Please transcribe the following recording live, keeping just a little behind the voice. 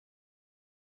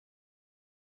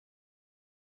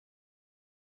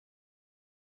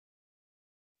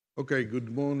Okay, good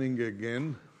morning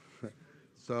again.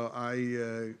 So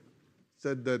I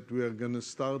said that we are going to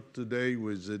start today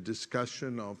with a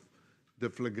discussion of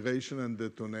deflagration and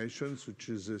detonations, which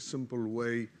is a simple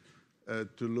way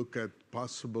to look at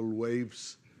possible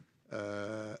waves,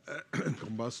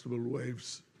 combustible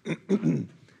waves,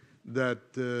 that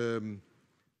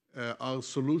are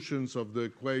solutions of the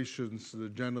equations, the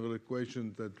general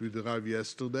equations that we derived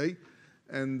yesterday.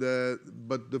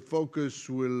 But the focus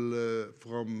will,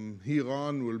 from here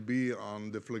on, will be on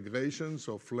deflagrations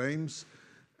or flames,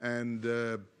 and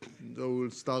so we'll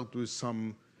start with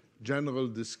some general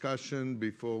discussion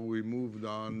before we moved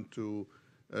on to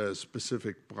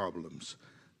specific problems.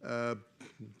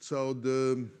 So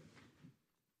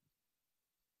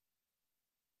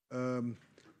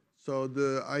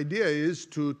the idea is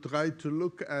to try to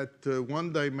look at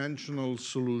one-dimensional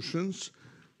solutions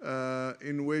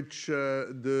in which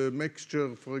the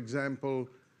mixture, for example,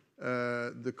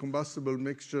 the combustible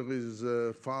mixture is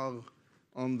far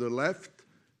on the left,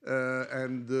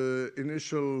 and the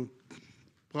initial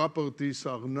properties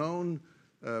are known,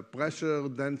 pressure,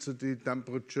 density,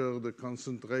 temperature, the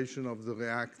concentration of the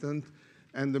reactant,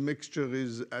 and the mixture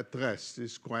is at rest,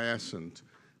 is quiescent.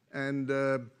 And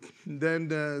then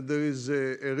there is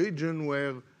a region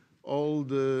where all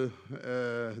the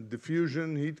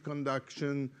diffusion, heat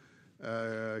conduction,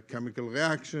 chemical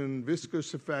reaction,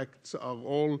 viscous effects are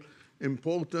all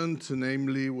important,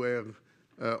 namely where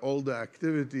all the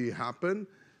activity happen.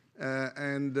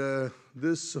 And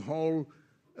this whole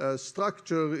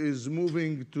structure is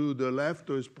moving to the left,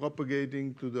 or is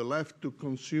propagating to the left to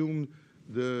consume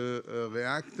the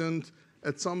reactant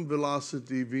at some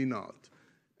velocity V0.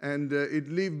 And it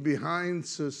leaves behind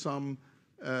some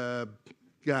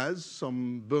gas,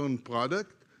 some burn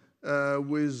product,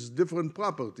 with different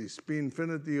properties, P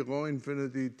infinity, rho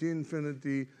infinity, T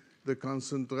infinity, the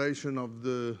concentration of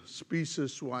the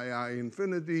species Yi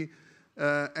infinity,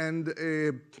 and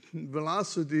a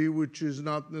velocity which is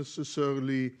not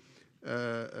necessarily,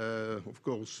 of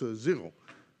course, zero.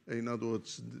 In other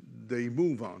words, they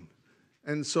move on.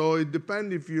 And so it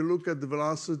depends if you look at the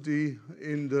velocity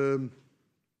in the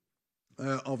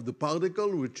of the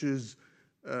particle, which is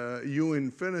U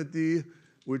infinity,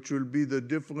 which will be the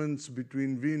difference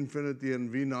between V infinity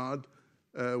and V naught,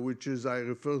 which is I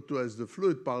refer to as the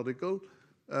fluid particle.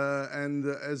 And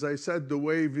as I said, the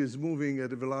wave is moving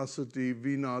at a velocity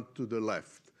V naught to the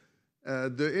left.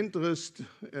 The interest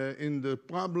in the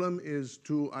problem is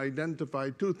to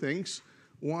identify two things.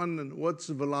 One, what's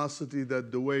the velocity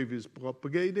that the wave is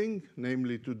propagating,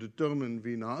 namely to determine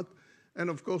V naught, and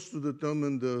of course to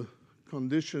determine the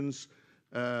conditions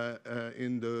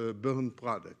in the burn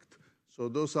product. So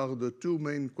those are the two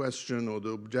main questions or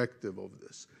the objective of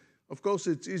this. Of course,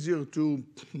 it's easier to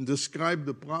describe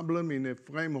the problem in a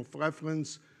frame of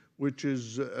reference which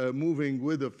is moving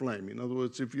with a flame. In other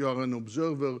words, if you are an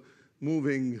observer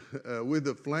moving with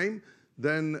a flame,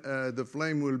 then the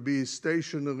flame will be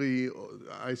stationary.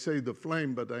 I say the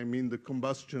flame, but I mean the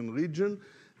combustion region.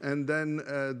 And then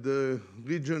the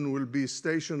region will be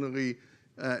stationary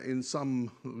in some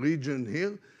region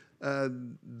here.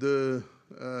 The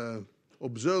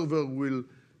observer will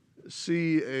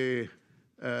see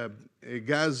a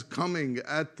gas coming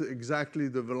at exactly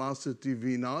the velocity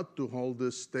V naught to hold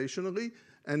this stationary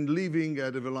and leaving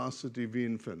at a velocity V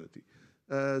infinity.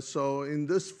 So in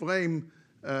this frame,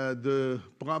 the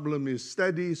problem is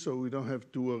steady, so we don't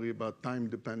have to worry about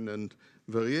time-dependent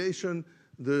variation.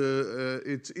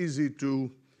 It's easy to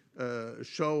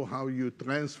show how you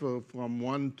transfer from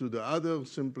one to the other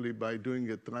simply by doing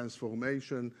a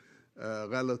transformation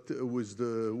relative with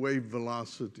the wave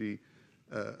velocity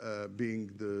being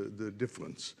the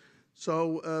difference.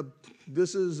 So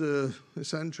this is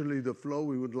essentially the flow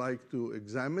we would like to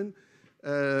examine.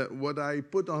 What I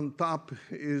put on top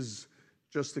is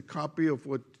just a copy of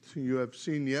what you have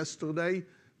seen yesterday,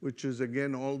 which is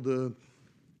again all the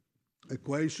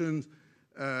equations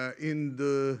in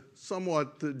the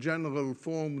somewhat general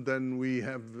form than we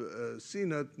have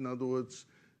seen it. In other words,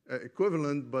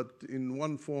 equivalent, but in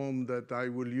one form that I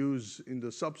will use in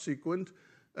the subsequent.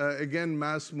 Again,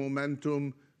 mass,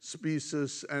 momentum,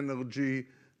 species, energy,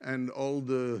 and all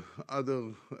the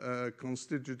other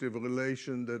constitutive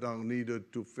relations that are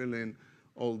needed to fill in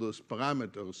all those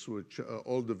parameters, which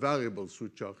all the variables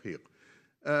which are here.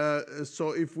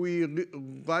 So if we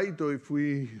write, or if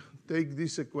we take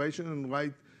this equation and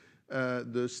write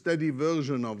the steady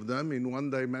version of them in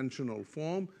one-dimensional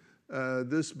form,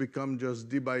 this becomes just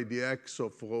d by dx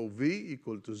of rho v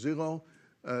equal to 0.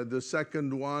 The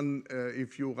second one,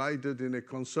 if you write it in a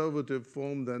conservative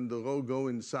form, then the rho go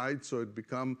inside, so it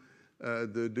becomes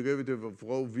the derivative of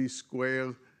rho v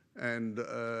squared and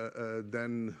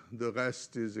then the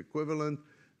rest is equivalent.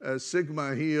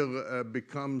 Sigma here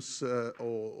becomes,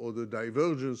 or the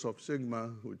divergence of sigma,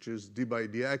 which is d by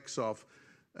dx of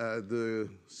the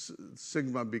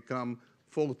sigma become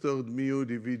 4/3 mu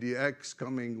dv dx,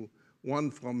 coming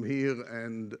one from here,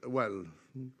 and well,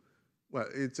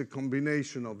 it's a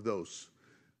combination of those.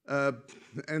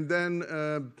 And then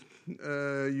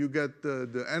you get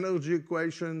the energy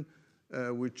equation,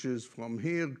 which is from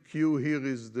here. Q here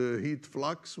is the heat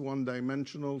flux,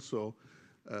 one-dimensional, so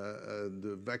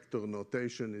the vector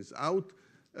notation is out.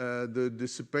 The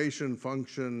dissipation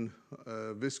function,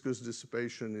 viscous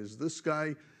dissipation, is this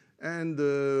guy. And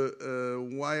the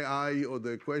yi, or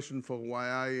the equation for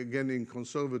yi, again in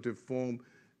conservative form,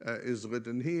 is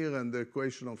written here, and the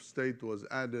equation of state was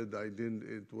added.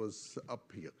 It was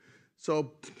up here.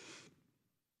 So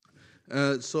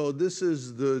this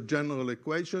is the general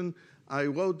equation. I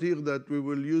wrote here that we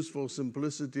will use for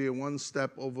simplicity a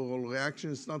one-step overall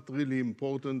reaction. It's not really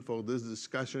important for this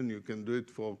discussion. You can do it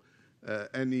for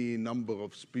any number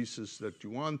of species that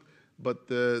you want, but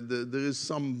there is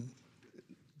some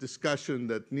discussion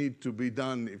that need to be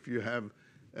done if you have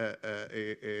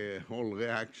a whole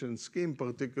reaction scheme,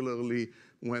 particularly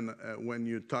when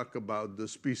you talk about the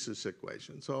species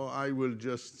equation. So I will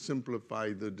just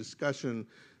simplify the discussion,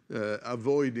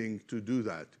 avoiding to do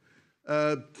that.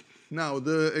 Now,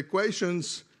 the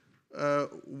equations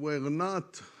were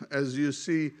not, as you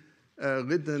see,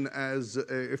 written as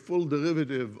a full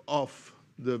derivative of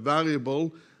the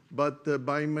variable, but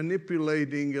by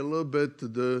manipulating a little bit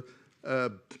the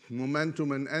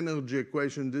momentum and energy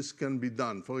equation, this can be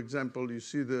done. For example, you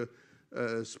see the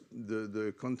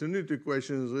continuity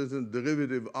equation is written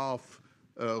derivative of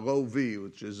rho v,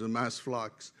 which is a mass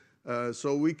flux.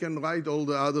 So we can write all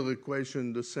the other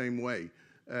equations the same way.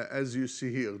 As you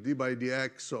see here, d by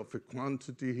dx of a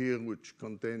quantity here, which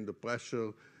contain the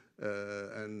pressure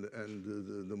and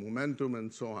the momentum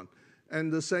and so on.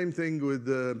 And the same thing with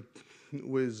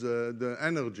the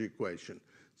energy equation.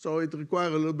 So it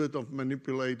requires a little bit of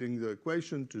manipulating the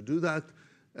equation to do that.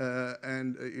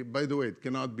 And by the way, it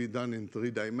cannot be done in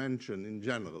 3 dimensions in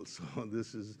general. So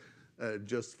this is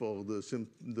just for the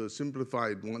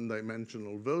simplified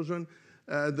one-dimensional version.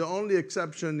 The only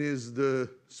exception is the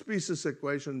species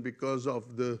equation because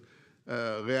of the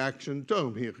reaction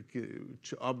term here,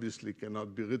 which obviously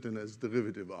cannot be written as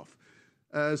derivative of.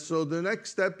 So the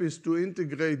next step is to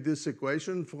integrate this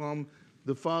equation from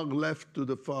the far left to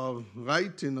the far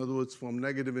right, in other words, from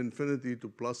negative infinity to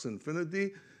plus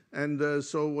infinity. And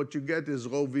so what you get is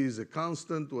rho v is a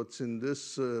constant. What's in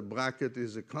this bracket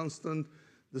is a constant.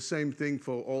 The same thing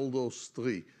for all those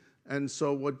 3. And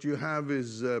so what you have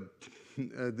is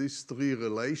these 3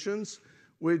 relations,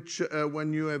 which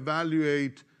when you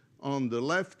evaluate on the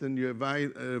left and you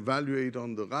evaluate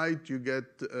on the right, you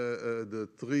get the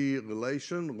 3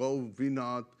 relation. Rho v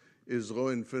naught is rho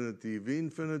infinity v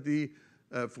infinity.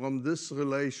 From this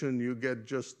relation, you get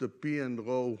just the p and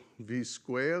rho v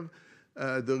squared.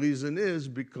 The reason is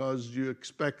because you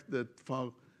expect that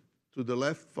far to the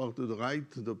left, far to the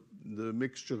right, the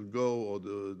mixture go, or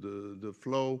the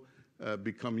flow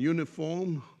become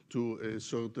uniform to a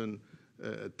certain,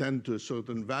 tend to a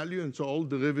certain value, and so all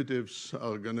derivatives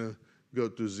are going to go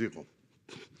to 0.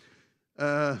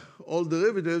 All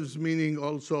derivatives meaning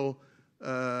also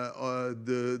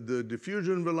the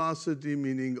diffusion velocity,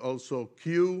 meaning also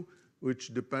q,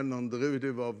 which depend on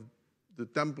derivative of the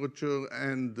temperature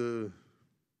and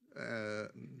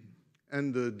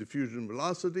the diffusion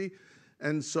velocity.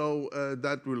 And so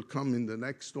that will come in the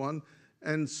next one.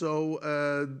 And so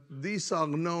these are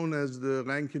known as the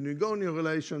Rankine-Hugoniot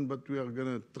relation, but we are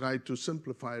going to try to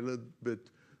simplify a little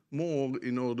bit more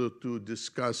in order to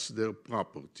discuss their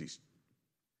properties.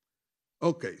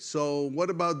 Okay, so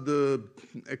what about the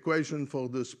equation for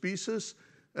the species?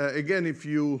 Again, if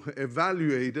you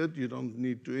evaluate it, you don't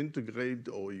need to integrate,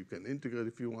 or you can integrate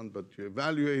if you want, but you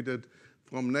evaluate it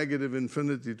from negative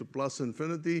infinity to plus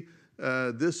infinity.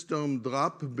 This term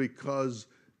drop because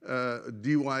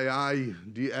dyi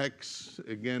dx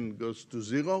again goes to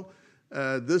 0.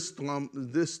 This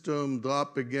term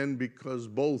drop again because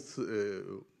both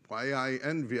yi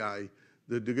and vi,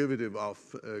 the derivative of,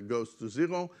 goes to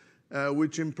 0.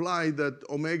 Which imply that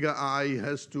omega I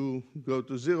has to go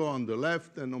to 0 on the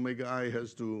left and omega I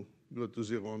has to go to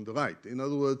 0 on the right. In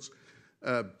other words,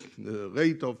 the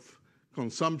rate of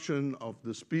consumption of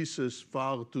the species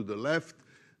far to the left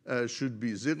should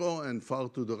be 0 and far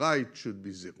to the right should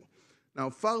be 0. Now,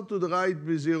 far to the right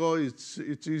be 0, it's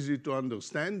easy to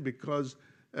understand because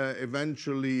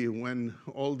eventually when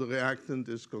all the reactant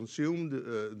is consumed,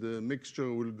 the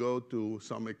mixture will go to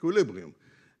some equilibrium.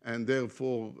 and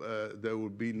therefore there will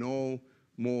be no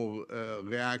more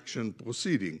reaction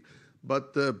proceeding.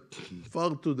 But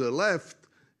far to the left,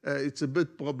 it's a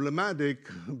bit problematic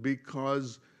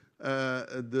because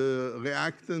the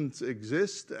reactants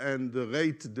exist and the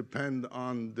rate depend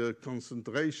on the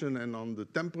concentration and on the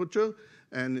temperature,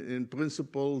 and in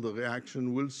principle the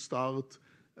reaction will start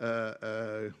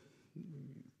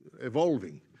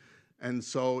evolving. And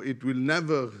so it will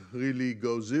never really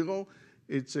go zero.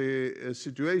 It's a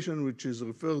situation which is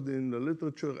referred in the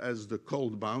literature as the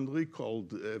cold boundary,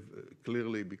 called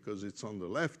clearly because it's on the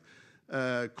left,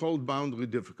 cold boundary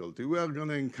difficulty. We are going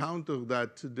to encounter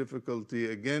that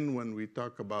difficulty again when we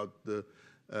talk about the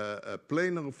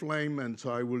planar flame, and so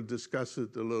I will discuss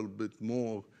it a little bit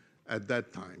more at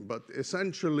that time. But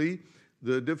essentially,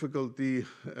 the difficulty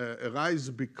arises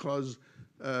because,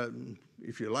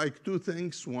 if you like, two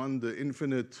things. One, the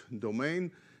infinite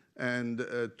domain, and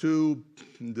two,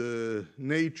 the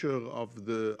nature of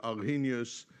the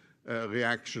Arrhenius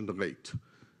reaction rate.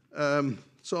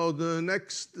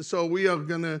 So we are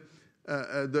going to,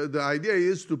 the idea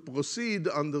is to proceed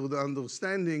under the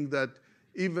understanding that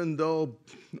even though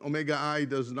omega I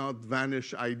does not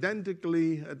vanish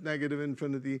identically at negative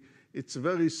infinity, it's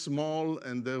very small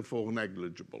and therefore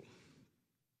negligible.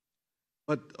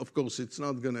 But of course, it's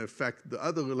not going to affect the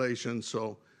other relations,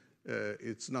 so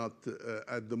it's not,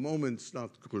 at the moment, it's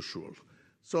not crucial.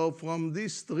 So from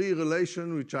these three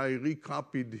relations, which I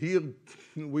recopied here,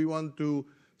 we want to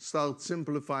start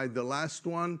simplify the last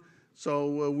one.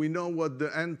 So we know what the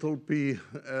enthalpy,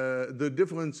 the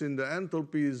difference in the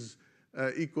enthalpy is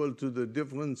equal to the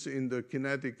difference in the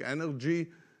kinetic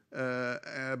energy.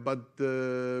 But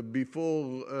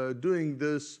before doing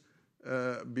this,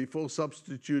 before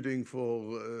substituting for,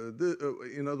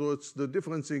 in other words, the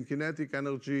difference in kinetic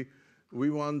energy, we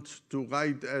want to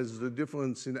write as the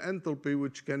difference in enthalpy,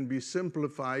 which can be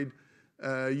simplified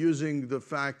using the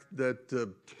fact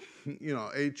that,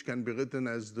 H can be written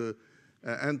as the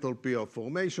enthalpy of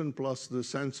formation plus the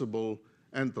sensible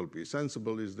enthalpy.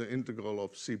 Sensible is the integral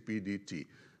of Cp dt.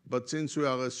 But since we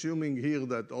are assuming here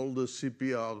that all the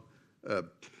Cp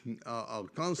are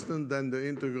constant, then the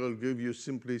integral gives you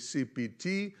simply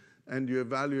Cpt, and you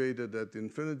evaluate it at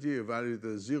infinity, you evaluate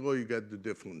it at 0, you get the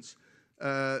difference.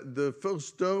 The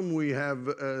first term we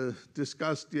have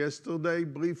discussed yesterday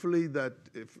briefly, that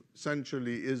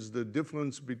essentially is the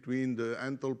difference between the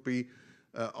enthalpy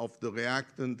of the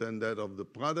reactant and that of the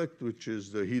product, which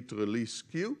is the heat release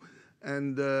Q.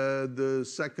 And the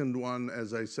second one,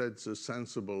 as I said, is a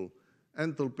sensible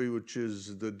enthalpy, which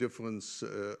is the difference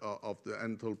of the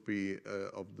enthalpy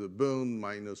of the burn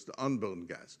minus the unburned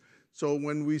gas. So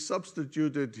when we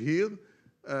substitute it here,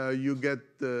 you get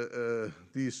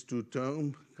these two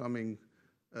terms coming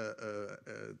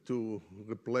to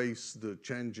replace the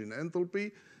change in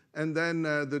enthalpy. And then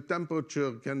the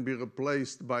temperature can be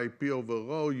replaced by P over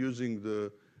rho using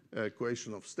the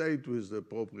equation of state with the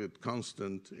appropriate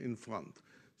constant in front.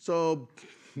 So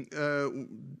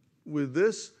with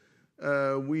this,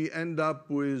 we end up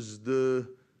with the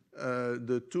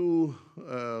two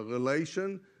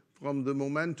relation. From the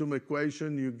momentum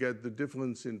equation, you get the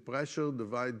difference in pressure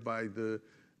divided by the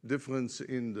difference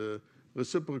in the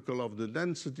reciprocal of the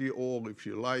density, or if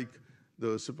you like, the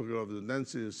reciprocal of the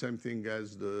density is the same thing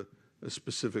as the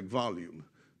specific volume.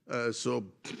 So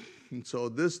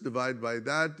this divided by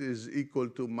that is equal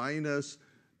to minus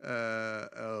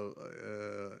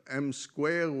m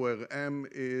squared, where m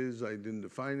is, I didn't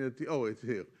define it, oh, it's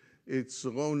here. It's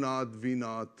rho naught v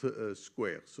naught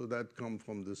squared. So that comes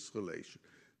from this relation.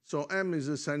 So m is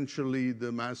essentially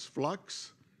the mass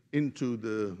flux into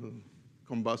the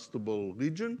combustible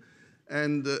region.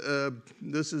 And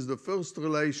this is the first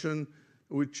relation,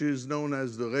 which is known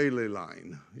as the Rayleigh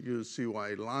line. You'll see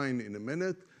why line in a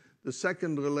minute. The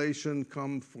second relation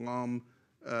comes from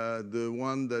the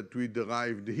one that we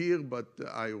derived here, but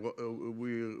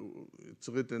it's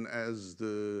written as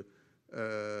the,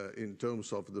 in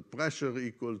terms of the pressure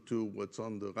equal to what's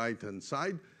on the right-hand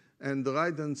side. And the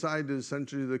right-hand side is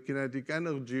essentially the kinetic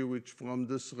energy, which from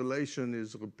this relation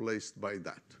is replaced by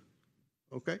that.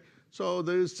 Okay? So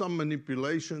there is some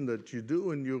manipulation that you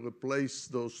do, and you replace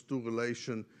those two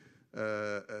relations,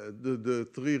 the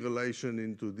three relation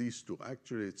into these two.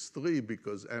 Actually, it's three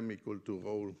because m equal to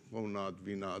rho naught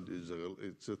v naught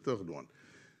it's a third one.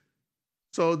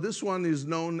 So this one is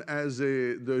known as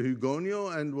the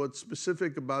Hugoniot, and what's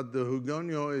specific about the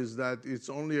Hugoniot is that it's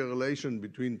only a relation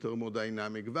between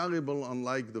thermodynamic variable,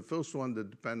 unlike the first one that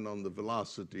depend on the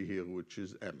velocity here, which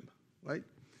is m, right?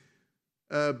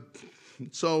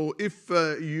 So if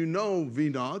you know V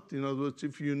naught, in other words,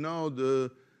 if you know the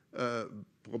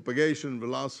propagation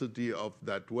velocity of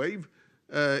that wave,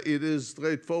 it is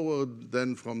straightforward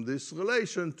then from this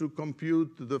relation to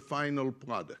compute the final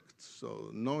product. So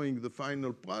knowing the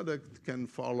final product can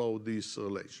follow this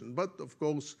relation. But of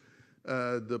course,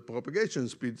 the propagation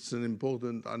speed is an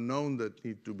important unknown that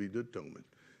need to be determined.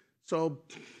 So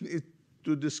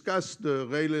to discuss the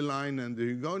Rayleigh line and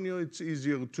the Hugoniot, it's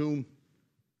easier to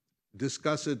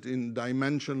discuss it in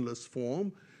dimensionless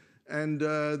form. And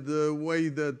the way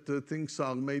that things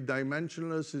are made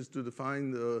dimensionless is to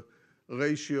define the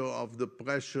ratio of the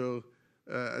pressure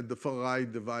at the far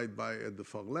right divided by at the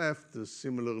far left,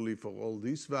 similarly for all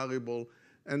these variables.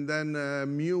 And then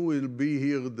mu will be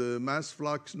here the mass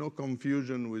flux, no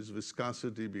confusion with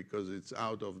viscosity because it's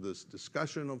out of this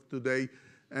discussion of today.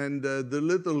 And the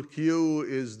little q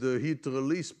is the heat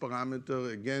release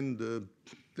parameter, again, the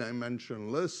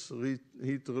dimensionless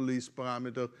heat release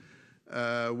parameter,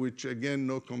 which again,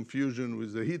 no confusion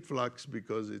with the heat flux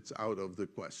because it's out of the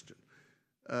question.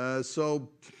 So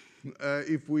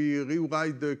if we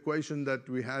rewrite the equation that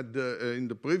we had in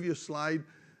the previous slide,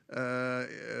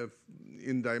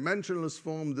 in dimensionless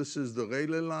form, this is the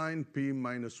Rayleigh line, P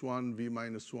minus 1, V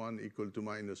minus 1 equal to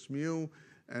minus mu.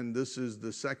 And this is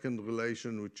the second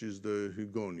relation, which is the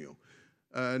Hugoniot.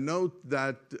 Note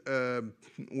that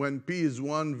when P is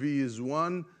 1, V is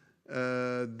 1,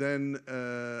 then,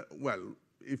 well,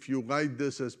 if you write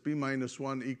this as P minus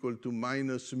 1 equal to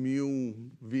minus mu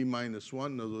V minus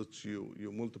 1, in other words,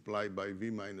 you multiply by V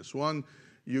minus 1,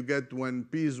 you get when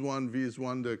P is 1, V is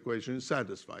 1, the equation is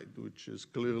satisfied, which is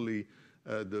clearly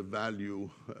the value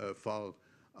far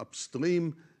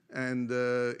upstream. And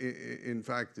in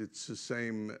fact, it's the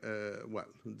same, well,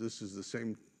 this is the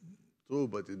same true,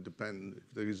 but it depends if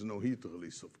there is no heat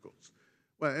release, of course.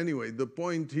 Well, anyway, the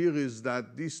point here is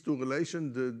that these two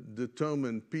relations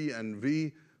determine P and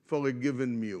V for a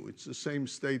given mu. It's the same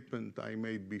statement I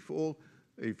made before.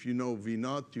 If you know V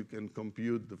naught, you can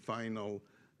compute the final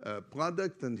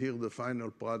product, and here the final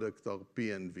product are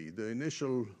P and V. The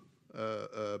initial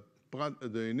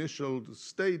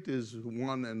state is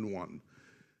 1 and 1.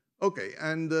 Okay,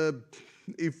 and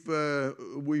if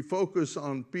we focus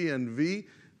on P and V,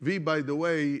 V, by the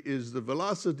way, is the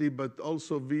velocity, but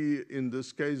also V in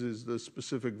this case is the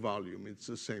specific volume. It's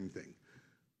the same thing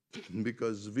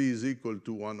because V is equal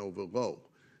to 1 over rho.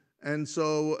 And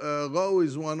so rho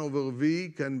is 1 over V,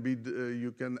 can be,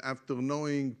 you can, after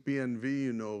knowing P and V,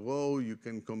 you know rho, you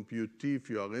can compute T if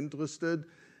you are interested.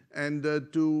 And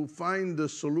to find the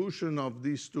solution of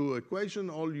these two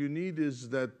equations, all you need is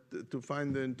that to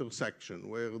find the intersection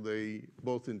where they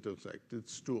both intersect.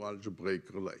 It's two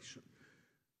algebraic relations.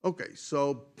 Okay,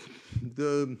 so what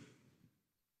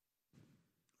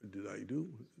did I do?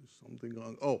 Something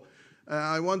wrong. Oh,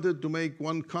 I wanted to make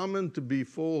one comment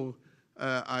before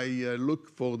I look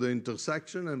for the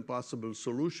intersection and possible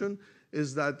solution,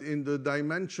 is that in the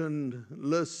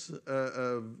dimensionless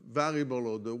variable,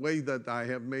 or the way that I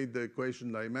have made the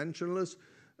equation dimensionless,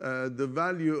 the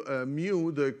value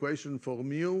mu, the equation for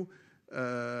mu,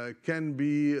 can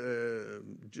be,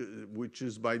 which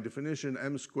is by definition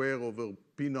m squared over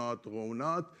p naught rho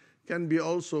naught, can be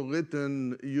also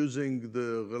written using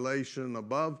the relation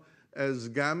above as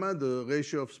gamma, the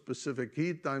ratio of specific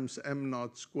heat, times m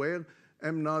naught squared,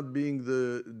 m naught being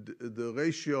the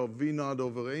ratio of v naught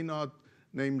over a naught,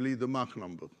 namely the Mach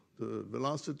number, the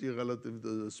velocity relative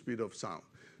to the speed of sound.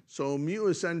 So mu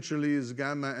essentially is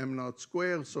gamma m naught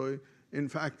squared. So in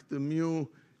fact, the mu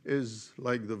is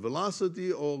like the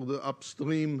velocity or the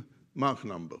upstream Mach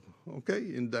number,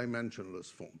 okay, in dimensionless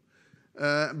form.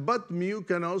 But mu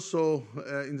can also,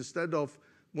 instead of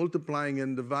multiplying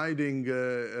and dividing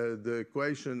the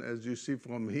equation, as you see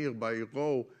from here, by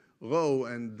rho,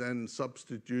 and then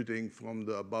substituting from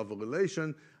the above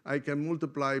relation, I can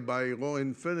multiply by rho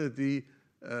infinity,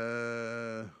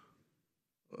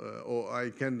 or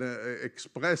I can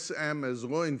express m as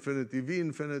rho infinity, v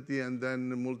infinity, and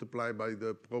then multiply by the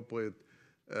appropriate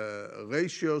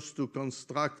ratios to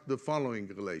construct the following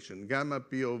relation, gamma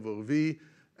p over v,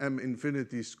 m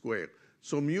infinity squared.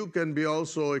 So mu can be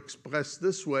also expressed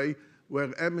this way,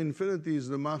 where m infinity is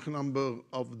the Mach number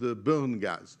of the burn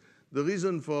gas. The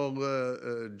reason for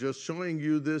just showing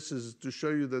you this is to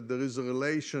show you that there is a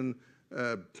relation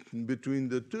between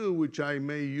the two, which I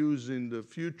may use in the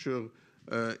future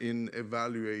in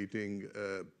evaluating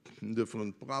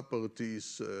different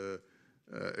properties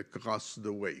across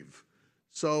the wave.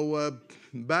 So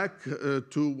back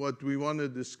to what we want to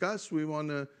discuss, we want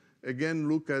to again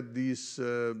look at these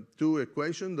two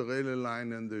equations, the Rayleigh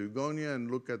line and the Hugoniot, and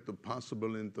look at the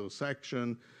possible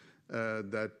intersection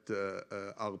that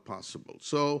are possible.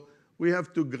 So we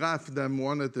have to graph them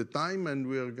one at a time, and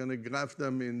we are going to graph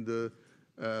them in the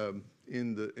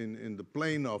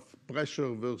plane of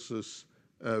pressure versus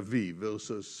V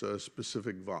versus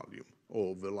specific volume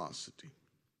or velocity.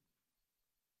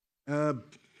 The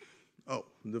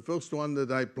first one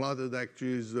that I plotted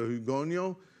actually is the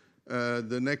Hugoniot.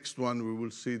 The next one, we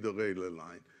will see the Rayleigh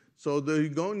line. So the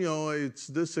Hugoniot, it's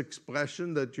this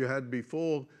expression that you had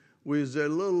before with a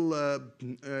little,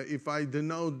 if I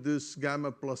denote this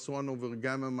gamma plus 1 over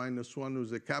gamma minus 1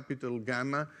 with a capital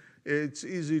gamma, it's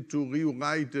easy to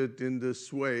rewrite it in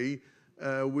this way,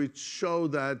 which show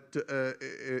that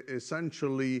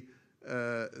essentially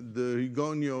the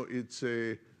Hugoniot, it's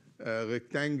a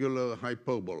rectangular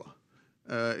hyperbola.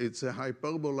 It's a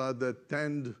hyperbola that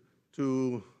tends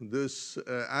to this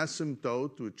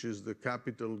asymptote, which is the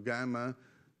capital gamma,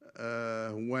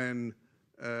 when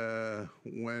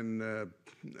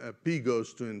p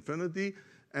goes to infinity,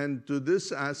 and to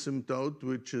this asymptote,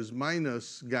 which is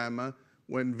minus gamma,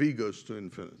 when v goes to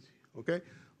infinity, okay?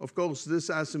 Of course, this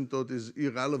asymptote is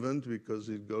irrelevant because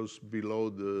it goes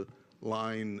below the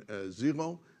line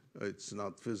 0. It's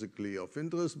not physically of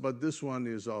interest, but this one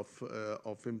is of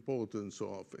importance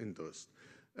or of interest.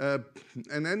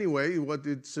 And anyway, what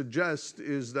it suggests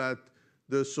is that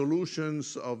the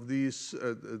solutions of these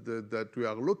that we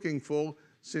are looking for,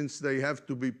 since they have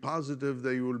to be positive,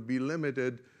 they will be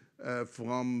limited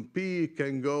from p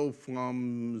can go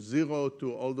from 0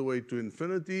 to all the way to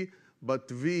infinity, but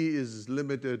v is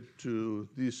limited to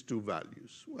these two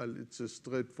values. Well, it's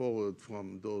straightforward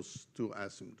from those two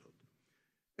asymptotes.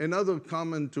 Another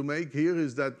comment to make here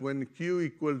is that when q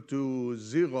equal to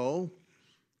 0,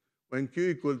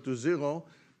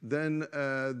 then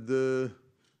the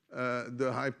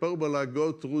hyperbola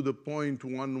go through the point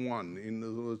 1, 1. In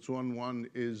other words, 1, 1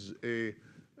 is a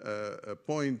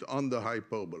point on the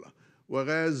hyperbola.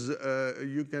 Whereas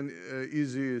you can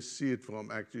easily see it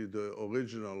from actually the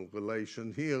original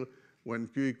relation here. When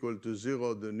q equal to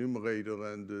 0, the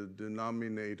numerator and the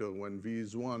denominator, when v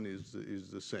is 1, is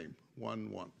the same,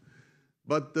 1, 1.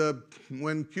 But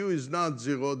when q is not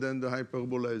 0, then the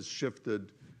hyperbola is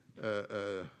shifted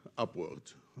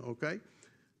upward, okay?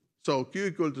 So q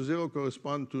equal to 0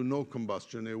 corresponds to no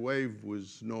combustion, a wave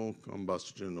with no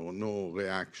combustion or no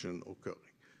reaction occurring.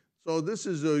 So this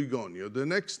is the Hugoniot. The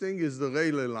next thing is the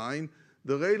Rayleigh line.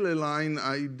 The Rayleigh line,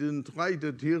 I didn't write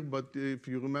it here, but if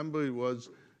you remember, it was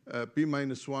p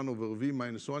minus 1 over v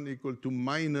minus 1 equal to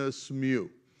minus mu.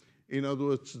 In other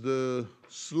words, the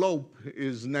slope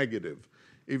is negative.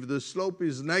 If the slope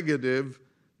is negative,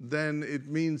 then it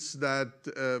means that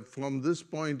from this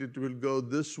point it will go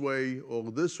this way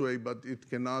or this way, but it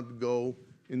cannot go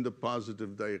in the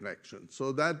positive direction.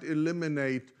 So that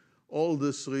eliminates all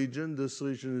this region. This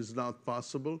region is not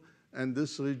possible, and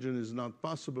this region is not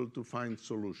possible to find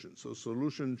solution. So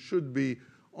solution should be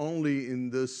only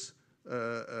in this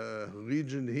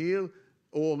region here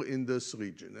or in this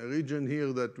region. A region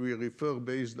here that we refer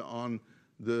based on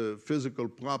the physical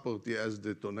property as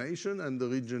detonation, and the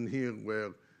region here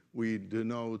where we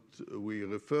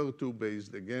refer to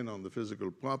based again on the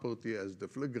physical property as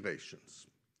deflagrations.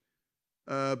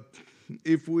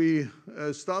 If we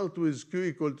start with q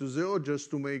equal to 0, just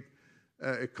to make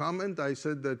a comment, I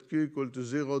said that q equal to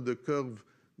 0, the curve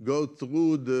go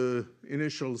through the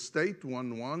initial state,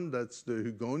 1, 1, that's the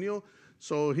Hugoniot.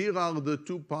 So here are the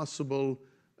two possible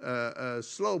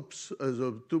slopes,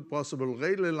 the two possible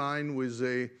Rayleigh line with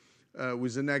a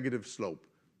negative slope.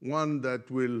 One that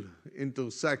will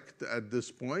intersect at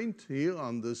this point here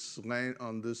on this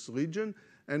region,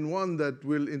 and one that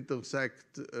will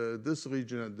intersect this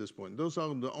region at this point. Those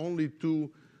are the only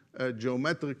two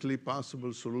geometrically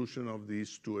possible solutions of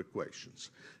these two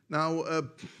equations. Now,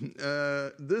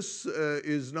 this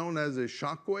is known as a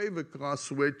shock wave, across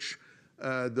which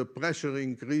the pressure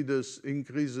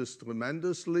increases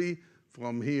tremendously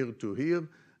from here to here,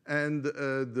 and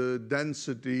the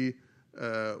density,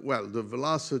 the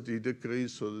velocity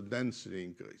decrease, so the density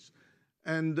increase.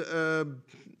 And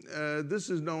this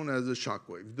is known as a shock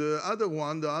wave. The other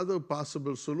one, the other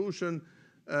possible solution,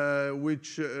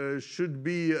 which should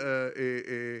be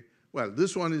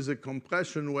this one is a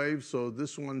compression wave, so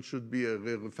this one should be a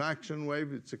rarefaction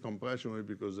wave. It's a compression wave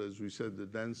because, as we said, the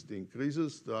density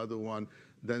increases. The other one,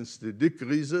 density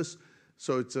decreases.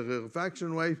 So it's a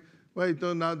rarefaction wave. Well, it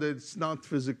turned out that it's not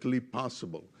physically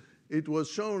possible. It was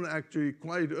shown actually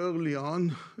quite early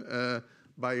on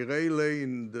by Rayleigh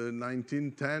in the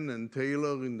 1910 and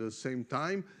Taylor in the same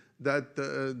time, that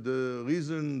the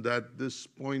reason that this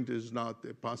point is not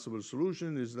a possible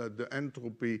solution is that the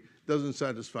entropy doesn't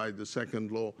satisfy the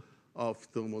second law of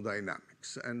thermodynamics.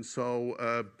 max. And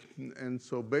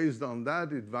so based on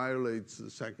that, it violates the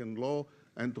second law.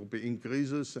 Entropy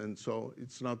increases, and so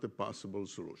it's not a possible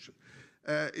solution.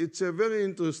 It's a very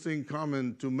interesting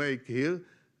comment to make here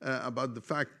about the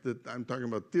fact that I'm talking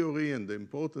about theory and the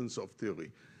importance of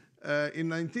theory. In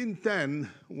 1910,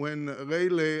 when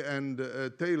Rayleigh and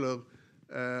Taylor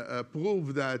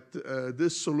proved that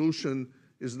this solution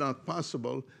is not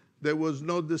possible, there was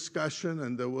no discussion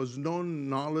and there was no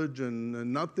knowledge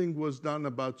and nothing was done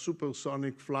about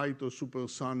supersonic flight or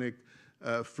supersonic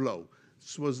flow.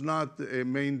 This was not a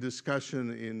main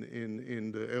discussion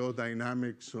in the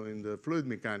aerodynamics or in the fluid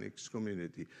mechanics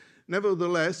community.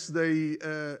 Nevertheless, they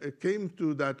came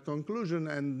to that conclusion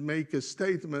and make a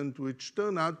statement which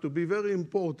turned out to be very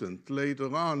important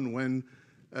later on when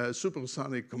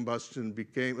supersonic combustion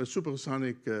became,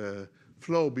 supersonic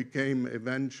flow became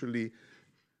eventually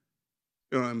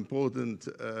important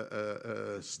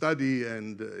study,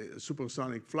 and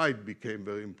supersonic flight became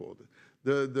very important.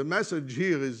 The message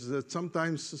here is that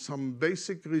sometimes some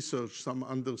basic research, some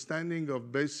understanding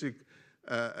of basic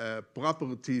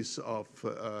properties of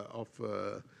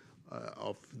the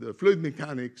fluid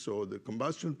mechanics or the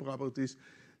combustion properties,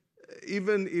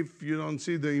 even if you don't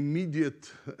see the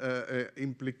immediate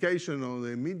implication or the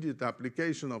immediate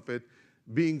application of it,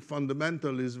 being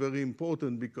fundamental is very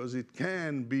important because it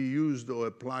can be used or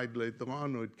applied later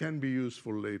on, or it can be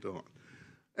useful later on.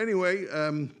 Anyway,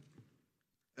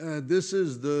 this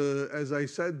is as I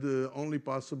said, the only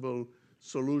possible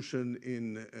solution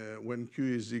in when Q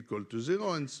is equal to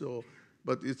 0, and so,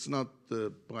 but it's not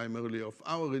primarily of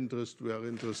our interest. We are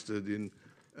interested in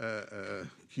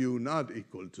Q not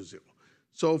equal to 0.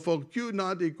 So for Q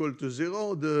not equal to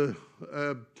 0,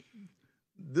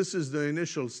 this is the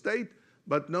initial state,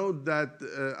 but note that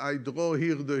I draw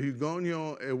here the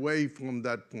Hugoniot away from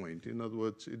that point. In other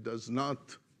words, it does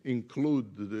not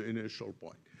include the initial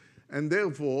point. And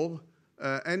therefore,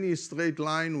 any straight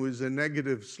line with a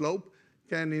negative slope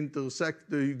can intersect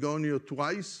the Hugoniot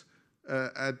twice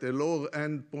at a lower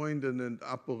end point and an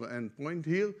upper end point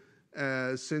here.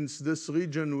 Since this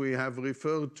region we have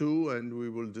referred to, and we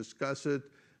will discuss it,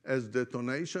 as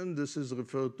detonation, this is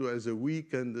referred to as a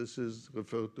weak, and this is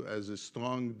referred to as a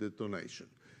strong detonation.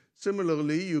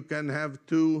 Similarly, you can have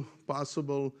two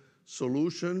possible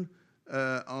solutions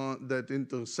that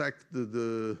intersect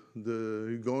the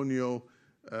Hugoniot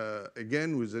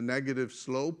again with a negative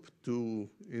slope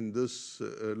in this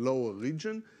lower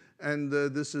region, and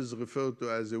this is referred to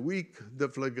as a weak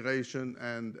deflagration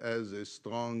and as a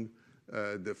strong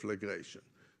deflagration.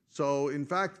 So in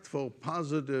fact, for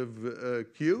positive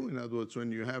Q, in other words,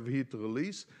 when you have heat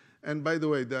release, and by the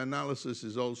way, the analysis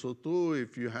is also true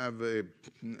if you have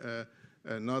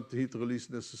not heat release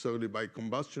necessarily by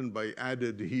combustion, by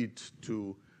added heat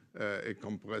to a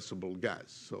compressible gas.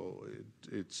 So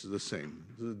it's the same.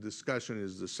 The discussion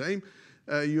is the same.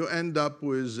 You end up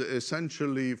with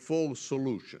essentially 4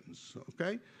 solutions,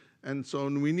 okay? And so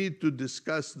we need to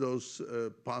discuss those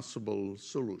possible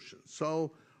solutions.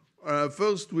 So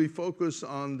first, we focus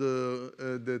on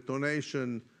the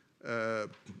detonation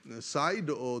side,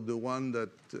 or the one that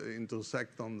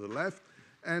intersect on the left.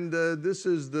 And this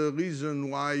is the reason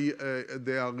why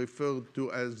they are referred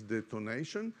to as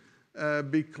detonation,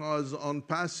 because on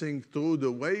passing through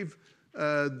the wave,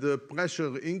 the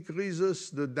pressure increases,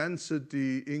 the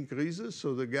density increases,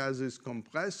 so the gas is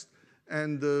compressed,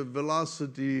 and the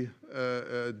velocity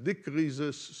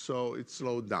decreases, so it's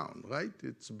slowed down, right?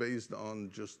 It's based on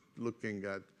just looking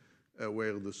at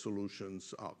where the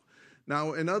solutions are.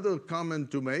 Now, another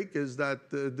comment to make is that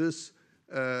this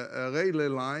Rayleigh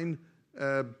line,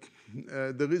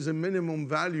 there is a minimum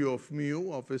value of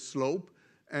mu of a slope,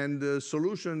 and the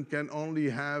solution can only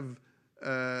have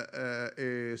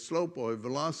a slope or a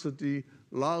velocity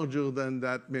larger than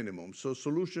that minimum. So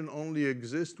solution only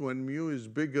exists when mu is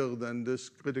bigger than this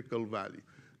critical value.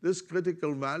 This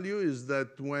critical value is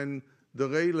that when the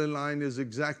Rayleigh line is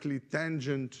exactly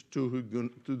tangent to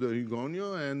the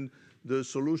Hugoniot, and the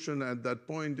solution at that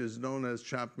point is known as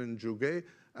Chapman-Jouguet,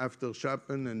 after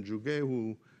Chapman and Jouguet,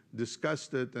 who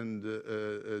discussed it and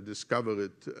discovered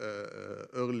it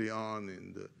early on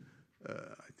in the,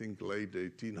 I think, late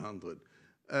 1800s.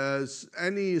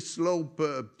 Any slope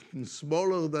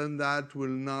smaller than that will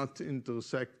not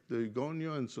intersect the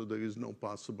Hugoniot, and so there is no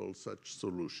possible such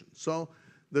solution. So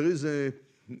there is a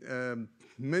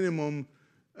minimum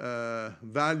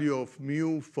value of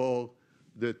mu for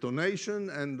detonation,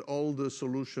 and all the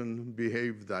solutions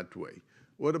behave that way.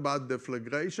 What about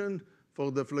deflagration?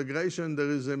 For deflagration, there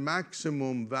is a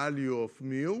maximum value of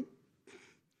mu.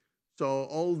 So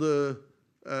all the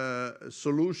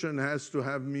solution has to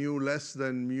have mu less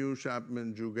than mu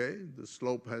Chapman-Jouguet. The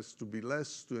slope has to be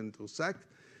less to intersect.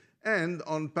 And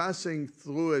on passing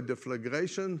through a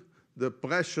deflagration, the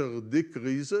pressure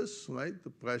decreases, right? The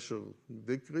pressure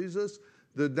decreases.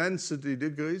 The density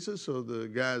decreases, so the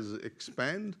gas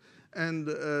expands, and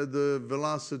the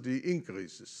velocity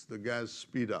increases. The gas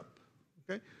speed up,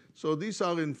 okay? So these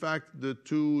are, in fact, the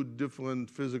two different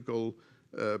physical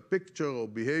picture or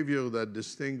behavior that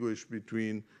distinguish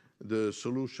between the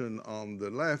solution on the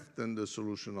left and the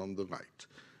solution on the right.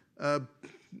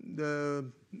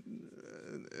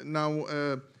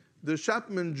 The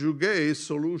Chapman-Jouguet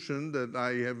solution that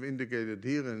I have indicated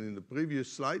here and in the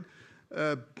previous slide,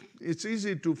 it's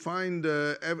easy to find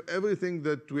everything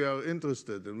that we are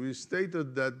interested in. We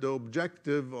stated that the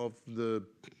objective of the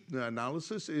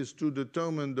analysis is to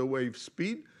determine the wave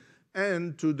speed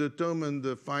and to determine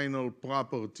the final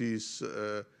properties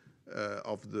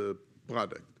of the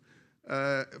product.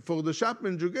 For the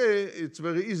Chapman-Jouguet, it's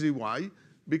very easy. Why?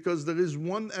 Because there is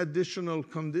one additional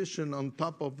condition on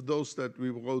top of those that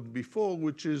we wrote before,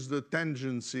 which is the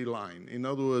tangency line. In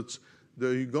other words, the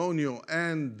Hugoniot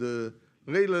and the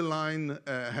Rayleigh line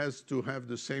has to have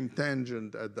the same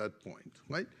tangent at that point,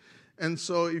 right? And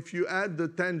so if you add the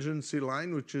tangency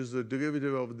line, which is the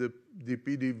derivative of the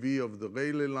PDV of the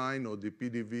Rayleigh line or the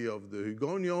PDV of the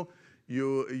Hugoniot,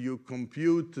 you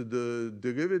compute the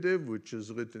derivative, which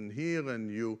is written here,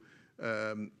 and you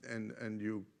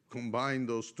combine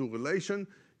those two relations,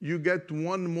 you get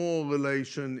one more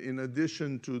relation in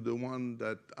addition to the one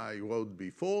that I wrote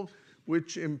before,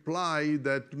 which imply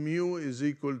that mu is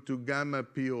equal to gamma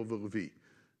p over v.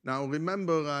 Now,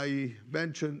 remember, I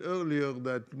mentioned earlier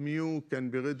that mu can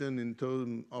be written in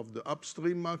terms of the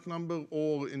upstream Mach number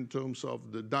or in terms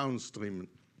of the downstream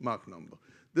Mach number.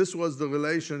 This was the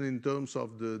relation in terms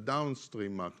of the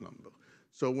downstream Mach number.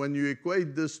 So when you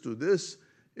equate this to this,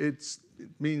 it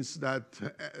means that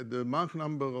the Mach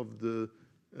number of the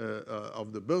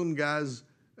burn gas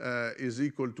is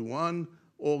equal to 1,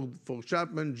 or for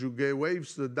Chapman-Jouguet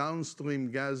waves, the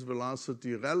downstream gas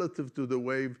velocity relative to the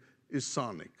wave is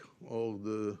sonic, or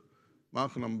the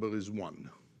Mach number is 1,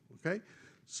 okay?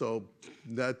 So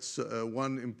that's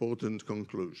one important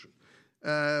conclusion.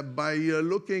 By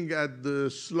looking at the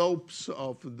slopes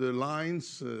of the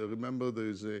lines, remember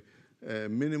there's a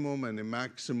minimum and a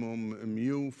maximum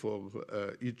mu for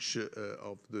each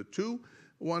of the two.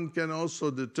 One can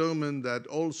also determine that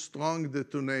all strong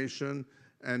detonation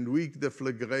and weak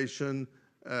deflagration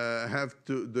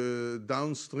the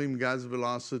downstream gas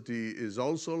velocity is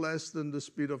also less than the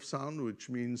speed of sound, which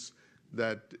means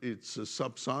that it's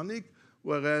subsonic,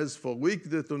 whereas for weak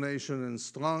detonation and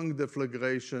strong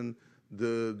deflagration,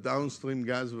 the downstream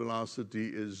gas velocity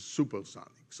is supersonic.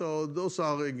 So those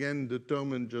are, again,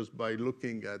 determined just by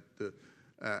looking at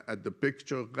the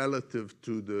picture relative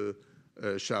to the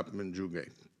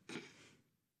Chapman-Jouguet.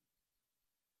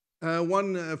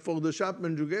 For the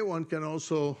Chapman-Jouguet, one can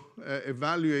also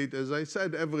evaluate, as I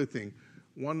said, everything.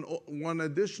 One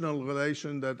additional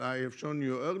relation that I have shown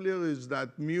you earlier is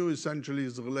that mu essentially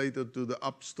is related to the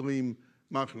upstream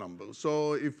Mach number.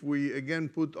 So if we, again,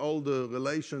 put all the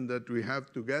relation that we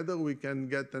have together, we can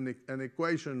get an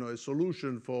equation or a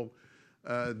solution for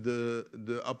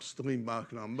the upstream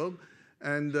Mach number.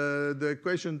 And the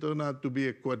equation turned out to be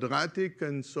a quadratic,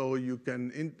 and so you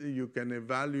can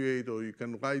evaluate, or you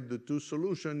can write the two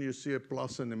solutions. You see a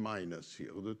plus and a minus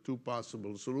here, the two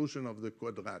possible solutions of the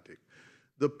quadratic.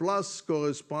 The plus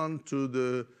correspond to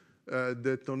the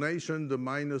detonation, the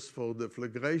minus for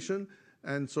deflagration.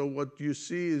 And so what you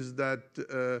see is that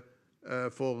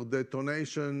for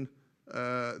detonation,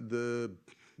 the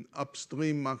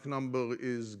upstream Mach number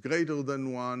is greater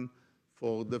than 1.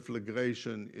 For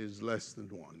deflagration is less than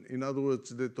 1. In other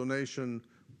words, detonation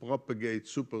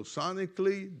propagates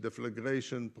supersonically,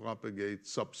 deflagration propagates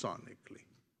subsonically,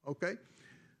 okay?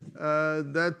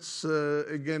 That's,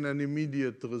 again, an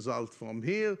immediate result from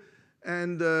here.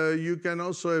 And you can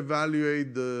also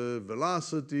evaluate the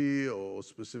velocity or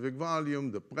specific volume,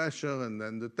 the pressure, and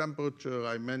then the temperature.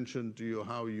 I mentioned to you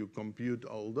how you compute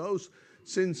all those.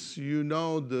 Since you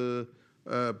know the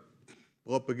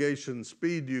propagation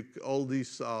speed, all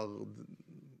these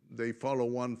they follow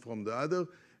one from the other.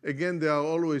 Again, there are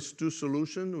always two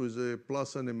solutions with a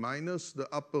plus and a minus. The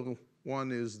upper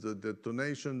one is the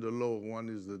detonation, the lower one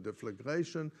is the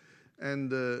deflagration,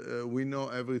 and we know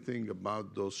everything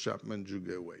about those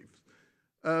Chapman-Jouguet waves.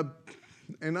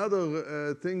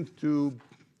 Another thing to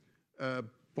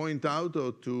point out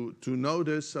or to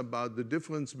notice about the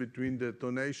difference between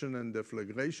detonation and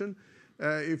deflagration,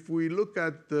 If we look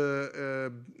at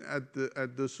the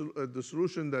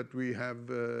solution that we have,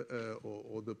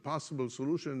 or the possible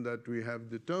solution that we have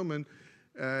determined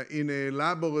in a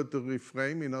laboratory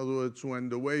frame, in other words, when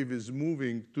the wave is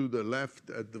moving to the left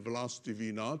at the velocity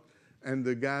v0, and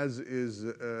the gas is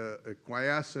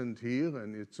quiescent here,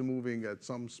 and it's moving at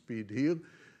some speed here,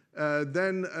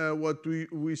 then what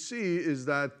we see is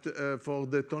that for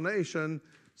detonation,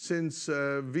 since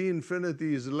V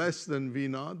infinity is less than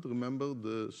V0, remember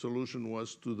the solution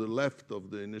was to the left of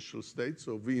the initial state,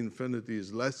 so V infinity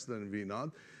is less than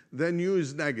V0, then U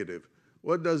is negative.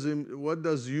 What does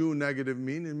U negative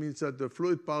mean? It means that the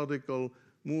fluid particle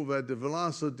move at the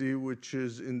velocity which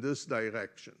is in this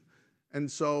direction.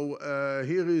 And so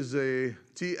here is a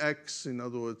Tx, in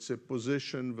other words, a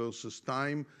position versus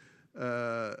time,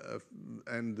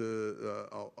 and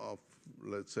of,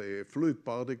 let's say, a fluid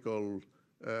particle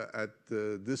at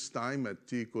this time at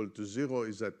t equal to 0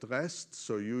 is at rest,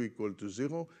 so U equal to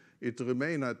 0. It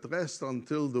remains at rest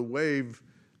until the wave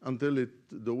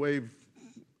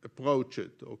approach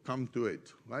it or come to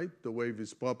it, right? The wave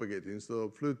is propagating. So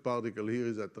the fluid particle here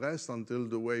is at rest until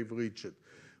the wave reaches it.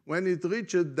 When it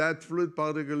reaches, that fluid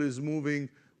particle is moving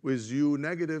with U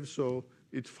negative, so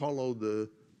it follows the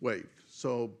wave.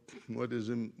 So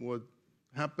what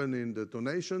happened in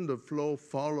detonation? The flow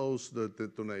follows the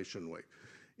detonation wave.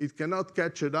 It cannot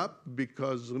catch it up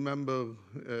because, remember,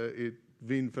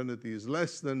 V infinity is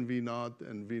less than V0,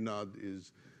 and V0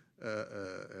 is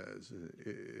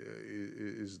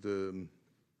the,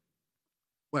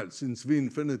 well, since V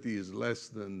infinity is less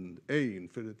than A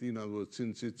infinity, in other words,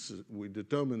 since we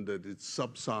determined that it's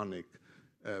subsonic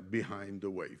behind the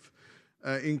wave.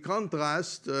 In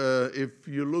contrast, if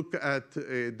you look at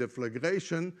a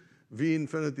deflagration, V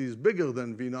infinity is bigger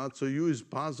than V0, so U is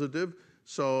positive.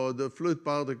 So the fluid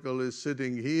particle is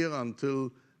sitting here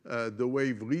until the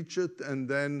wave reaches it, and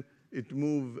then it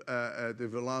moves at a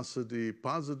velocity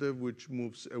positive, which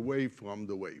moves away from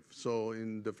the wave. So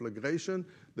in deflagration,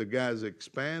 the gas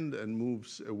expands and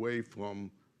moves away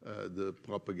from the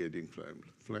propagating flame.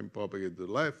 Flame propagates to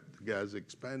the left, the gas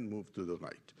expands, moves to the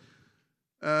right.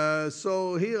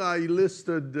 So here I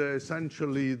listed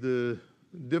essentially the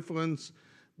difference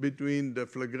between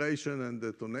deflagration and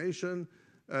detonation.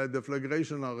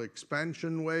 Deflagration are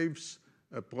expansion waves,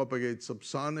 propagate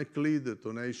subsonically.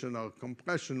 Detonation are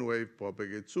compression wave,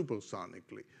 propagate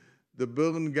supersonically. The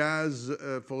burn gas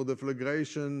for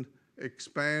deflagration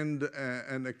expand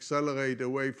and accelerate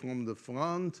away from the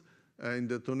front. In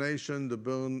detonation,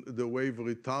 the wave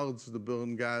retards the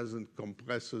burn gas and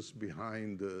compresses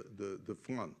behind the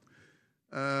front.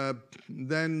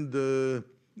 Then the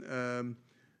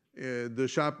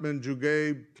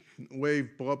Chapman-Jouguet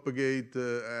wave propagate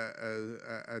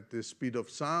at the speed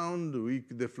of sound, weak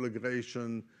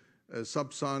deflagration,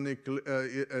 subsonic.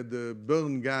 The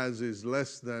burn gas is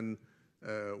less than,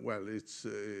 well, it's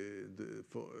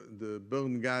the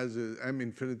burn gas is M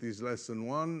infinity is less than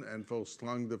 1, and for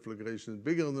strong deflagration is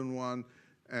bigger than 1,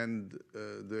 and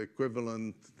the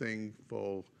equivalent thing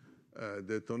for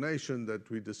detonation that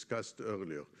we discussed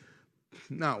earlier.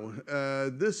 Now,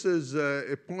 this is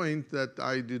a point that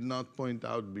I did not point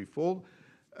out before,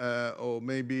 or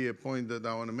maybe a point that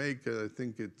I want to make. I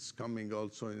think it's coming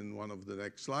also in one of the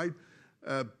next slides.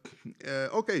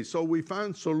 Okay, so we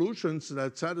found solutions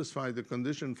that satisfy the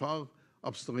condition far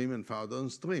upstream and far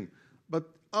downstream. But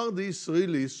are these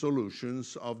really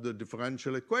solutions of the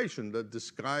differential equation that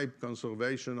describe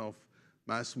conservation of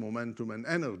mass, momentum, and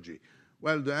energy?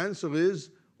 Well, the answer is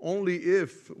only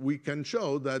if we can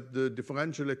show that the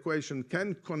differential equation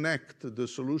can connect the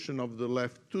solution of the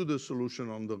left to the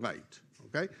solution on the right,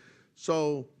 okay?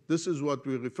 So this is what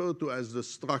we refer to as the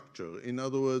structure. In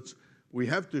other words, we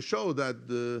have to show that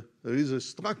there is a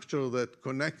structure that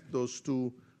connects those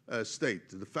two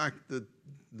states. The fact that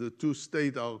the two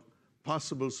states are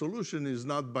possible solution is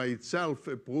not by itself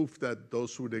a proof that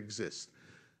those would exist.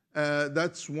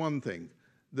 That's one thing.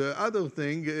 The other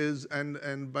thing is,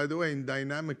 and by the way, in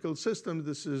dynamical systems,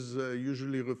 this is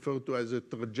usually referred to as a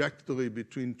trajectory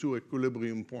between two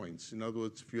equilibrium points. In other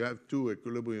words, if you have two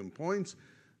equilibrium points,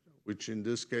 which in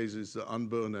this case is the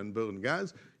unburned and burned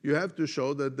gas, you have to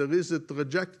show that there is a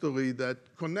trajectory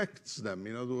that connects them.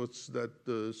 In other words, that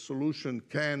the solution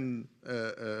can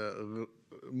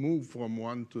move from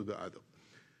one to the other.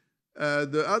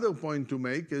 The other point to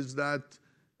make is that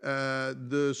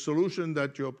the solution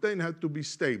that you obtain had to be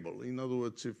stable. In other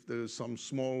words, if there's some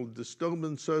small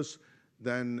disturbances,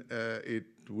 then it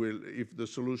will, if the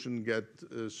solution gets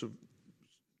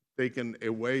taken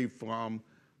away from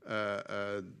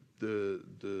the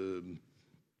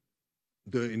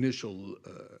initial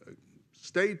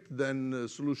state, then the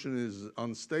solution is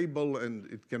unstable and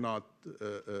it cannot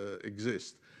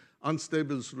exist.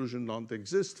 Unstable solutions don't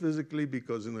exist physically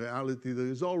because in reality there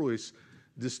is always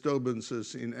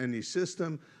disturbances in any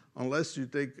system unless you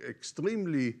take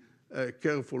extremely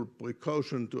careful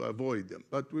precaution to avoid them.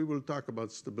 But we will talk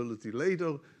about stability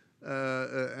later.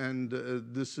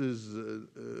 This is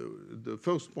the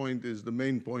first point is the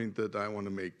main point that I want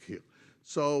to make here.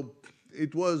 So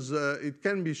it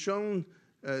can be shown,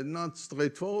 not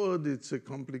straightforward, it's a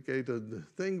complicated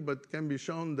thing, but can be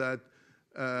shown that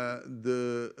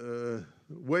the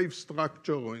wave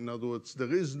structure, or in other words,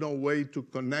 there is no way to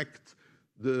connect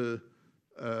the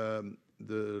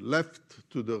left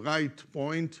to the right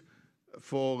point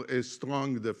for a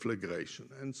strong deflagration.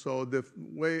 And so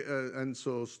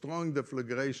strong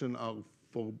deflagration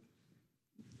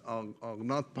are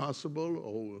not possible,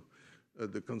 or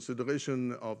the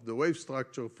consideration of the wave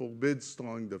structure forbids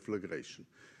strong deflagration.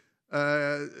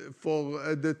 For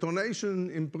a detonation,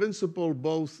 in principle,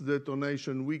 both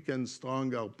detonation weak and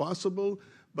strong are possible,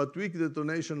 but weak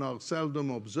detonation are seldom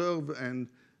observed, and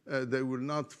they will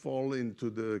not fall into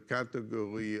the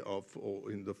category of, or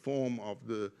in the form of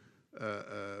the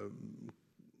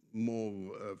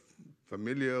more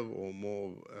familiar or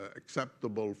more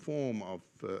acceptable form of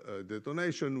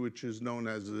detonation, which is known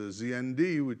as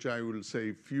ZND, which I will say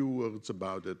a few words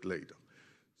about it later.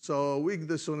 So weak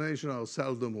detonation are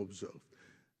seldom observed.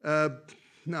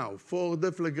 Now, for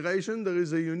deflagration, there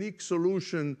is a unique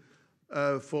solution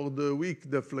for the weak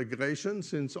deflagration,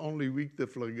 since only weak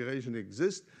deflagration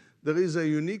exists. There is a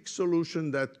unique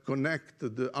solution that connects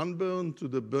the unburned to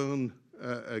the burned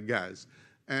gas.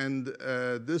 And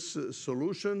this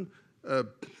solution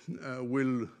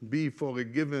will be for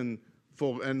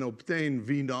an obtained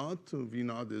V0.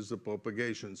 V0 is the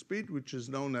propagation speed, which is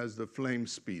known as the flame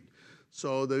speed.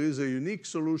 So there is a unique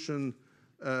solution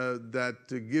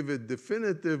that give a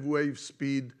definitive wave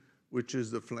speed, which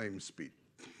is the flame speed.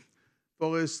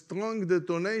 For a strong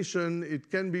detonation, it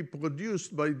can be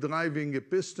produced by driving a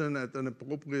piston at an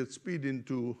appropriate speed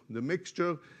into the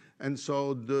mixture. And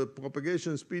so the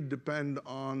propagation speed depends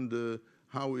on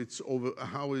how is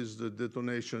the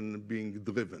detonation being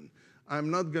driven.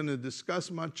 I'm not going to discuss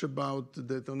much about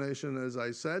detonation, as I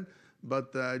said,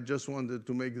 but I just wanted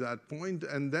to make that point.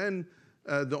 And then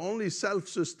the only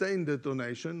self-sustained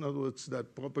detonation, in other words,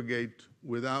 that propagate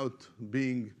without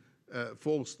being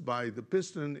forced by the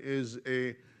piston, is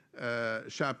a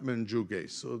Chapman-Jouguet.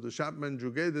 So the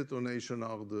Chapman-Jouguet detonation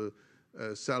are the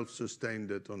self-sustained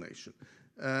detonation.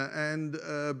 At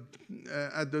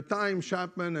the time,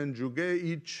 Chapman and Jouguet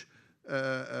each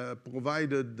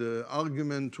provided the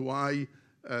argument why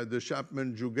the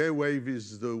Chapman-Jouguet wave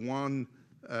is the one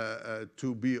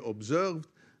to be observed.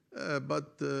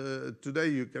 But today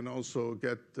you can also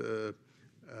get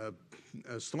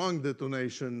a strong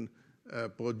detonation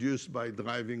produced by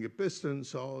driving a piston.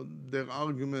 So their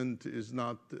argument is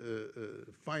not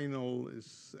final.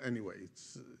 Anyway,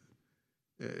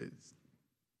 it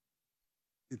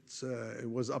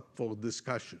was up for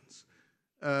discussions.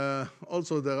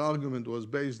 Also, their argument was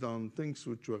based on things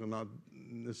which were not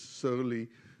necessarily,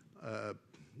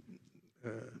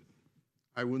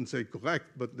 I wouldn't say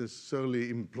correct, but necessarily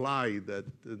imply that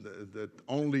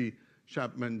only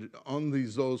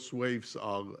those waves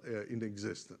are in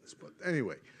existence. But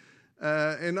anyway,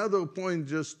 another point,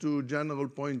 general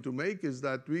point to make, is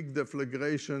that weak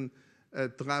deflagration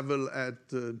travel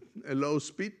at a low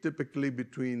speed, typically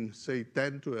between, say,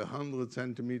 10 to 100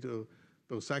 centimeters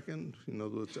per second. In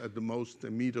other words, at the most, a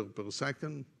meter per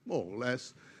second, more or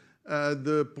less.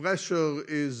 The pressure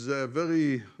is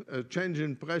change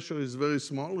in pressure is very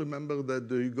small. Remember that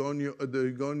the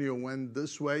Hugonio went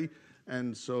this way,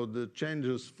 and so the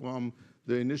changes from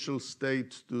the initial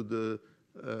state to the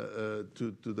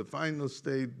final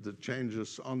state, the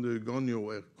changes on the Hugonio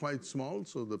were quite small,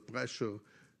 so the pressure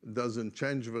doesn't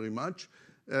change very much.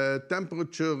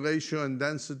 Temperature ratio and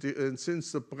density, and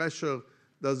since the pressure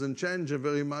doesn't change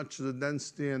very much, the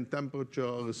density and temperature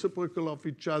are reciprocal of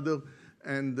each other,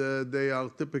 and they are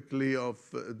typically of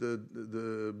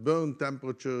the burn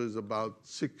temperature is about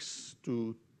 6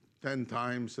 to 10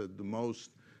 times at the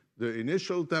most the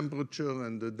initial temperature,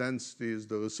 and the density is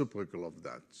the reciprocal of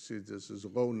that. See, this is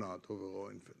rho naught over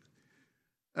rho infinite.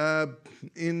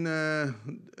 In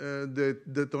the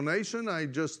detonation, I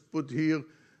just put here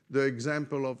the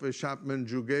example of a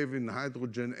Chapman-Jouguet in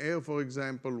hydrogen air, for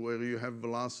example, where you have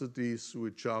velocities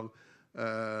which are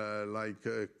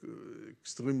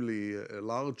extremely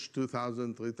large,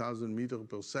 2,000, 3,000 meters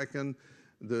per second.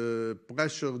 The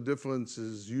pressure difference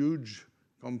is huge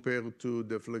compared to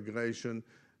deflagration.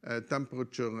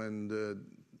 Temperature and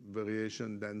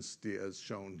variation density as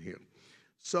shown here.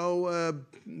 So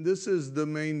this is the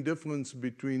main difference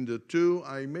between the two.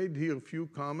 I made here a few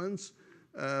comments,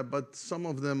 but some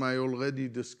of them I already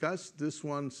discussed. This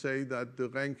one say that the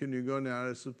Rankine-Hughes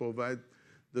analysis provides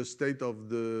the state of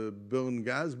the burn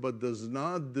gas, but does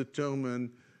not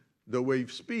determine the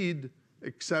wave speed,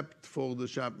 except for the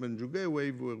Chapman-Jouguet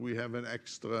wave, where we have an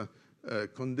extra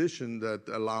condition that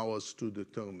allow us to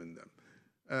determine them.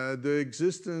 The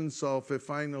existence of a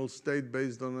final state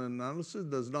based on analysis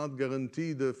does not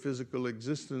guarantee the physical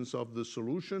existence of the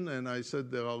solution, and I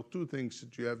said there are two things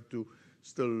that you have to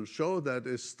still show: that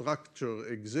a structure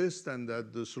exists and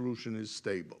that the solution is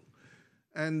stable.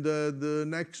 And the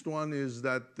next one is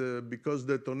that because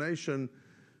detonation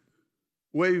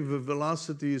wave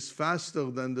velocity is faster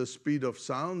than the speed of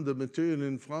sound, the material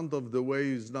in front of the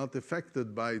wave is not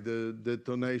affected by the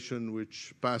detonation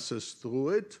which passes through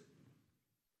it.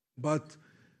 But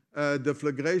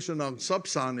deflagration are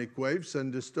subsonic waves,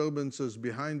 and disturbances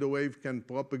behind the wave can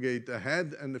propagate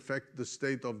ahead and affect the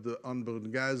state of the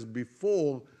unburned gas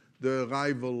before the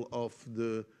arrival of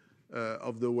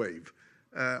the wave.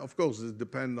 Of course, it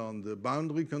depends on the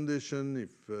boundary condition,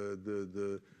 if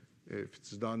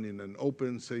it's done in an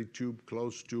open, say, tube,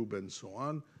 closed tube, and so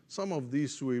on. Some of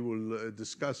these we will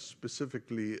discuss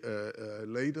specifically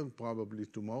later, probably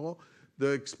tomorrow.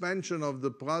 The expansion of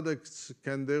the products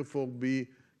can therefore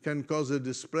can cause a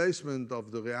displacement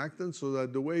of the reactant so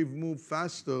that the wave moves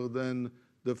faster than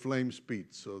the flame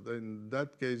speed. So then in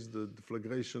that case, the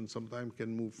deflagration sometimes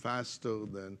can move faster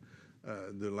than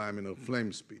the laminar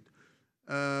flame speed.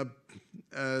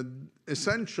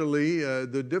 Essentially,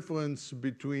 the difference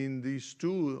between these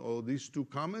two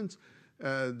comments,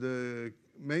 the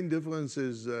main difference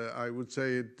is, I would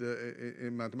say it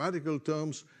in mathematical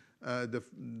terms, the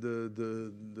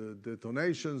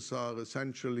detonations are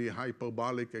essentially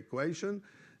hyperbolic equation,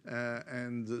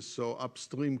 and so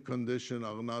upstream conditions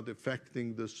are not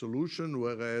affecting the solution,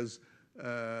 whereas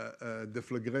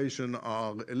deflagration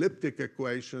are elliptic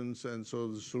equations, and so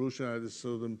the solution at a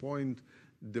certain point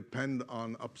depend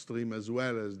on upstream as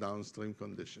well as downstream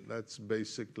condition. That's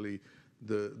basically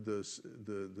the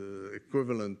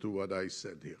equivalent to what I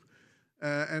said here.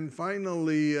 And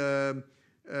finally,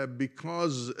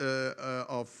 because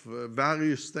of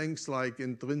various things like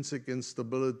intrinsic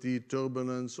instability,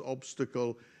 turbulence,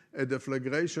 obstacle, a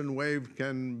deflagration wave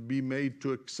can be made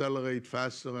to accelerate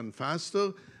faster and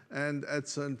faster, and at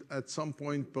some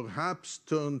point perhaps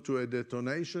turn to a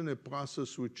detonation, a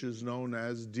process which is known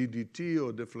as DDT,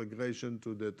 or deflagration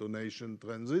to detonation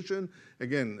transition.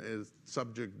 Again, a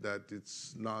subject that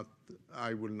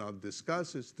I will not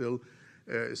discuss. It's still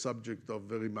a subject of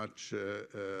very much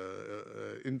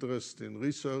interest in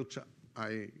research.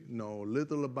 I know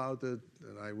little about it,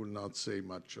 and I will not say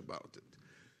much about it.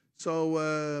 So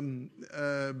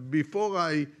before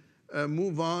I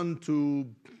move on to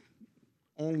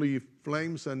only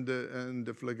flames and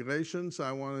deflagrations,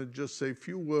 I want to just say a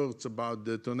few words about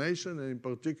detonation, and in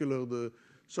particular the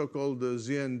so-called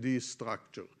ZND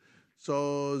structure.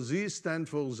 So Z stands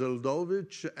for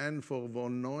Zeldovich, N for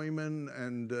von Neumann,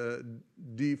 and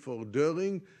D for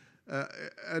Döring.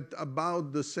 At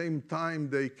about the same time,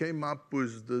 they came up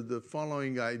with the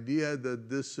following idea that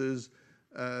this is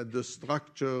the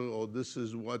structure, or this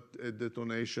is what a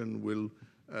detonation will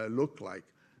look like.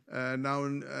 Now,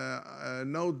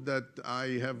 note that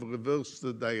I have reversed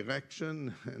the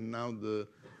direction, and now the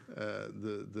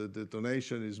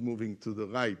detonation is moving to the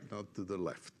right, not to the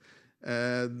left.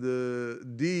 The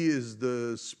D is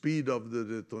the speed of the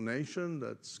detonation.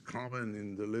 That's common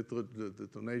in the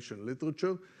detonation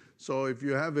literature. So if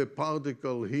you have a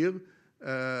particle here,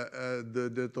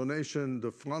 the detonation,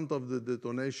 the front of the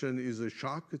detonation is a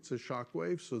shock. It's a shock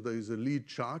wave, so there is a lead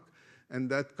shock, and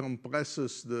that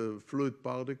compresses the fluid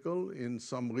particle in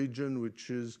some region which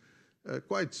is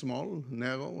quite small,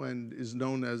 narrow, and is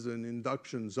known as an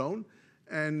induction zone.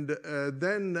 And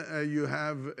then you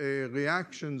have a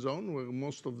reaction zone where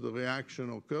most of the reaction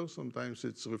occurs. Sometimes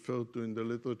it's referred to in the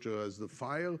literature as the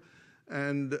fire.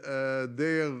 And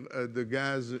there the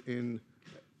gas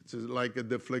it's like a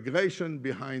deflagration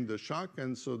behind the shock,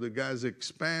 and so the gas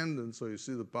expands, and so you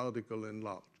see the particle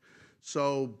enlarge.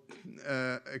 So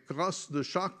across the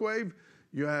shock wave,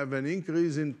 you have an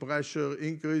increase in pressure,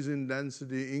 increase in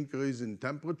density, increase in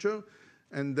temperature.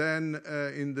 And then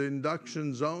in the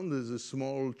induction zone, there's a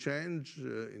small change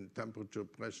in temperature,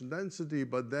 pressure, density.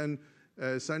 But then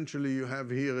essentially you have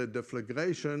here a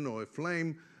deflagration or a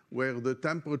flame where the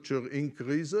temperature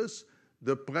increases,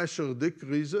 the pressure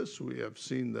decreases. We have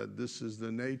seen that this is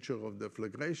the nature of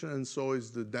deflagration, and so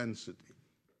is the density.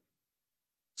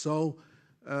 So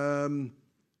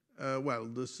well,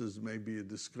 this is maybe a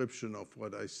description of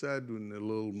what I said in a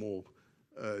little more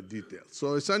detail.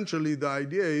 So essentially, the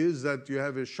idea is that you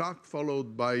have a shock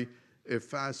followed by a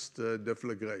fast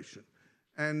deflagration.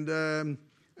 And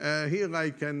here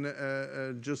I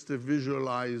can just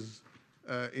visualize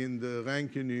in the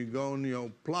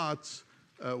Rankine-Hugoniot plots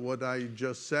what I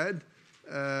just said.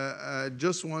 I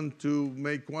just want to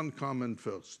make one comment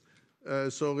first.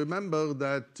 So remember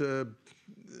that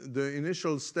the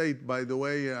initial state, by the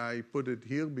way, I put it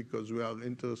here because we are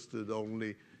interested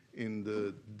only in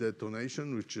the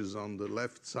detonation, which is on the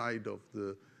left side of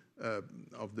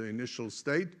the initial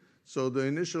state. So the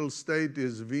initial state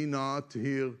is V naught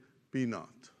here, P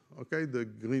naught, okay, the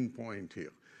green point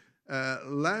here.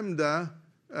 Lambda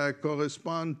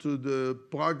correspond to the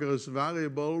progress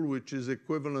variable, which is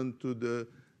equivalent to the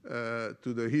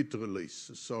heat release.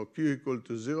 So Q equal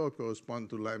to 0 correspond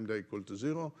to lambda equal to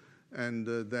 0. And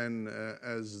then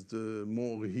as the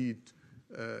more heat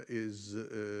as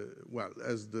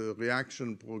the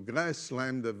reaction progress,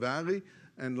 lambda vary,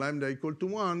 and lambda equal to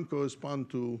 1 correspond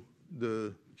to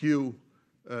the Q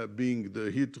being the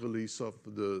heat release of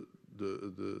the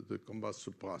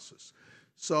combustion process.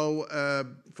 So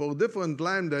for different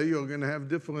lambda, you're going to have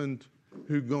different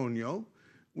Hugoniot,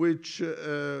 which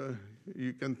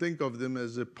you can think of them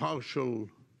as a partial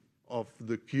of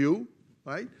the Q,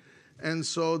 right? And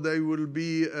so they will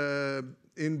be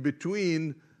in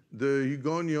between the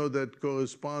Hugoniot that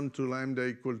correspond to lambda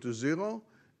equal to 0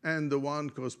 and the one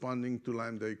corresponding to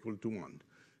lambda equal to 1.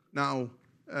 Now,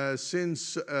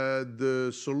 since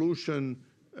the solution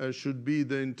should be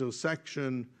the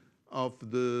intersection of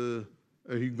the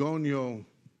Hugoniot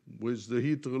with the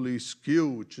heat release Q,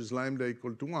 which is lambda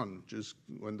equal to 1, which is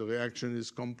when the reaction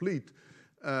is complete,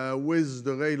 with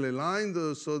the Rayleigh line,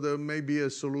 so there may be a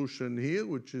solution here,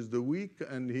 which is the weak,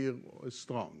 and here a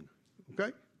strong,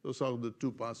 okay? Those are the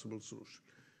two possible solutions.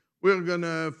 We're going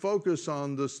to focus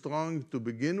on the strong to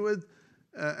begin with,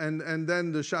 and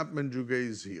then the Chapman-Jouguet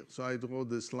is here. So I draw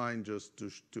this line just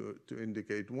to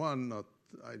indicate one,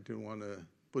 I didn't want to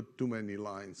put too many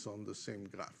lines on the same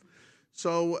graph.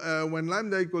 So when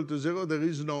lambda equal to 0, there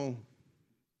is no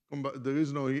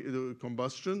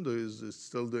combustion, there is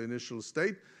still the initial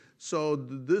state. So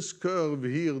this curve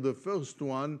here, the first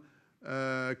one,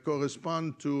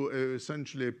 correspond to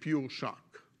essentially a pure shock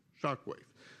wave.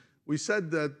 We said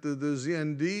that the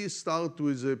ZND start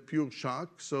with a pure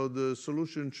shock, so the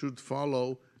solution should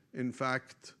follow, in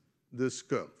fact, this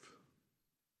curve.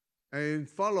 And it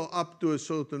follow up to a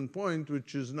certain point,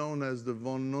 which is known as the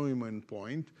von Neumann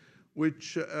point,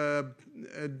 which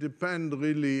depend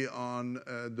really on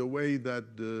the way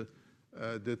that the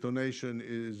detonation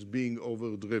is being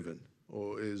overdriven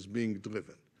or is being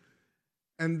driven.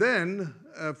 And then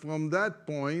from that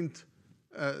point,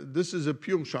 this is a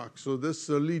pure shock. So this is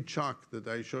a lead shock that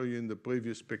I show you in the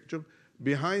previous picture.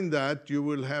 Behind that, you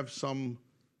will have some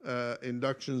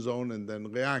induction zone and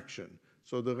then reaction.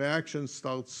 So the reaction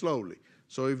starts slowly.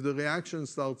 So if the reaction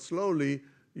starts slowly,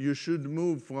 you should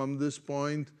move from this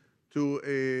point to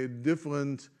a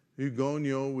different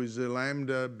Hugoniot with a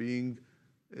lambda being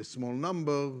a small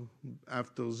number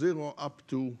after 0 up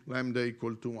to lambda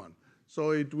equal to 1.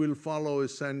 So it will follow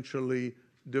essentially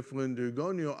different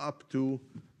Hugoniot up to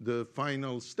the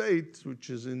final state, which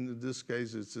is in this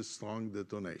case, it's a strong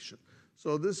detonation.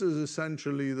 So this is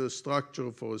essentially the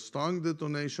structure for a strong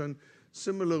detonation.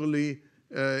 Similarly,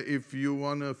 if you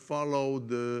want to follow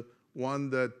the one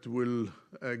that will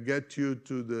get you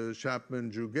to the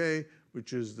Chapman-Jouguet,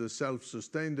 which is the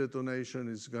self-sustained detonation,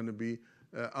 is going to be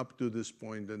up to this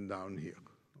point and down here,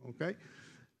 okay?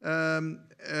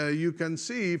 You can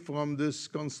see from this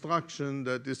construction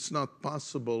that it's not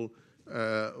possible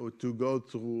to go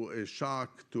through a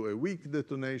shock to a weak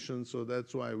detonation, so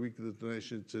that's why a weak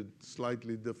detonation is a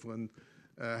slightly different,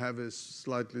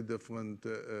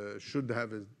 should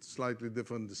have a slightly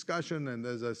different discussion, and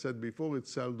as I said before,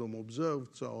 it's seldom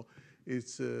observed, so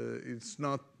it's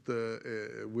not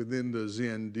within the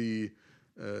ZND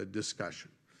discussion.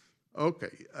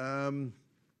 Okay,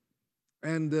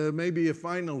 and maybe a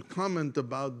final comment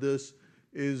about this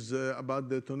is about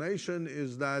detonation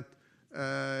is that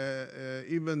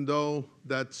even though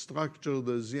that structure,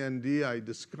 the ZND I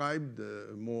described,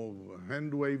 more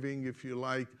hand waving if you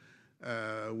like,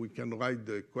 we can write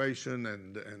the equation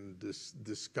and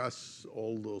discuss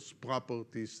all those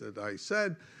properties that I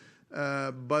said,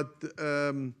 but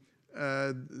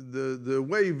the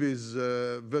wave is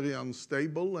very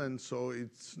unstable, and so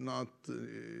it's not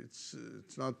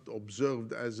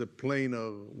observed as a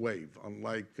planar wave,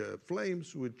 unlike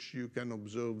flames, which you can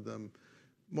observe them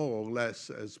more or less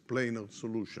as planar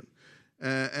solution.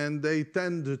 And they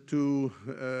tend to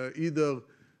either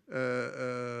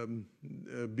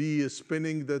be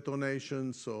spinning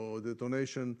detonations, or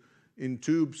detonation in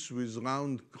tubes with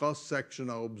round cross-section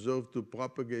are observed to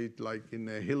propagate like in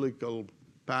a helical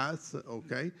path,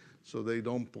 okay? So they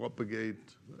don't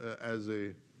propagate as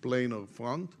a planar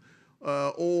front.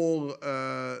 Or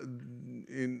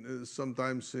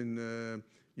sometimes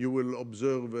you will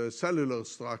observe a cellular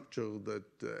structure that,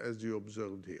 as you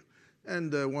observed here.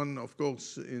 And one, of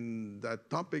course, in that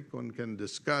topic, one can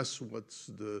discuss what's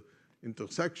the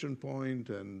intersection point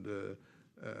and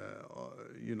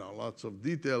lots of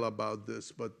detail about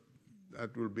this, but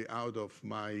that will be out of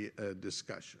my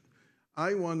discussion.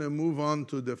 I want to move on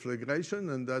to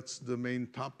deflagration, and that's the main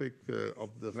topic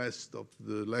of the rest of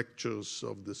the lectures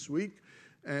of this week.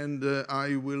 And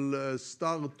I will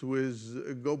start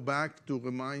with, go back to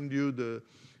remind you the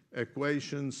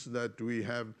equations that we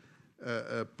have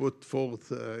put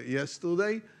forth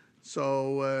yesterday.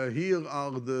 So here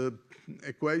are the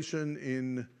equation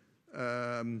in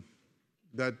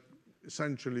that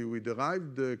essentially we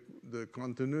derived the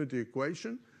continuity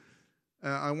equation.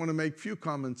 I want to make a few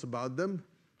comments about them.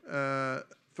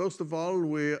 First of all,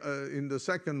 we in the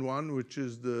second one, which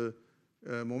is the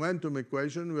momentum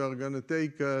equation, we are going to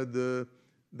take the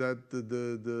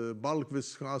bulk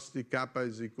viscosity kappa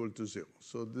is equal to 0.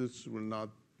 So this will not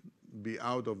be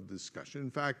out of discussion.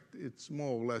 In fact, it's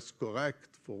more or less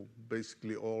correct for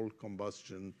basically all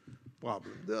combustion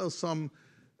problems. There are some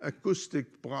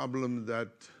acoustic problems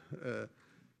that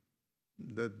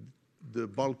the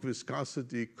bulk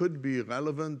viscosity could be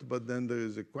relevant, but then there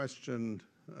is a question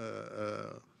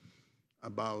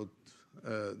about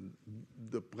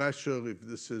the pressure, if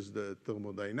this is the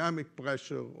thermodynamic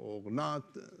pressure or not.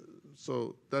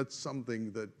 So that's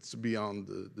something that's beyond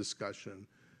the discussion,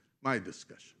 my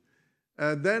discussion.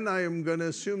 Then I am going to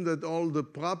assume that all the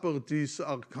properties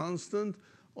are constant,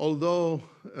 although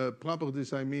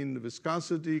properties, I mean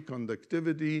viscosity,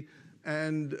 conductivity,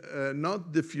 and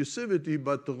not diffusivity,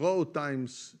 but rho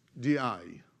times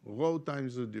di, rho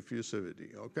times the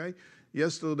diffusivity, okay?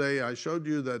 Yesterday, I showed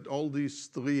you that all these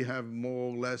three have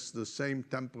more or less the same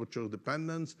temperature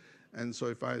dependence, and so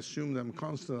if I assume them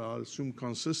constant, I'll assume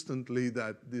consistently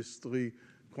that these three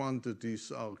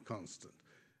quantities are constant.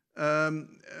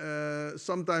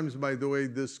 Sometimes, by the way,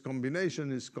 this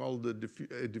combination is called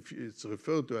it's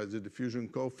referred to as a diffusion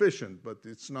coefficient, but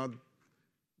it's not,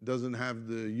 doesn't have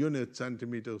the unit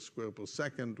centimeter square per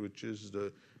second, which is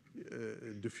the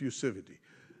diffusivity.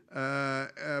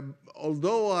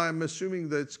 Although I'm assuming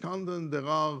that it's constant, there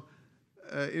are,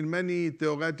 in many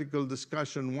theoretical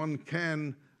discussion, one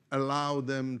can allow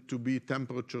them to be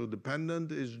temperature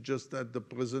dependent. It's just that the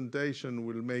presentation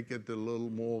will make it a little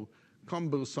more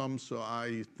cumbersome, so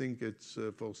I think it's,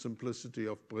 for simplicity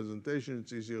of presentation,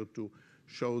 it's easier to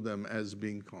show them as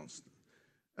being constant.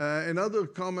 Another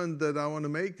comment that I want to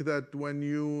make, that when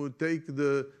you take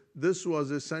this term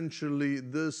was essentially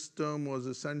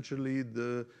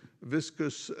the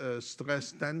viscous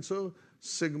stress tensor,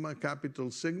 sigma, capital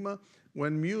sigma.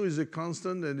 When mu is a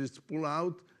constant and it's pulled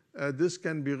out, this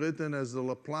can be written as the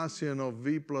Laplacian of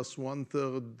V plus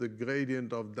 1/3 the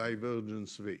gradient of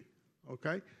divergence V,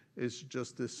 okay? It's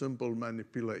just a simple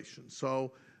manipulation.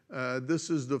 So this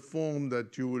is the form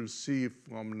that you will see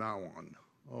from now on,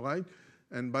 all right?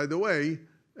 And by the way,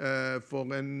 for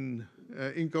an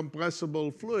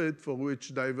incompressible fluid for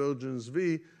which divergence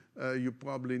V, you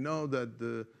probably know that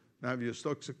the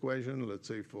Navier-Stokes equation, let's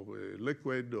say for a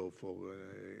liquid or for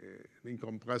an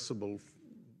incompressible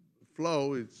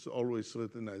flow, it's always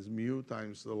written as mu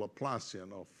times the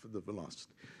Laplacian of the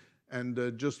velocity. And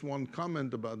just one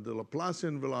comment about the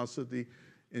Laplacian velocity.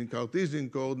 In Cartesian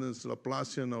coordinates,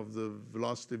 Laplacian of the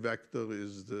velocity vector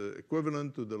is the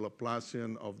equivalent to the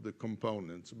Laplacian of the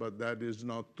components. But that is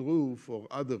not true for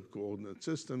other coordinate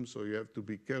systems, so you have to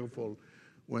be careful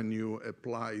when you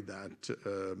apply that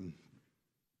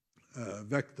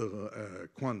vector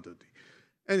quantity.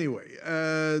 Anyway,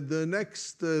 the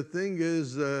next thing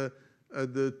is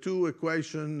the two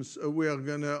equations. We are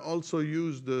going to also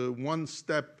use the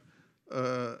one-step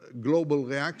global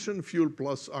reaction, fuel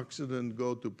plus oxidant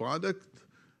go to product.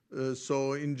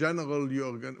 So in general,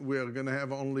 we are going to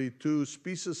have only two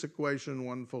species equation,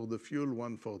 one for the fuel,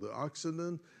 one for the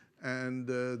oxidant. And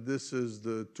this is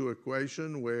the two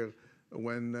equation where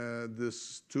when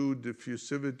these two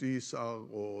diffusivities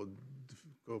or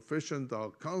coefficient are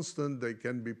constant, they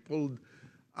can be pulled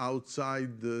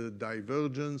outside the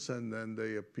divergence, and then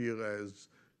they appear as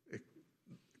a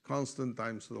constant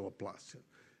times the Laplacian.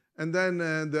 And then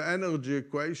the energy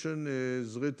equation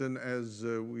is written as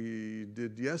we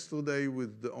did yesterday,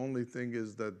 with the only thing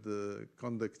is that the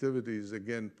conductivity is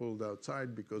again pulled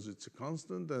outside because it's a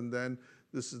constant, and then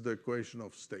this is the equation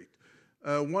of state.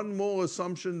 One more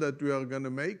assumption that we are going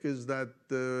to make is that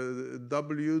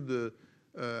W, the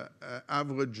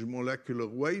average molecular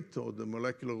weight, or the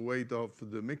molecular weight of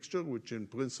the mixture, which in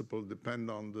principle depend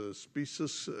on the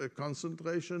species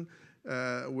concentration,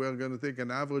 we're going to take an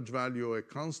average value or a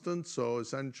constant, so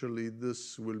essentially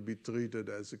this will be treated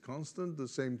as a constant. The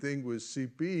same thing with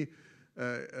Cp,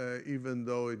 even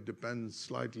though it depends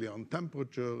slightly on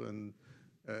temperature, and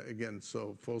again,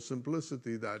 so for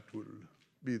simplicity, that will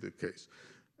be the case.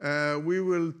 We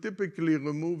will typically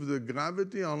remove the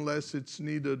gravity. Unless it's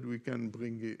needed, we can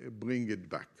bring it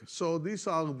back. So these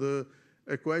are the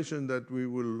equations that we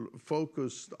will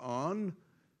focus on.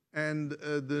 And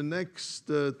the next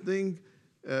thing,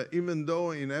 even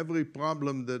though in every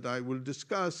problem that I will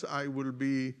discuss, I will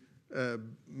be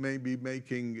maybe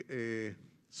making a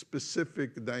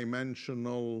specific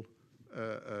dimensional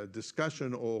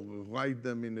discussion, or write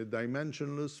them in a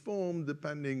dimensionless form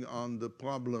depending on the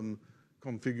problem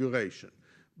configuration.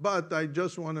 But I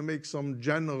just want to make some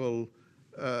general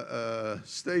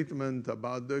statement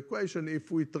about the equation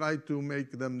if we try to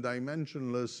make them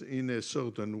dimensionless in a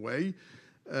certain way.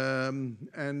 It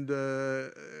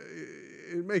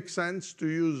makes sense to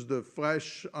use the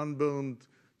fresh unburned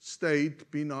state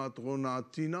P naught rho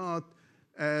naught T naught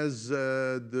as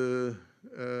the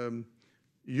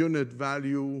unit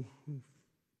value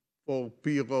for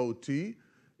P rho T.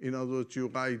 In other words, you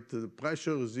write the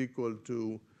pressure is equal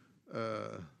to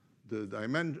the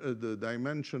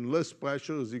dimensionless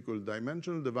pressure is equal to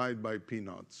dimensional divided by P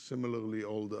naught. Similarly,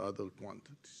 all the other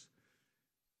quantities.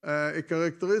 A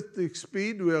characteristic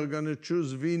speed, we are going to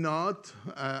choose V naught.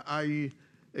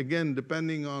 Again,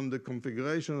 depending on the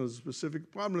configuration of the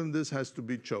specific problem, this has to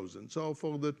be chosen. So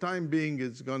for the time being,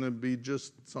 it's going to be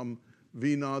just some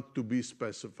V naught to be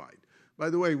specified.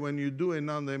 By the way, when you do a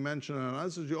non-dimensional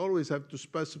analysis, you always have to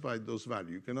specify those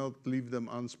values. You cannot leave them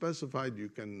unspecified. You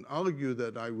can argue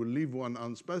that I will leave one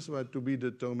unspecified to be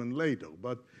determined later,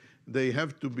 but they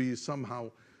have to be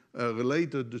somehow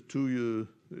related to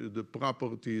the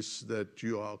properties that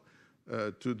you are,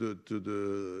 to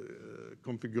the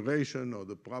configuration or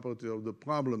the property of the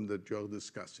problem that you are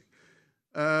discussing.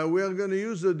 We are going to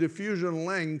use the diffusion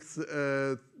length,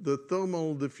 the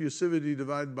thermal diffusivity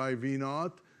divided by V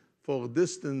naught for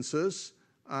distances.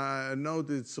 Note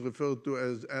it's referred to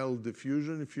as L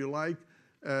diffusion, if you like.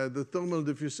 The thermal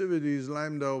diffusivity is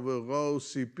lambda over rho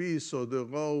Cp, so the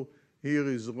rho here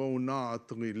is rho naught,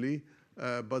 really.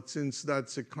 But since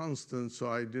that's a constant, so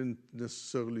I didn't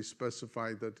necessarily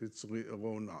specify that it's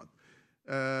rho naught.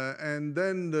 And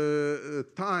then the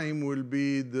time will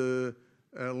be the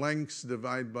length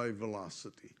divided by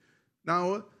velocity.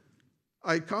 Now,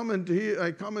 I commented here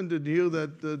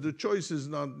that the choice is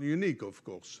not unique, of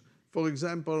course. For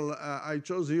example, I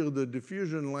chose here the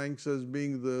diffusion length as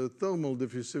being the thermal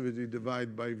diffusivity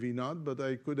divided by V naught, but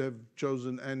I could have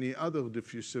chosen any other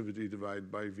diffusivity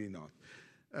divided by V naught.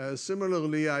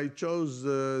 Similarly, I chose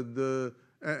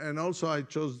and also I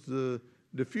chose the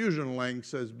diffusion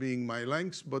length as being my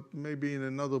length, but maybe in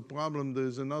another problem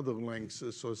there's another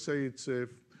length. So say it's a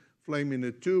flame in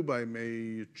a tube, I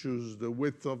may choose the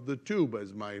width of the tube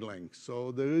as my length.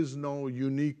 So there is no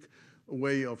unique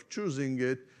way of choosing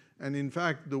it. And in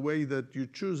fact, the way that you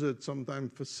choose it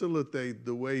sometimes facilitates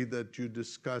the way that you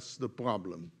discuss the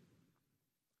problem.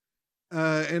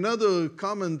 Another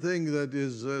common thing that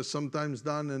is sometimes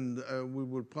done, and we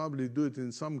will probably do it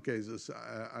in some cases,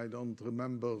 I don't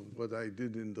remember what I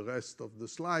did in the rest of the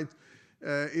slides,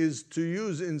 is to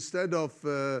use, instead of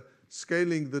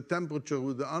scaling the temperature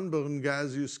with the unburned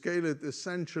gas, you scale it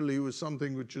essentially with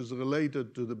something which is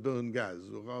related to the burned gas.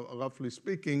 Roughly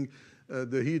speaking,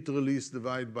 the heat release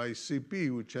divided by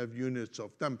Cp, which have units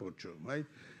of temperature, right?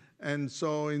 And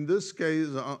so in this case,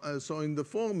 so in the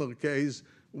former case,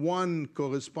 one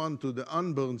corresponds to the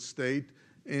unburned state.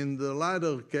 In the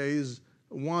latter case,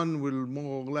 one will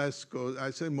more or less,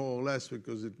 I say more or less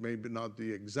because it may be not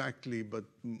the exactly, but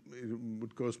it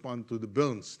would correspond to the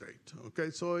burned state.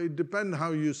 Okay, so it depends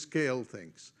how you scale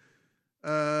things.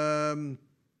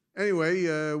 Anyway,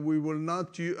 we will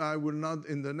not. I will not.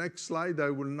 In the next slide, I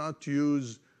will not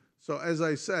use. So as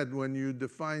I said, when you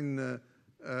define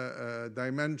a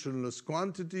dimensionless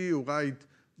quantity, you write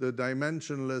the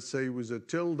dimension, let's say, with a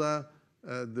tilde,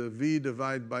 the V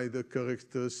divided by the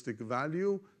characteristic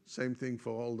value. Same thing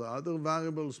for all the other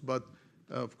variables, but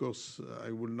of course,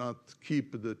 I will not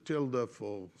keep the tilde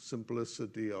for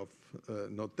simplicity of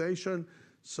notation.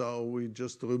 So we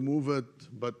just remove it,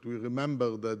 but we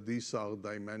remember that these are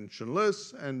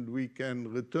dimensionless, and we can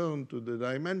return to the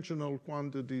dimensional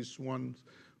quantities once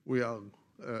we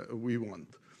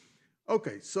want.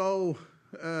 Okay, so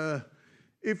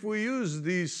if we use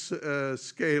this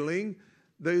scaling,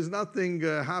 there is nothing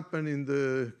happen in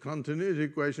the continuity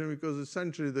equation because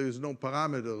essentially there is no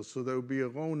parameters. So there will be a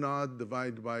rho naught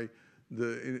divided by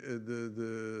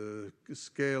the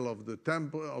scale of the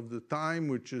time,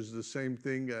 which is the same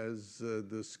thing as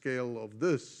the scale of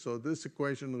this. So this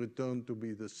equation returned to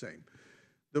be the same.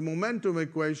 The momentum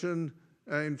equation,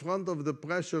 in front of the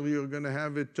pressure, you're going to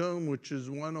have a term which is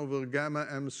 1 over gamma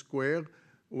m squared,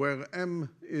 where m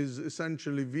is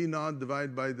essentially v naught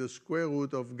divided by the square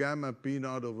root of gamma p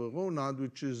naught over rho naught,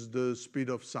 which is the speed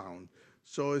of sound.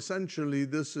 So essentially,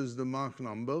 this is the Mach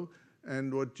number.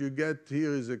 And what you get here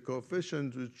is a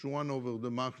coefficient which is 1 over the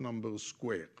Mach number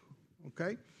squared.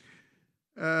 Okay?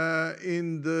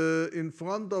 In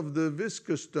front of the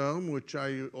viscous term, which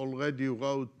I already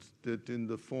wrote it in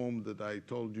the form that I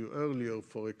told you earlier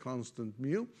for a constant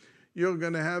mu, you're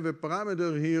going to have a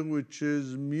parameter here which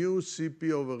is mu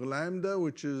Cp over lambda,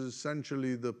 which is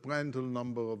essentially the Prandtl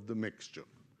number of the mixture.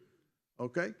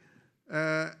 Okay?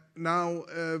 Now,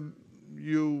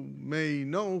 you may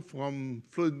know from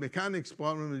fluid mechanics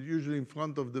problem that usually in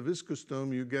front of the viscous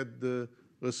term you get the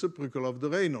reciprocal of the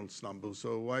Reynolds number.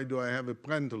 So why do I have a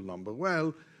Prandtl number?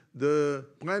 Well, the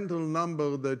Prandtl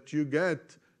number that you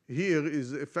get here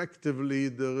is effectively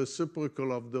the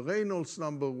reciprocal of the Reynolds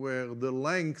number, where the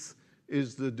length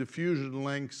is the diffusion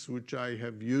length which I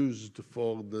have used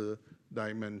for the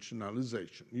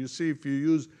dimensionalization. You see, if you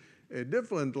use a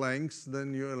different length,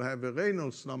 then you'll have a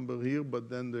Reynolds number here, but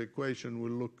then the equation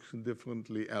will look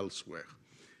differently elsewhere.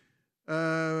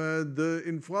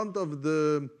 In front of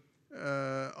the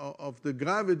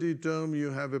gravity term,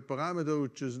 you have a parameter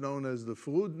which is known as the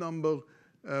Froude number,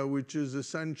 which is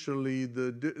essentially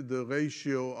the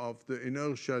ratio of the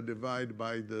inertia divided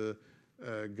by the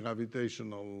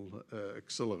gravitational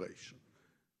acceleration.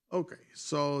 Okay,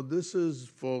 so this is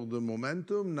for the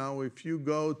momentum. Now, if you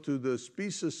go to the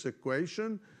species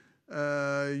equation,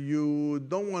 you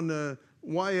don't want to,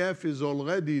 YF is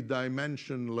already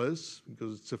dimensionless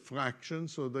because it's a fraction,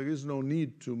 so there is no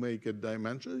need to make it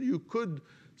dimensional. You could,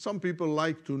 some people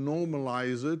like to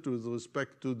normalize it with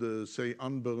respect to the, say,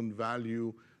 unburned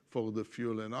value for the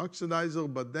fuel and oxidizer,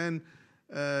 but then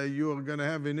you are going to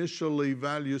have initially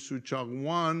values which are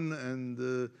 1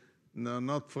 and no,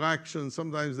 not fractions.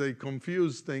 Sometimes they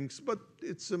confuse things, but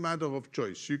it's a matter of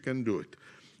choice. You can do it.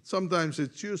 Sometimes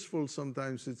it's useful,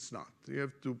 sometimes it's not. You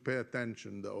have to pay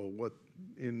attention, though,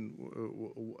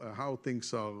 how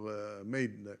things are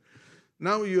made there.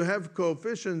 Now you have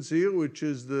coefficients here, which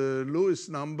is the Lewis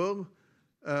number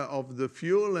of the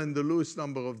fuel and the Lewis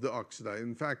number of the oxidizer.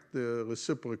 In fact, the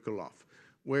reciprocal of,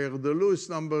 where the Lewis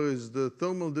number is the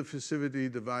thermal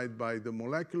diffusivity divided by the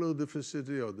molecular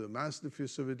diffusivity or the mass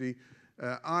diffusivity.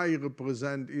 I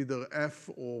represent either F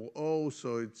or O,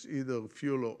 so it's either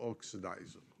fuel or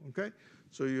oxidizer. Okay?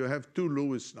 So you have two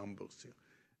Lewis numbers here.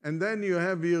 And then you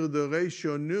have here the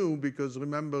ratio nu, because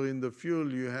remember in the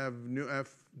fuel you have nu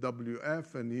F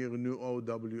WF and here nu O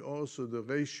WO, so the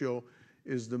ratio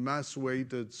is the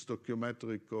mass-weighted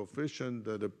stoichiometric coefficient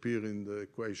that appear in the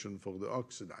equation for the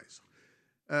oxidizer.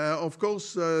 Of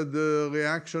course, the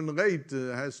reaction rate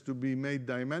has to be made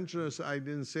dimensionless. I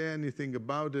didn't say anything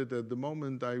about it at the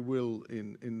moment. I will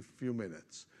in a few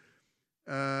minutes.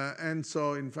 And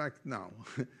so, in fact, now.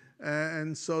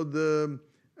 And so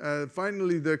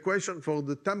finally, the equation for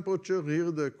the temperature,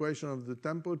 here the equation of the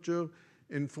temperature,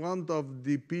 in front of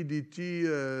the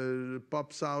PdT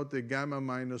pops out a gamma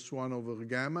minus 1 over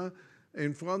gamma.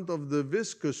 In front of the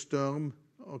viscous term,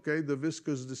 okay, the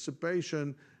viscous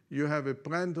dissipation, you have a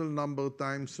Prandtl number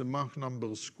times a Mach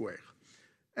number squared.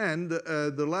 And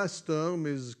the last term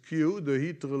is Q, the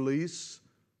heat release.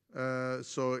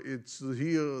 So it's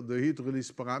here the heat release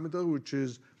parameter, which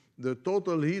is the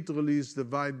total heat release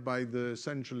divided by the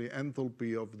essentially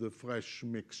enthalpy of the fresh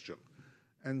mixture.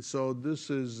 And so this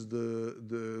is the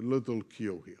little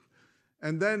q here.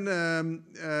 And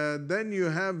then you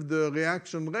have the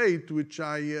reaction rate, which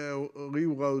I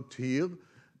rewrote here.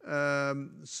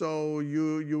 So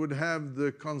you would have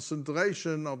the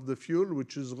concentration of the fuel,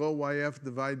 which is rho YF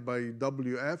divided by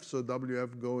WF. So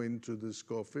WF go into this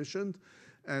coefficient.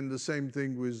 And the same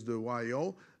thing with the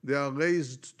YO. They are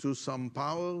raised to some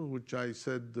power, which I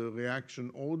said the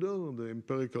reaction order, the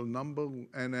empirical number,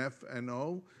 NF,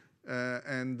 NO.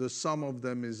 And the sum of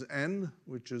them is N,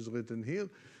 which is written here.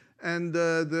 And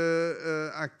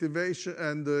the activation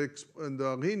and the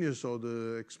Arrhenius, or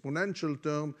the exponential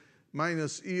term,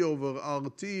 minus E over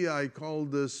RT. I call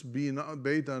this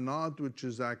beta naught, which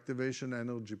is the activation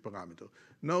energy parameter.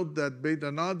 Note that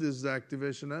beta naught is the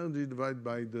activation energy divided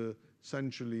by the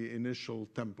essentially initial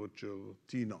temperature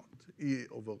T naught, E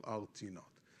over RT naught.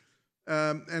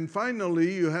 And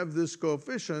finally, you have this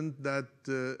coefficient that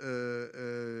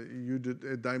you did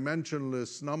a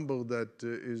dimensionless number that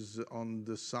is on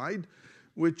the side,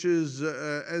 which is,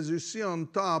 as you see on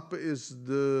top, is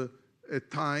a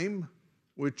time,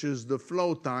 which is the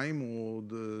flow time or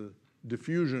the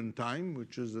diffusion time,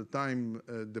 which is the time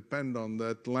depend on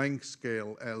that length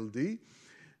scale LD,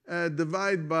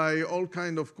 divided by all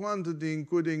kind of quantity,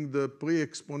 including the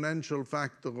pre-exponential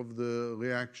factor of the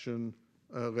reaction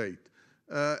rate.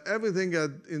 Everything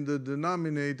in the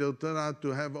denominator turned out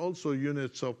to have also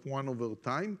units of 1 over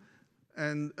time,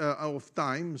 and of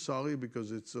time, sorry,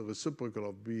 because it's a reciprocal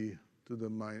of b to the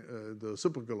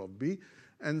reciprocal of b.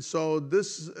 And so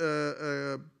this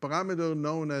parameter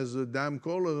known as the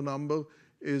Dam-Kohler number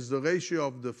is the ratio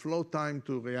of the flow time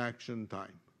to reaction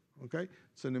time, okay?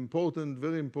 It's an important,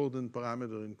 very important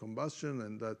parameter in combustion,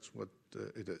 and that's what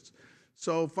it is.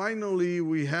 So finally,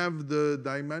 we have the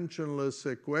dimensionless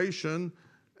equation,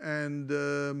 and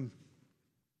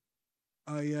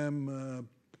I am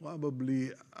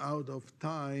probably out of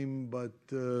time, but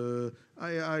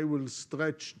I will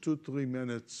stretch 2-3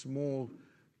 minutes more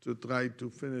to try to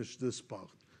finish this part.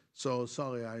 So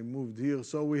sorry, I moved here.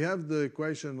 So we have the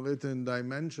equation written in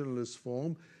dimensionless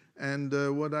form, and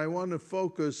what I want to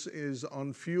focus is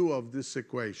on few of these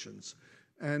equations,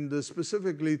 and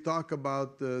specifically talk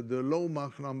about the low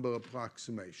Mach number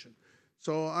approximation.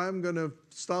 So I'm going to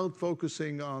start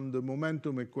focusing on the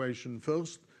momentum equation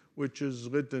first, which is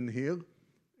written here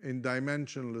in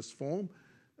dimensionless form.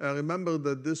 Remember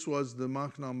that this was the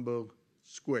Mach number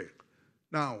squared.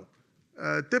 Now,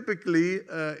 typically,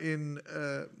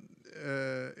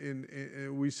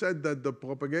 we said that the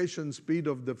propagation speed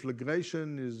of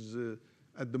deflagration is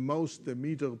at the most a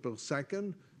meter per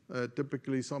second,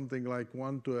 typically something like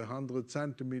 1 to 100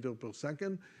 centimeter per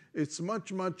second. It's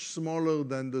much, much smaller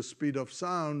than the speed of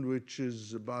sound, which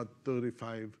is about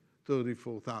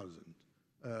 34,000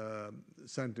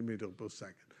 centimeter per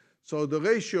second. So the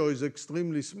ratio is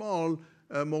extremely small.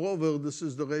 Moreover, this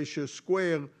is the ratio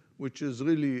square, which is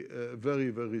really very,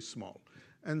 very small.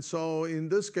 And so in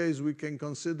this case, we can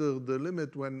consider the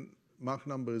limit when Mach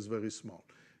number is very small.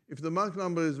 If the Mach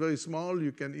number is very small,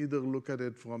 you can either look at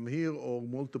it from here or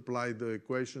multiply the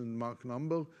equation Mach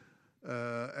number,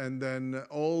 and then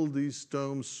all these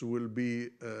terms will be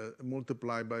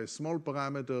multiplied by a small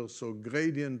parameter, so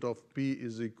gradient of P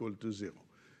is equal to 0.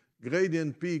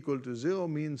 Gradient P equal to 0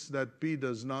 means that P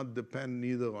does not depend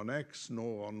neither on X,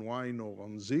 nor on Y, nor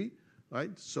on Z,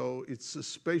 right? So it's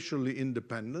spatially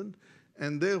independent,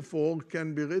 and therefore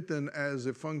can be written as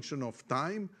a function of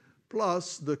time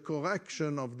plus the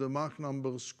correction of the Mach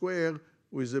number square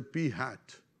with a P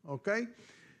hat, okay?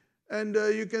 And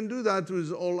you can do that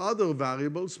with all other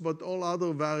variables, but all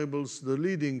other variables, the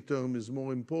leading term is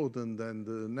more important than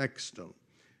the next term.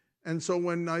 And so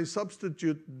when I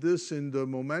substitute this in the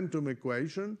momentum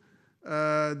equation,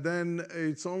 then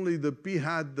it's only the P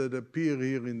hat that appear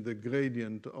here in the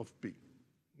gradient of P,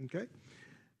 okay?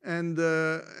 And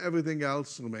everything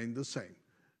else remains the same.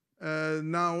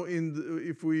 Now,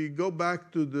 if we go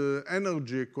back to the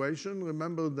energy equation,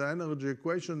 remember the energy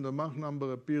equation, the Mach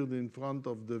number appeared in front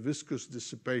of the viscous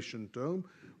dissipation term,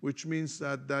 which means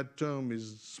that that term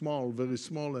is small, very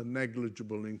small and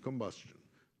negligible in combustion.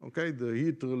 Okay, the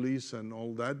heat release and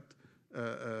all that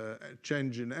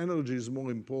change in energy is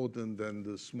more important than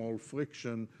the small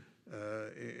friction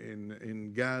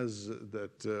in gas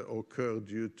that occur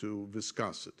due to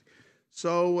viscosity.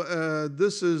 So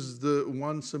this is the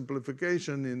one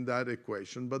simplification in that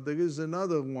equation, but there is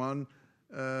another one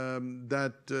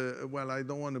that, well, I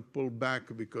don't want to pull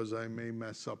back because I may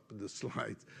mess up the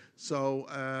slides. So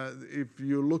if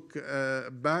you look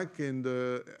back in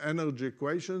the energy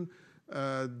equation,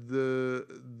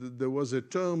 there was a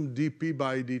term dP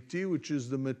by dt, which is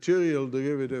the material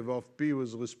derivative of P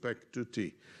with respect to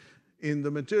T. In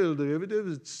the material derivative,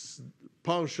 it's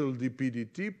partial dP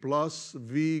dt plus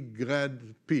V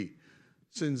grad P.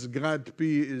 Since grad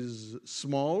P is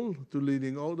small to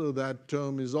leading order, that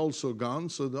term is also gone.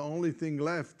 So the only thing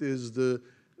left is the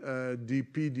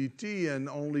dP dt, and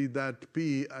only that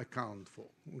P account for,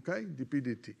 okay? dP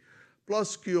dt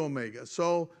plus Q omega.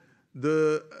 So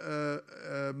the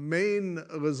main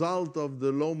result of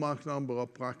the low Mach number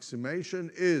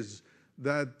approximation is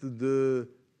that the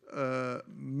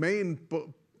mean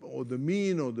or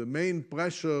the main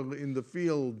pressure in the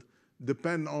field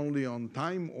depend only on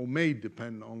time, or may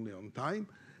depend only on time,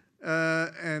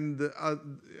 and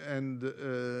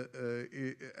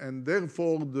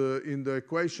therefore, in the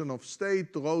equation of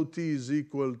state, rho t is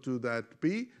equal to that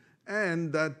P,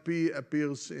 and that P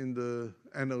appears in the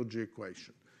energy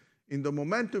equation. In the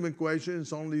momentum equation,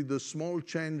 it's only the small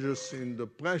changes in the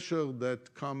pressure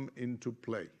that come into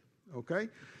play, okay?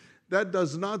 That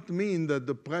does not mean that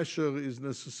the pressure is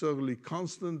necessarily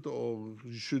constant or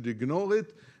you should ignore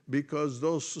it, because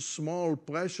those small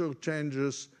pressure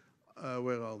changes,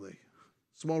 where are they?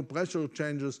 Small pressure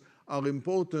changes are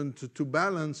important to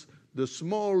balance the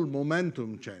small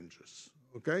momentum changes,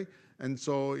 okay? And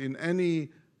so in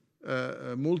any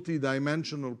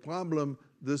multi-dimensional problem,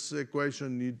 this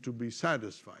equation needs to be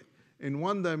satisfied. In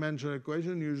one-dimensional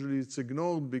equation, usually it's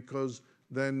ignored because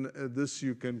then this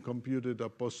you can compute it a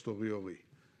posteriori.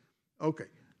 Okay,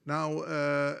 now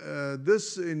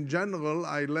this in general,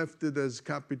 I left it as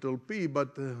capital P,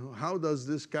 but how does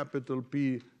this capital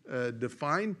P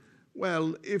define?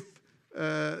 Well, if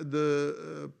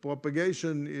the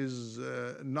propagation is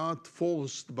not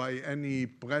forced by any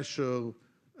pressure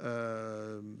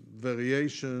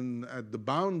variation at the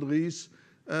boundaries,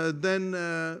 then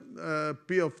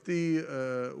P of t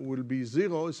will be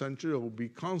 0, essentially, or will be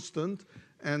constant.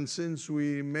 And since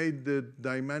we made the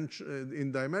dimension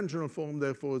in dimensional form,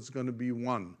 therefore it's going to be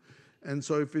 1. And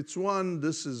so if it's 1,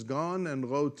 this is gone, and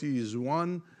rho t is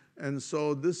 1. And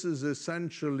so this is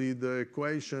essentially the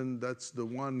equation, that's the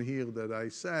one here that I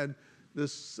said.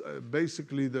 This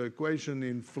basically the equation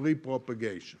in free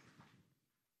propagation.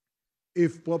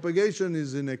 If propagation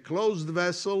is in a closed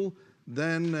vessel,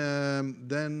 then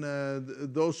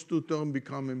those two terms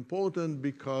become important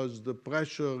because the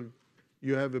pressure,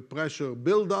 you have a pressure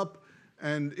buildup,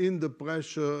 and in the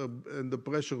pressure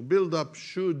buildup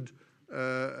should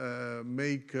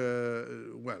make,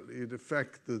 well, it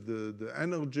affects the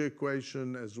energy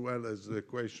equation as well as the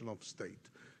equation of state.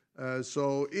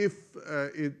 So if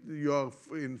you are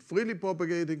in freely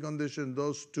propagating condition,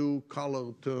 those two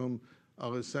color terms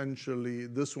are essentially,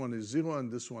 this one is 0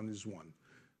 and this one is 1.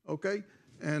 Okay,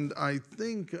 and I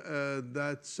think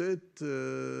that's it.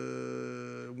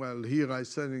 Well, here I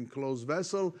said in closed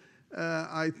vessel.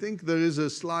 I think there is a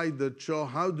slide that shows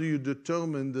how do you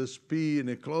determine this P in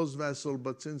a closed vessel,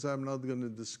 but since I'm not going to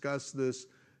discuss this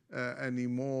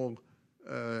anymore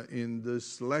in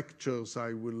this lectures,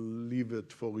 I will leave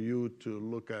it for you to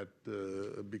look at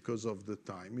because of the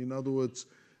time. In other words,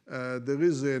 there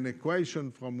is an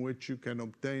equation from which you can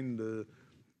obtain the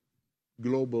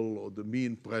global or the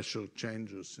mean pressure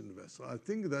changes in the vessel. I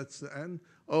think that's the end.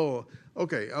 Oh,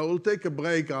 okay, I will take a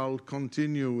break. I'll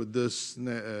continue with this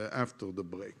after the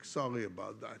break. Sorry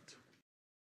about that.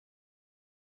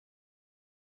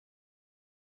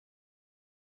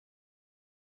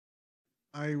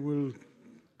 I will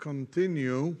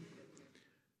continue.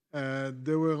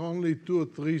 There were only 2 or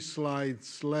 3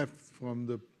 slides left from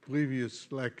the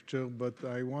previous lecture, but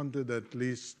I wanted at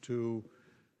least to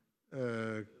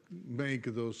make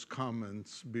those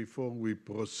comments before we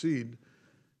proceed.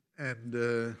 And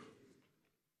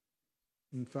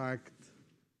in fact,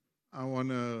 I want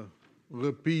to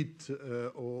repeat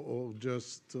or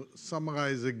just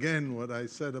summarize again what I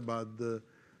said about the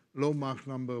low Mach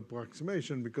number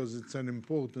approximation, because it's an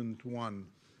important one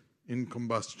in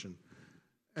combustion.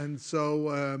 And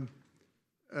so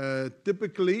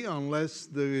typically, unless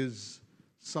there is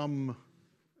some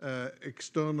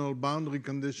external boundary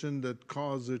condition that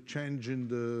cause a change in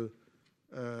the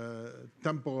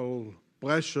temporal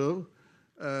pressure,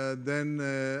 then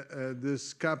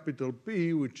this capital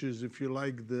P, which is, if you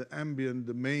like, the ambient,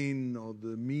 the main or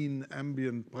the mean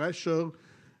ambient pressure,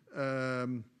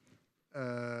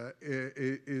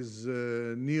 is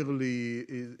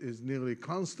nearly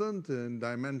constant in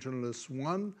dimensionless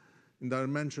 1, in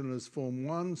dimensionless form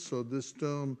 1. So this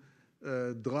term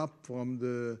dropped from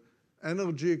the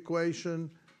energy equation,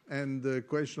 and the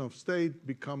equation of state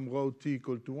become rho t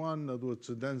equal to 1. In other words,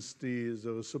 the density is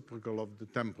a reciprocal of the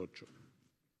temperature.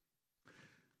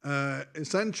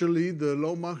 Essentially, the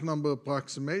low Mach number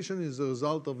approximation is a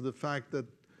result of the fact that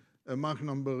a Mach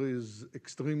number is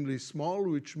extremely small,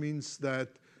 which means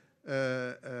that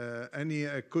any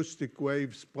acoustic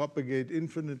waves propagate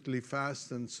infinitely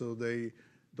fast, and so they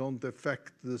don't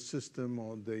affect the system,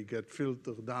 or they get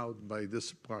filtered out by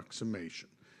this approximation.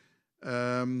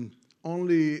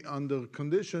 Only under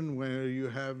condition where you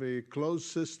have a closed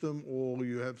system or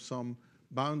you have some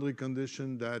boundary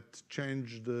condition that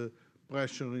change the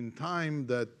pressure in time,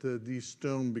 that these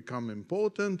terms become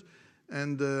important.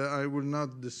 And I will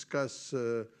not discuss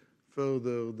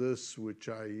further this, which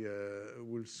I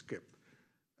will skip.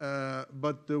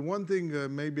 But the one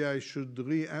thing maybe I should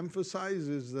re-emphasize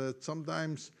is that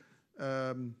sometimes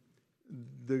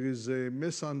there is a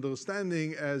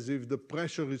misunderstanding as if the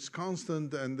pressure is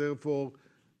constant and therefore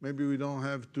maybe we don't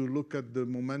have to look at the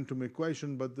momentum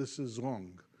equation, but this is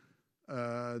wrong.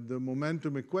 The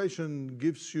momentum equation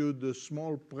gives you the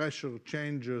small pressure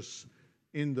changes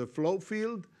in the flow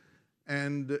field,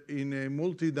 and in a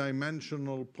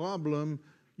multidimensional problem,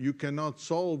 you cannot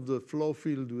solve the flow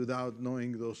field without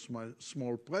knowing those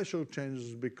small pressure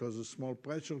changes, because the small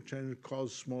pressure changes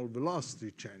cause small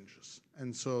velocity changes,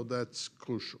 and so that's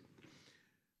crucial.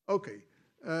 Okay,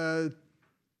 there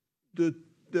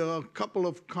are a couple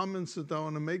of comments that I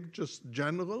want to make, just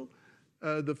general.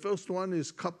 The first one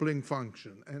is coupling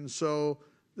function, and so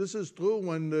this is true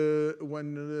when the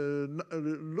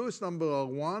Lewis number are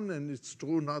 1, and it's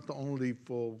true not only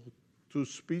for 2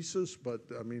 species, but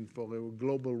I mean for a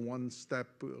global one-step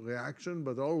reaction,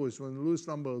 but always when Lewis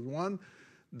number is 1,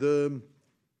 the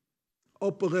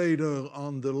operator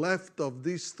on the left of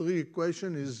these 3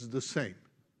 equations is the same,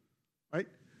 right?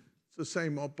 It's the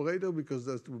same operator because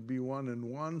that would be 1 and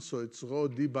 1, so it's rho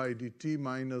d by dt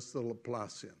minus the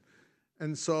Laplacian.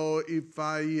 And so if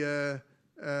I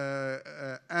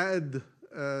add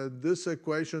this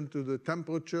equation to the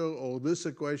temperature or this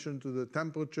equation to the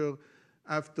temperature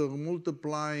after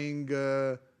multiplying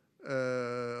the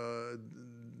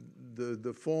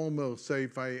former, say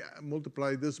if I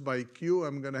multiply this by Q,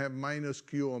 I'm going to have minus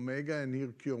Q omega, and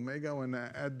here Q omega. When I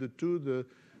add the two, the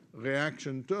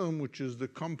reaction term, which is the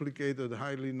complicated,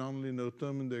 highly nonlinear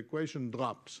term in the equation,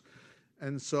 drops.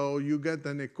 And so you get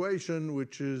an equation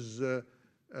which is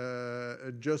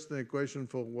just an equation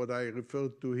for what I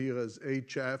referred to here as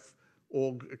HF,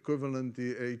 or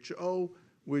equivalently HO,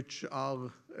 which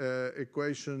are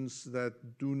equations that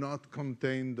do not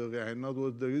contain the reaction. In other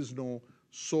words, there is no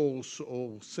source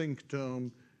or sink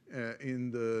term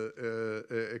in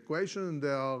the equation, and they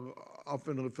are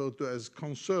often referred to as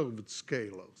conserved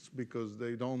scalars because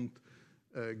they don't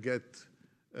get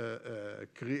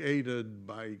created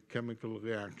by chemical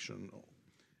reaction.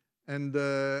 And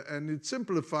it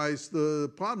simplifies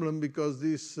the problem because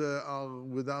these are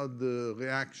without the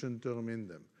reaction term in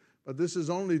them. But this is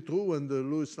only true when the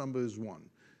Lewis number is 1.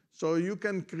 So you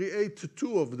can create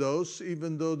 2 of those,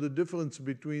 even though the difference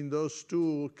between those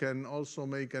 2 can also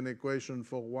make an equation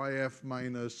for YF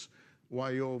minus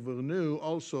Y over nu,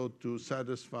 also to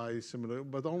satisfy similar,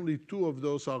 but only 2 of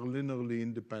those are linearly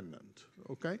independent,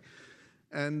 okay?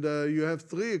 And you have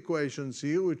 3 equations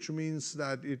here, which means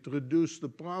that it reduced the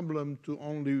problem to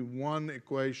only 1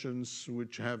 equations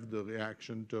which have the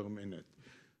reaction term in it.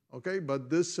 Okay, but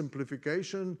this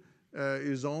simplification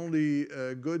is only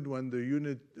good when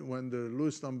the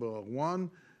Lewis number are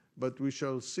 1, but we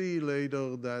shall see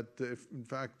later that if in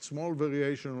fact small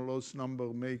variation of Lewis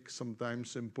number makes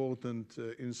sometimes important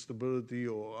instability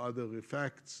or other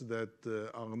effects that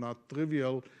are not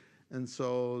trivial, and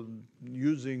so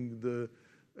using the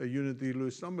unity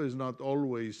Lewis number is not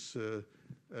always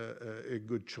a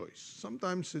good choice.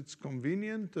 Sometimes it's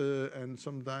convenient and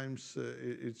sometimes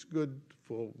it's good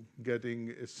for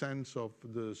getting a sense of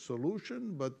the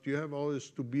solution, but you have always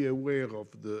to be aware of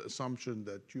the assumption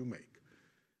that you make.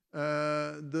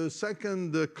 The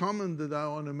second comment that I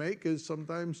want to make is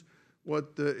sometimes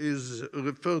what is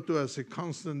referred to as a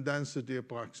constant density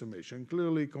approximation.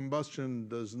 Clearly combustion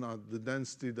does not, the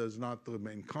density does not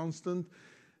remain constant,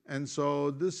 and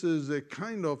so this is a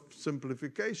kind of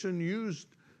simplification used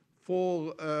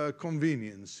for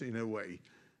convenience in a way.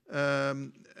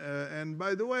 And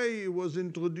by the way, it was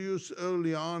introduced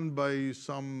early on by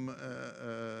some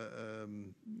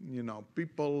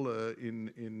people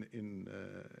in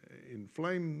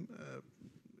flame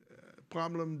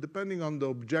problem, depending on the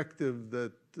objective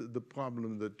that the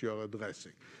problem that you're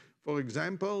addressing. For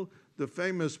example, the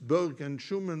famous Berg and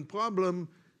Schumann problem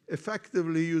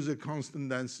effectively use a constant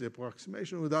density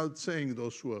approximation without saying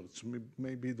those words.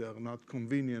 Maybe they're not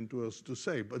convenient words to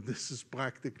say, but this is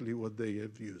practically what they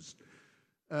have used.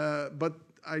 But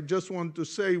I just want to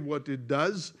say what it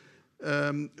does.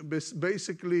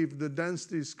 Basically, if the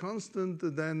density is constant,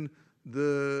 then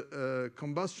the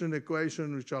combustion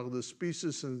equation, which are the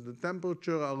species and the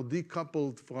temperature, are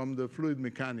decoupled from the fluid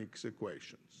mechanics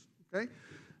equations, okay?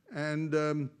 And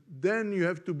then you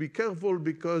have to be careful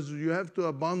because you have to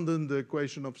abandon the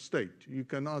equation of state. You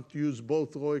cannot use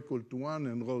both rho equal to 1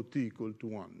 and rho t equal to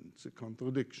 1. It's a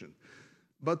contradiction.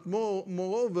 But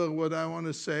moreover, what I want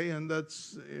to say, and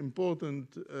that's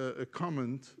important, a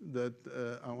comment that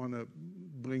I want to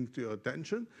bring to your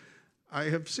attention. I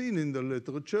have seen in the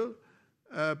literature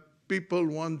people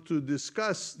want to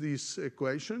discuss this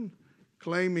equation,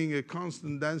 claiming a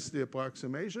constant density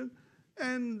approximation,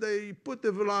 and they put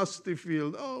a velocity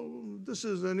field. Oh, this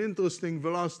is an interesting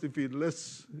velocity field.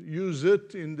 Let's use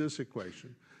it in this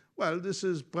equation. Well, this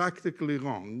is practically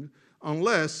wrong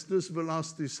unless this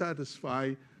velocity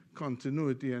satisfies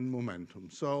continuity and momentum.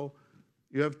 So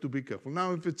you have to be careful.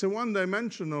 Now, if it's a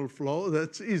one-dimensional flow,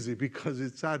 that's easy because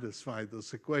it satisfies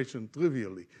this equation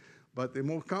trivially. But a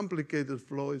more complicated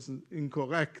flow is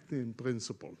incorrect in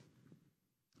principle.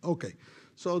 Okay,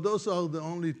 so those are the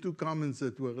only two comments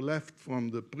that were left from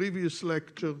the previous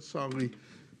lecture. Sorry,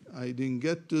 I didn't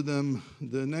get to them.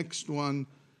 The next one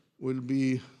will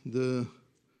be the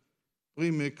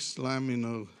premixed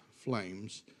laminar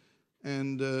flames.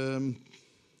 And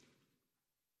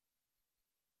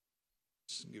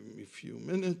just give me a few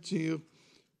minutes here.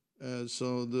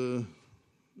 So the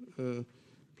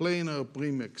planar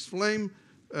premixed flame,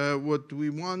 what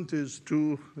we want is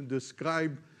to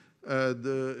describe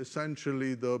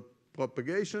essentially the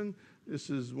propagation.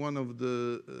 This is one of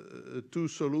the two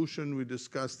solutions we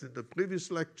discussed in the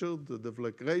previous lecture, the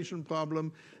deflagration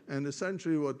problem. And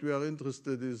essentially what we are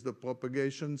interested in is the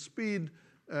propagation speed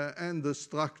and the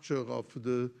structure of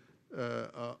the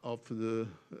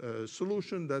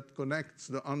solution that connects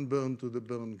the unburned to the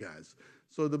burned gas.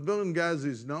 So the burned gas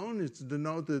is known. It's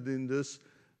denoted in this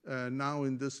now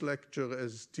in this lecture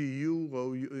as TU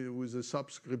with a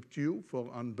subscript U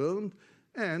for unburned.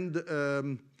 And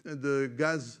the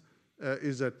gas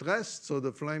is at rest, so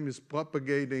the flame is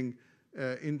propagating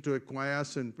into a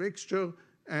quiescent mixture.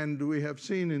 And we have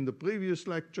seen in the previous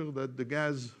lecture that the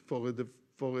gas for a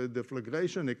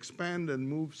deflagration expands and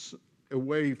moves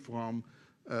away from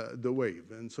the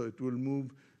wave. And so it will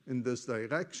move in this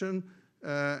direction.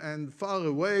 And far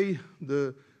away,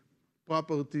 the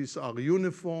properties are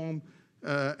uniform.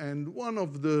 And one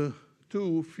of the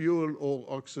two, fuel or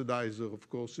oxidizer, of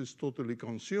course, is totally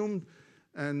consumed.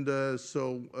 And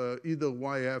so either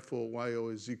YF or YO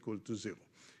is equal to 0.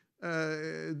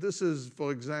 This is,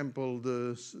 for example,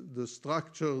 the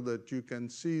structure that you can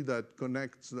see that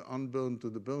connects the unburned to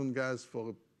the burned gas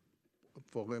for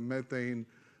a methane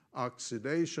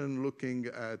oxidation, looking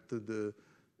at the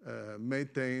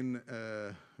methane,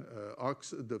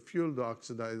 the fuel, the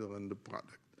oxidizer, and the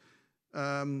product.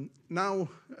 Now,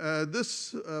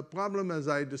 this problem, as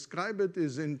I describe it,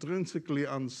 is intrinsically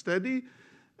unsteady,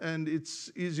 and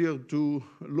it's easier to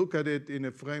look at it in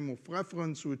a frame of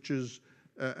reference, which is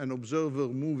an observer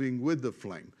moving with the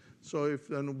flame. So if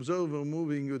an observer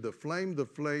moving with the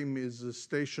flame is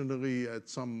stationary at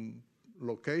some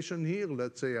location here,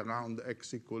 let's say around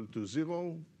x equal to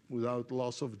 0, without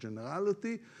loss of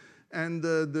generality, and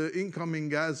the incoming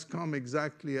gas come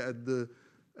exactly at the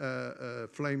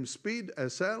flame speed,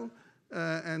 SL,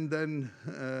 and then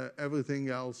everything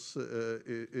else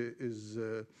is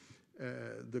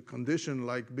the condition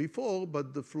like before,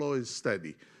 but the flow is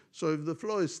steady. So if the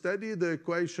flow is steady, the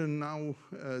equation now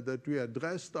that we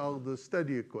addressed are the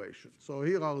steady equation. So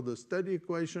here are the steady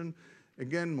equation.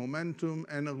 Again, momentum,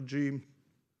 energy,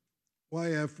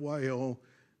 YF, YO,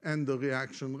 and the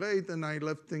reaction rate. And I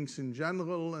left things in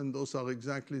general, and those are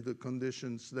exactly the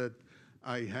conditions that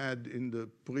I had in the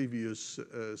previous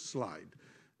slide.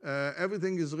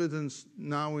 Everything is written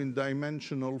now in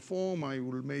dimensional form. I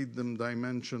will make them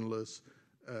dimensionless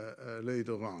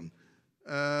later on.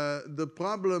 The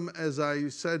problem, as I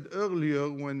said earlier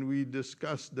when we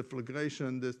discussed deflagration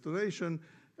and distillation,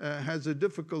 has a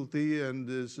difficulty, and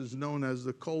this is known as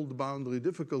the cold boundary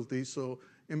difficulty. So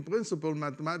in principle,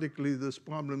 mathematically, this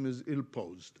problem is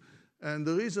ill-posed. And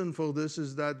the reason for this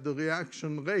is that the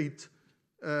reaction rate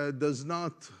does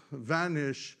not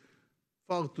vanish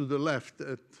far to the left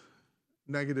at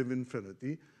negative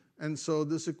infinity. And so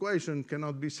this equation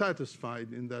cannot be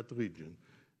satisfied in that region.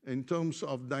 In terms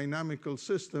of dynamical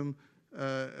system,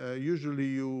 usually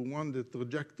you want a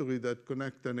trajectory that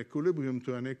connects an equilibrium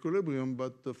to an equilibrium,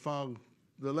 but the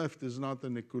left is not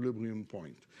an equilibrium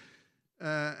point.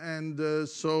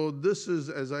 So this is,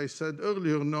 as I said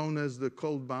earlier, known as the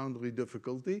cold boundary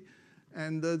difficulty.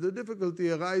 And the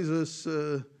difficulty arises,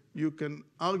 you can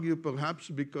argue perhaps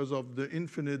because of the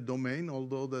infinite domain,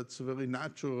 although that's very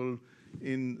natural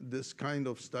in this kind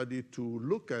of study to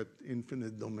look at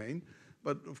infinite domain.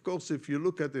 But of course, if you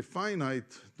look at a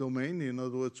finite domain, in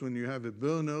other words, when you have a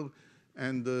burner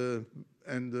and the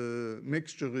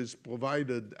mixture is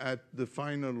provided at the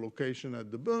final location at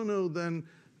the burner, then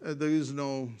there is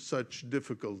no such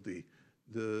difficulty.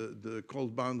 The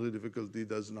cold boundary difficulty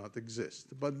does not exist.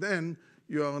 But then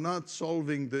you are not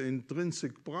solving the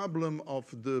intrinsic problem of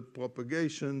the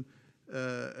propagation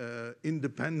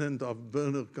independent of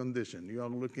burner condition. You are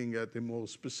looking at a more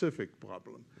specific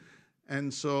problem.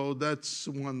 And so that's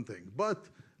one thing. But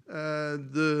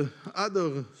The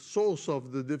other source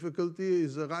of the difficulty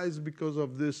is arise because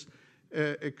of this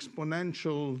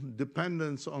exponential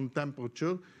dependence on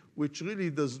temperature, which really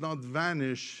does not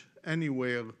vanish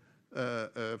anywhere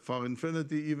for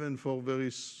infinity, even for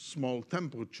very small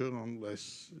temperature,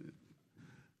 unless.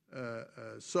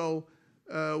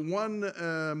 One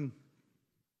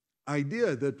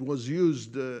idea that was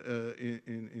used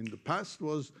in the past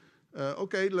was,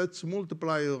 okay, let's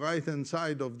multiply the right-hand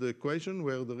side of the equation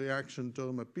where the reaction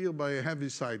term appear by a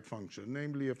Heaviside function,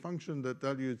 namely a function that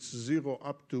tells you it's 0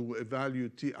 up to a value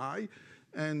ti,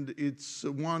 and it's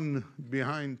 1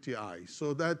 behind ti.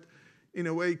 So that, in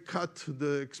a way, cut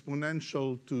the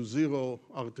exponential to 0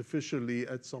 artificially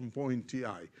at some point ti.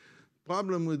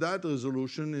 Problem with that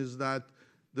resolution is that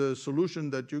the solution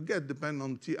that you get depend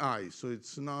on ti, so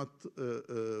it's not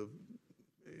a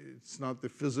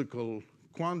physical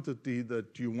quantity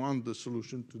that you want the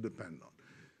solution to depend on.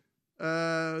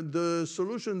 The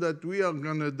solution that we are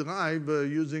going to derive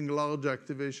using large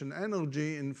activation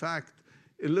energy, in fact,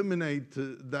 eliminate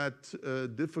that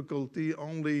difficulty,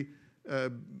 only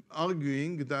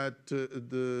arguing that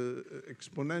the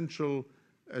exponential,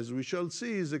 as we shall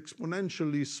see, is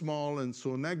exponentially small and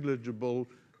so negligible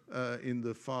in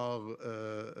the far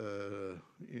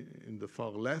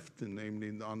left, and namely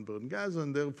in the unburned gas,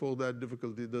 and therefore that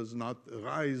difficulty does not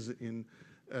arise in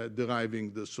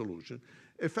deriving the solution.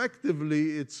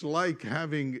 Effectively, it's like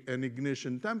having an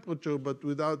ignition temperature, but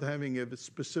without having a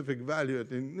specific value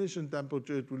at ignition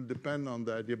temperature. It will depend on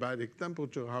the adiabatic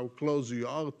temperature, how close you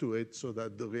are to it, so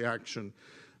that the reaction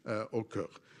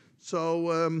occurs.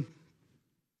 So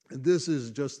this is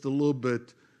just a little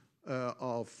bit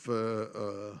of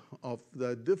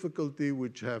that difficulty,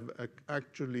 which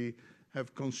actually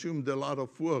have consumed a lot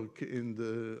of work in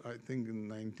the, I think, in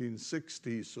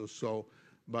 1960s or so,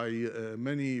 by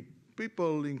many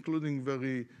people, including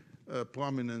very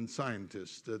prominent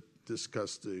scientists that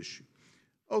discussed the issue.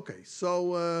 Okay,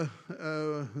 so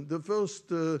the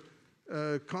first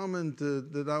comment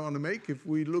that I want to make, if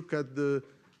we look at the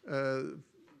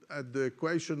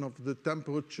equation of the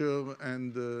temperature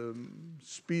and the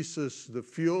species, the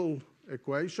fuel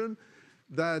equation,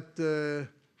 that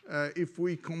if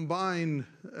we combine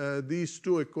these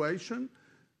two equations,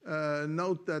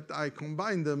 note that I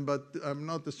combine them, but I'm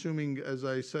not assuming, as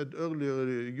I said earlier,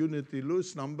 a unity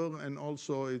Lewis number, and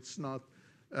also it's not,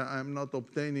 I'm not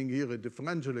obtaining here a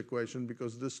differential equation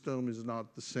because this term is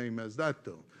not the same as that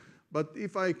term. But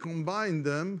if I combine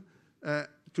them,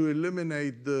 to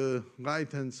eliminate the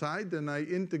right-hand side, and I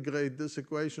integrate this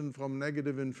equation from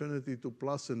 -infinity to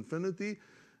 +infinity.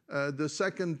 The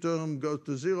second term goes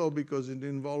to 0 because it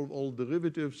involves all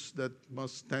derivatives that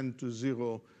must tend to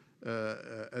 0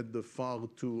 at the far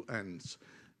two ends.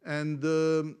 And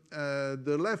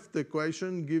the left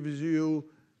equation gives you,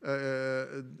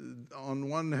 on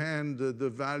one hand, the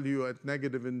value at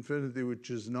 -infinity, which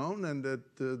is known, and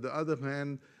at the other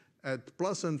hand, at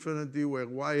 +infinity, where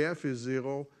YF is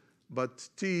 0,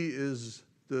 but T is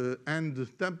the end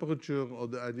temperature or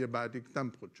the adiabatic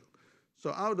temperature. So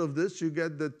out of this, you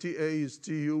get that TA is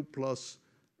TU plus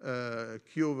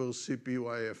Q over CP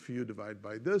YFU divided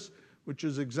by this, which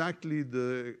is exactly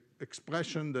the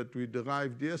expression that we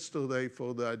derived yesterday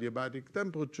for the adiabatic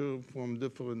temperature from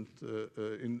different,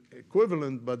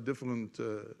 equivalent, but different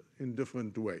in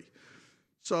different way.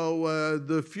 So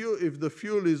if the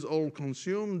fuel is all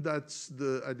consumed, that's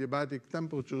the adiabatic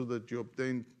temperature that you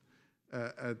obtained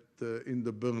in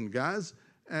the burned gas.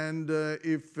 And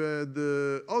if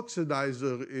the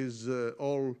oxidizer is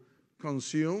all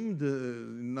consumed,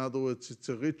 in other words, it's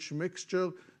a rich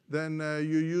mixture, then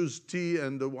you use T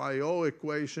and the YO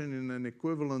equation in an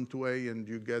equivalent way, and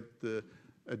you get the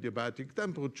adiabatic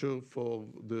temperature for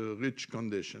the rich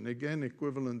condition. Again,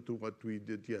 equivalent to what we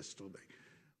did yesterday.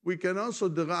 We can also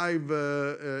derive,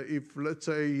 if, let's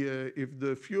say, if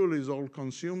the fuel is all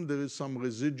consumed, there is some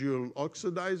residual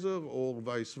oxidizer, or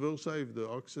vice versa. If the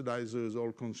oxidizer is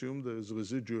all consumed, there is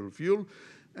residual fuel.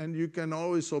 And you can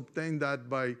always obtain that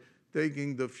by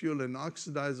taking the fuel and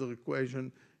oxidizer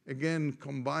equation, again,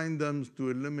 combine them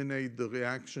to eliminate the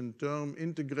reaction term,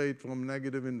 integrate from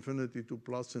 -infinity to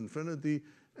 +infinity,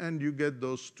 and you get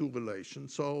those two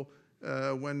relations. So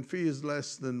when phi is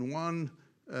less than 1,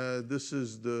 this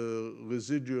is the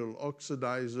residual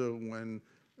oxidizer. When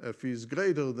phi is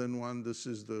greater than 1, this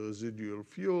is the residual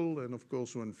fuel. And of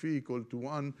course, when phi equal to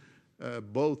 1,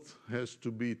 both has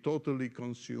to be totally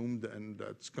consumed, and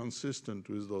that's consistent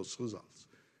with those results.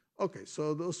 Okay,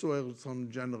 so those were some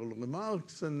general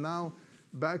remarks. And now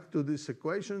back to this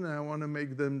equation, and I want to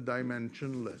make them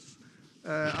dimensionless.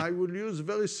 I will use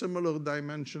very similar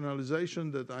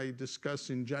dimensionalization that I discussed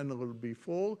in general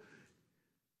before.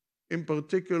 In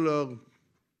particular,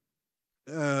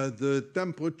 the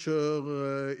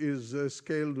temperature is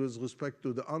scaled with respect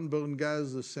to the unburned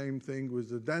gas, the same thing with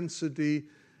the density,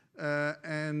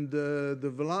 and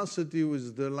the velocity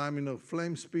with the laminar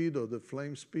flame speed or the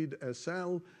flame speed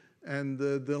SL, and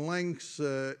the length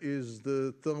is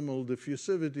the thermal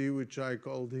diffusivity, which I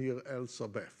called here L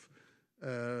sub F,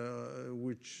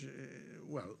 which,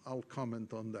 well, I'll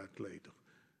comment on that later.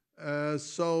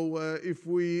 If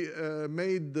we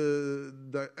made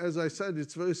as I said,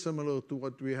 it's very similar to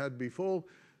what we had before.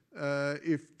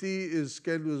 If T is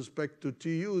scaled with respect to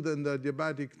TU, then the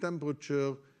adiabatic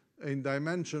temperature in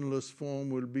dimensionless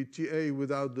form will be TA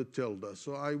without the tilde.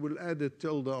 So I will add a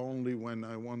tilde only when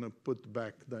I want to put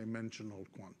back dimensional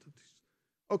quantities.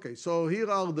 Okay, so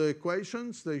here are the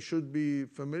equations. They should be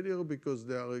familiar because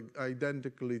they are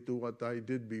identically to what I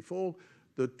did before.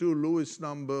 The 2 Lewis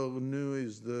number, nu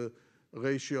is the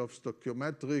ratio of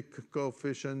stoichiometric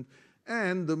coefficient.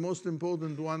 And the most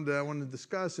important one that I want to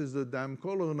discuss is the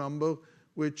Dam-Kohler number,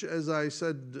 which, as I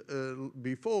said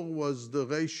before, was the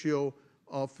ratio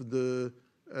of the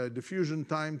diffusion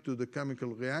time to the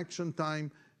chemical reaction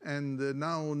time. And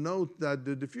now note that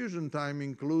the diffusion time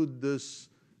includes this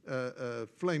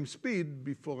flame speed.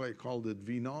 Before I called it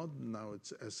V0, now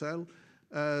it's SL.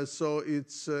 So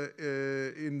it's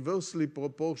inversely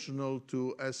proportional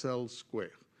to SL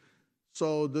squared.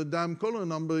 So the Dam-Kohler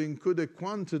number includes a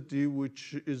quantity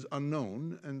which is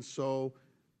unknown, and so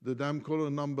the Dam-Kohler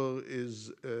number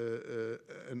is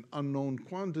an unknown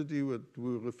quantity, what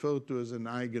we refer to as an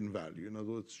eigenvalue. In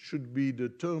other words, should be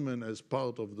determined as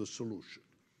part of the solution.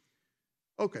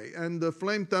 Okay, and the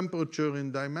flame temperature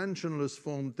in dimensionless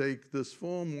form take this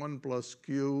form, 1 plus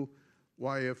Q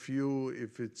YFU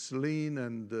if it's lean,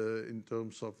 and in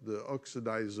terms of the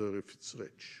oxidizer if it's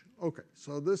rich. Okay,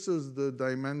 so this is the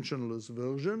dimensionless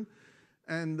version.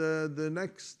 And the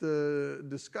next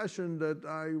discussion that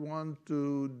I want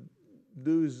to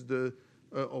do is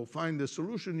or find the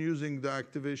solution using the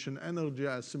activation energy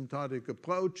asymptotic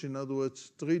approach. In other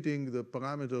words, treating the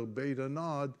parameter beta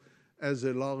naught as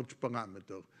a large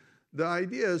parameter. The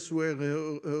ideas were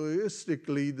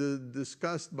heuristically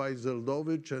discussed by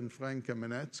Zeldovich and Frank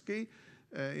Kamenetsky.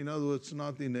 In other words,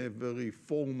 not in a very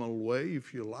formal way,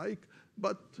 if you like,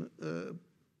 but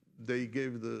they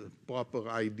gave the proper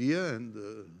idea and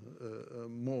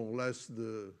more or less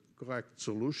the correct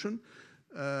solution,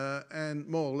 and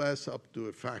more or less up to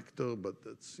a factor, but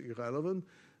that's irrelevant.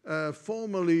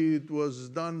 Formally, it was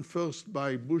done first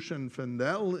by Bush and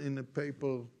Fendel in a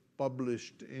paper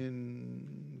published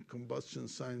in Combustion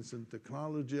Science and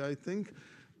Technology, I think.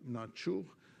 I'm not sure.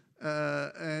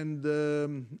 And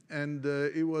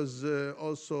it was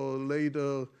also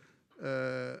later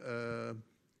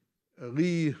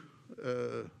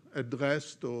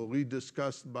addressed or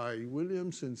rediscussed by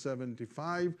Williams in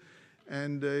 '75,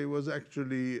 and it was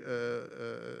actually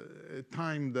a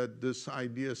time that this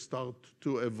idea started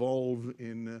to evolve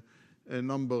in a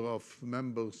number of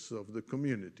members of the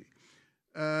community.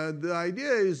 The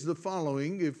idea is the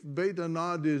following: if beta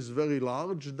naught is very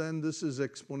large, then this is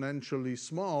exponentially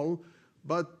small.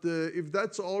 But if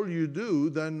that's all you do,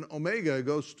 then omega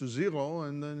goes to 0,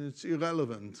 and then it's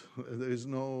irrelevant. There is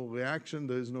no reaction,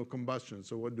 there is no combustion.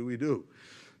 So what do we do?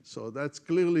 So that's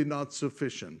clearly not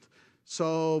sufficient.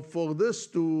 So for this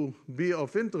to be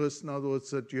of interest, in other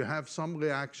words, that you have some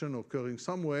reaction occurring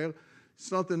somewhere,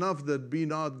 it's not enough that B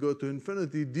naught go to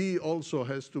infinity. D also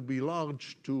has to be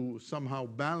large to somehow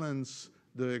balance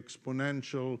the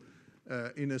exponential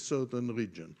in a certain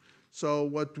region. So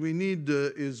what we need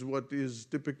is what is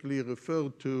typically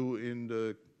referred to in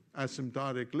the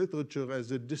asymptotic literature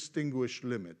as a distinguished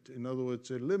limit. In other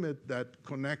words, a limit that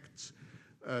connects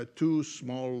two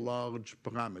small, large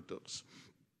parameters.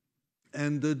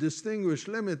 And the distinguished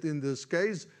limit in this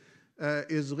case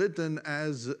is written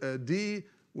as D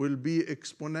will be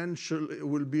exponential,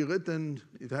 will be written,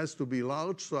 it has to be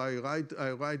large, so I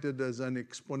write it as an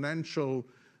exponential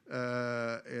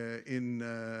in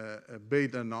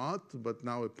beta naught, but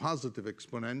now a positive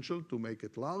exponential to make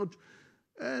it large.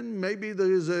 And maybe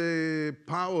there is a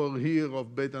power here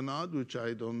of beta naught, which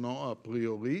I don't know a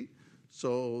priori.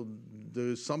 So there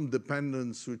is some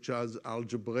dependence which is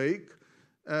algebraic.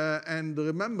 And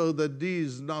remember that D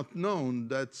is not known.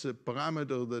 That's a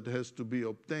parameter that has to be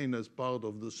obtained as part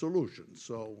of the solution.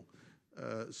 So,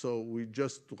 so we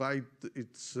just write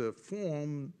its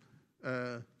form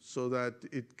so that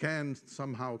it can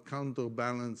somehow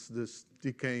counterbalance this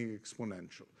decaying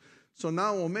exponential. So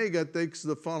now omega takes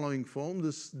the following form,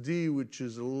 this D, which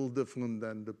is a little different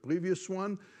than the previous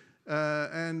one.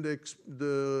 and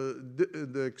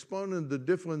the exponent, the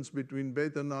difference between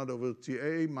beta naught over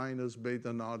TA minus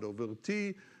beta naught over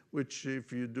T, which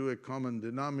if you do a common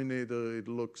denominator, it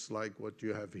looks like what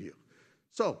you have here.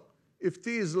 So if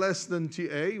T is less than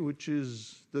TA, which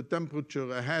is the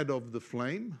temperature ahead of the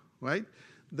flame, right,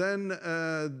 then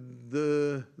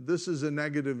this is a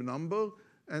negative number.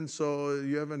 And so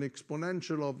you have an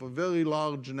exponential of a very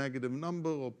large negative number,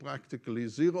 or practically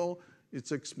 0.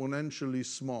 It's exponentially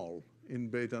small in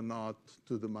beta naught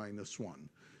to the minus 1.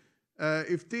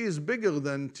 If T is bigger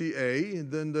than TA,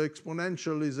 then the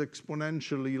exponential is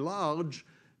exponentially large,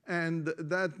 and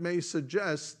that may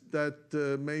suggest that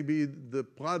maybe the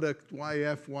product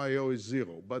YF-YO is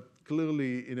 0. But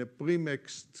clearly, in a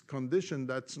premixed condition,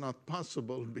 that's not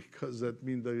possible because that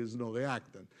means there is no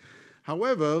reactant.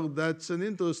 However, that's an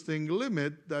interesting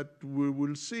limit that we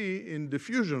will see in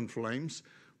diffusion flames,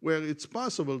 where it's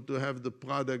possible to have the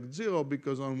product 0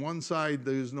 because on one side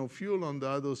there is no fuel, on the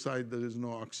other side there is no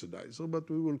oxidizer, but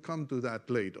we will come to that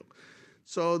later.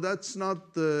 So that's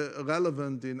not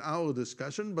relevant in our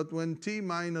discussion, but when T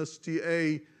minus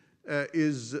TA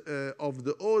is of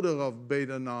the order of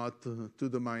beta naught to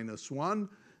the minus 1,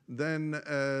 then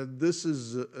this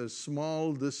is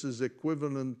small, this is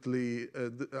equivalently,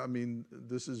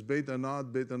 this is beta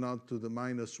naught to the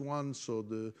minus 1, so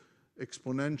the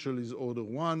exponential is order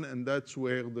 1, and that's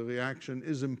where the reaction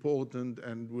is important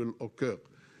and will occur.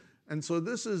 And so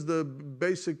this is the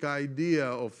basic idea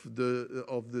of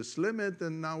this limit,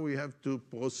 and now we have to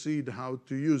proceed how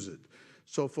to use it.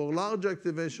 So for large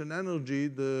activation energy,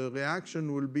 the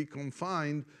reaction will be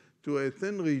confined to a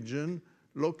thin region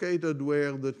located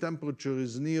where the temperature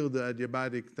is near the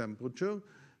adiabatic temperature.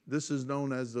 This is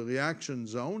known as the reaction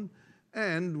zone.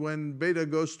 And when beta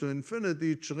goes to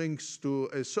infinity, it shrinks to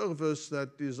a surface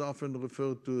that is often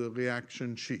referred to a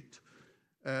reaction sheet.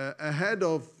 Ahead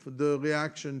of the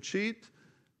reaction sheet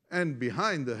and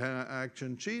behind the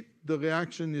reaction sheet, the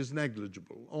reaction is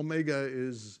negligible. Omega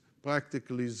is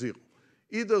practically 0,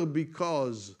 either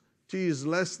because T is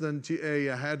less than TA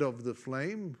ahead of the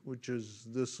flame, which is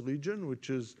this region, which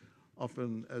is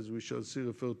often, as we shall see,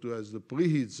 referred to as the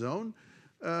preheat zone,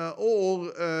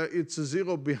 or it's a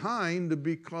 0 behind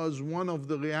because one of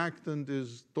the reactant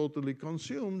is totally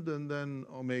consumed, and then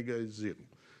omega is 0.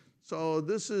 So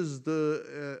this is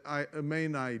the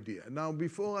main idea. Now,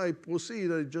 before I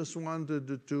proceed, I just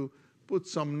wanted to put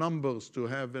some numbers to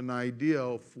have an idea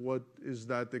of what is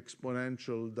that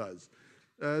exponential does.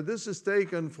 This is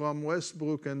taken from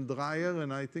Westbrook and Dreyer,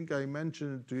 and I think I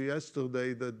mentioned to you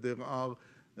yesterday that there are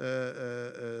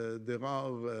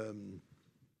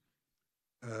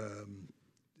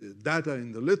data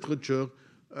in the literature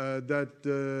that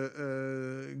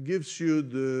gives you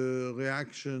the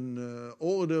reaction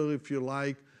order, if you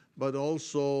like, but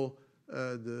also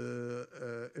the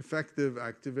effective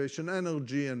activation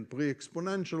energy and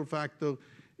pre-exponential factor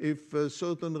if a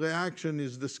certain reaction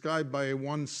is described by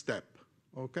one step.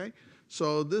 Okay,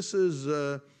 so this is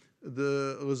the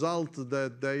result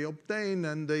that they obtained,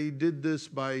 and they did this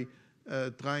by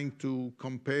trying to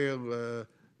compare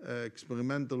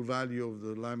experimental value of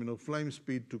the laminar flame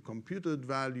speed to computed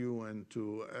value and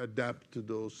to adapt to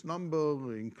those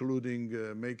numbers, including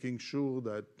making sure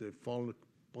that they fall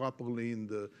properly in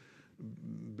the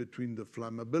between the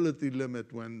flammability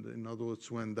limit, when, in other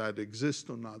words, when that exists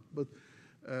or not. But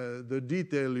the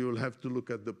detail, you'll have to look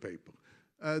at the paper.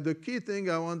 The key thing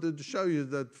I wanted to show you is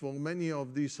that for many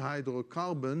of these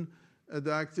hydrocarbon,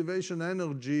 the activation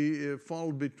energy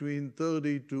fall between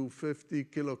 30 to 50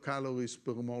 kilocalories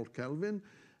per mole Kelvin.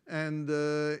 And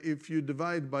if you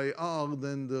divide by R,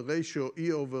 then the ratio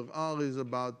E over R is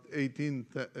about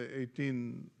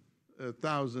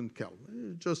 18,000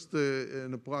 Kelvin. Just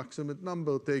an approximate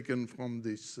number taken from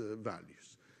these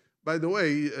values. By the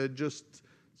way, just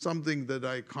something that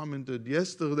I commented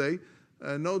yesterday,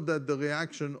 note that the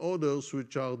reaction orders,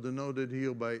 which are denoted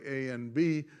here by A and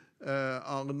B,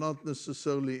 are not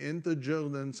necessarily integer,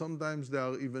 and sometimes they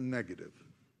are even negative.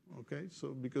 Okay,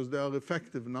 so because they are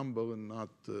effective number and not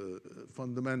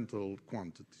fundamental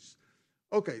quantities.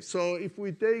 Okay, so if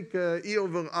we take E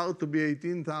over R to be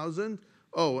 18,000,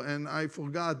 oh, and I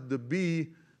forgot the B,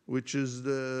 which is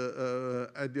the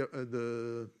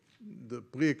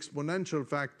pre-exponential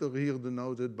factor here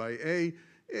denoted by A,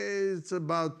 it's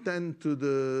about 10 to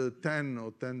the 10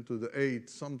 or 10 to the 8,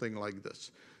 something like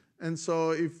this. And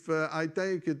so if I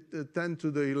take it 10 to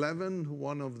the 11,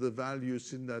 one of the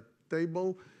values in that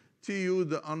table, TU,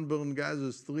 the unburned gas,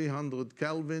 is 300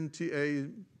 Kelvin, TA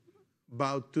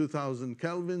about 2000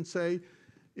 Kelvin, say.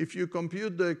 If you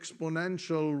compute the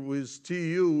exponential with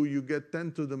TU, you get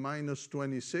 10 to the minus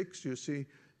 26. You see,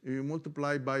 You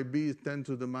multiply by b 10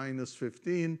 to the minus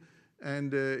 15,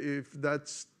 and if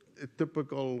that's a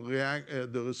typical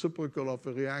the reciprocal of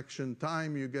a reaction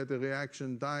time, you get a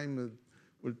reaction time that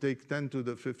will take 10 to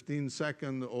the 15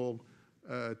 second or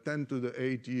 10 to the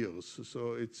 8 years.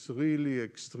 So it's really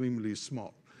extremely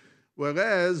small.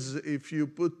 Whereas if you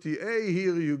put the a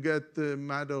here, you get a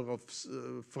matter of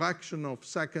fraction of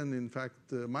second, in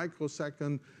fact,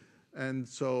 microsecond. And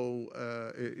so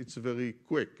it's very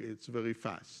quick, it's very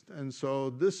fast. And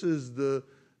so this is the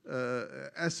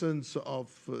essence of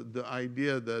the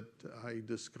idea that I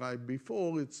described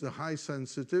before. It's the high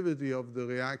sensitivity of the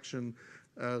reaction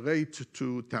rate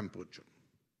to temperature.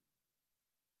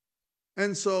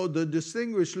 And so the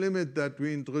distinguished limit that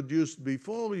we introduced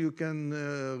before, you can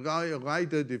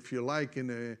write it, if you like,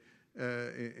 in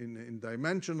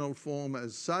dimensional form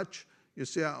as such. You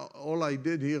see, all I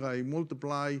did here, I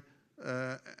multiply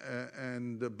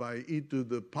and by e to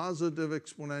the positive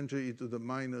exponential, e to the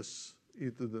minus, e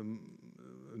to the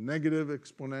negative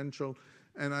exponential,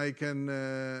 and I can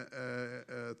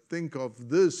think of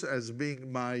this as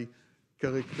being my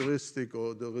characteristic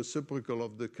or the reciprocal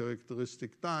of the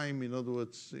characteristic time. In other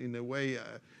words, in a way,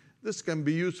 this can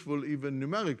be useful even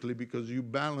numerically because you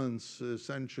balance,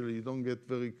 essentially, you don't get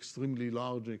very extremely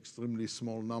large, extremely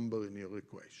small number in your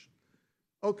equation.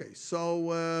 Okay,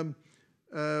 so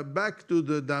back to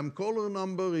the Dam-Kohler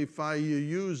number. If I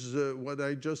use what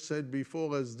I just said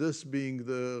before as this being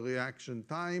the reaction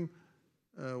time,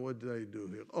 what did I do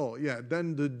here? Oh, yeah,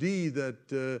 then the d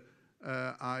that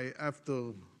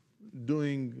after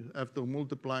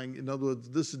multiplying, in other words,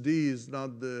 this d is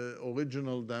not the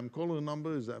original Dam-Kohler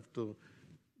number, is after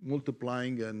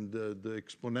multiplying and the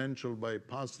exponential by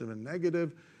positive and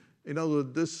negative. In other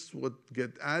words, this would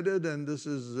get added, and this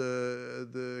is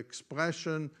the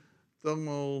expression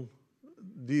thermal,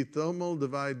 d thermal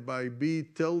divided by b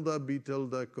tilde. B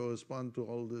tilde correspond to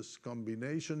all this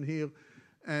combination here.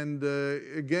 And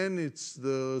again, it's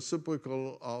the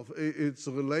reciprocal of, it's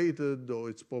related or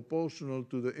it's proportional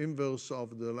to the inverse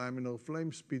of the laminar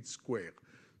flame speed squared.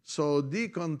 So D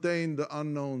contains the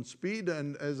unknown speed,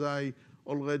 and as I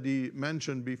already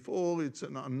mentioned before, it's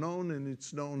an unknown, and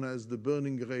it's known as the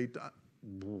burning rate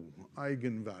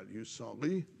eigenvalue,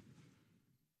 sorry.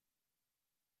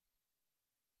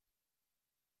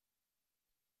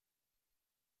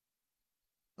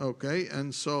 Okay,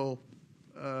 and so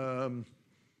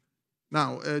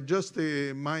now just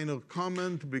a minor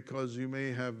comment, because you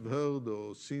may have heard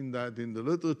or seen that in the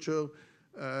literature.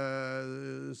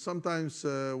 Sometimes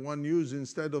one uses,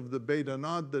 instead of the beta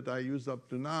naught that I used up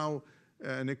to now,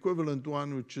 an equivalent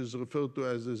one which is referred to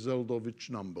as a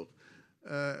Zeldovich number.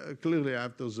 Clearly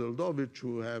after Zeldovich,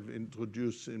 who have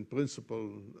introduced in principle,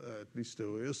 at least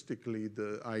heuristically,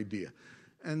 the idea.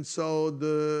 And so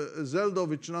the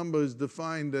Zeldovich number is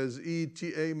defined as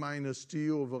ETA minus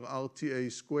Tu over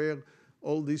RTA squared.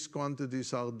 All these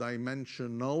quantities are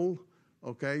dimensional.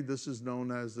 Okay, this is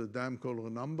known as the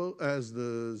Dam-Kohler number, as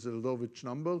the Zeldovich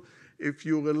number. If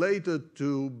you relate it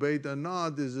to beta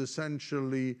naught, is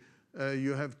essentially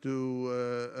you have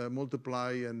to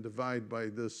multiply and divide by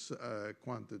this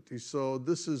quantity. So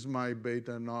this is my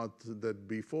beta naught that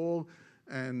before.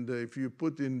 And if you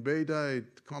put in beta,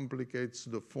 it complicates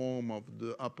the form of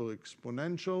the upper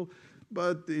exponential,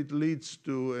 but it leads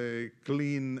to a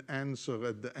clean answer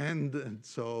at the end, and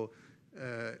so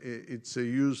it's a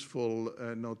useful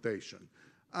notation.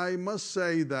 I must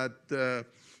say that there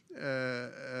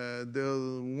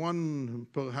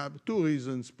are two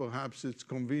reasons perhaps it's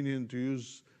convenient to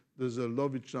use the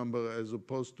Zeldovich number as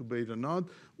opposed to beta naught.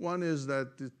 One is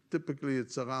that typically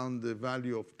it's around the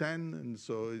value of 10, and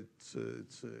so it's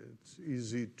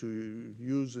easy to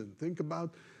use and think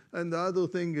about. And the other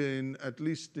thing, at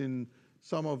least in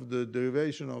some of the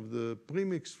derivation of the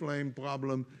premixed flame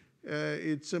problem,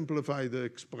 it simplifies the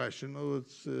expression. Or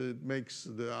it makes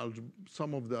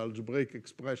some of the algebraic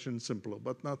expression simpler,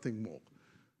 but nothing more.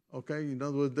 Okay, in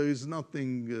other words, there is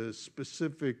nothing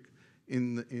specific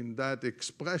in that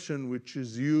expression which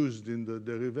is used in the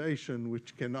derivation,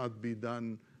 which cannot be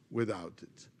done without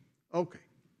it. Okay.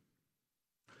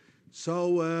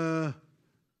 So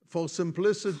for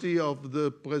simplicity of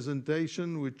the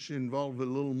presentation, which involve a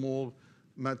little more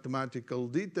mathematical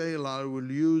detail, I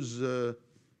will use the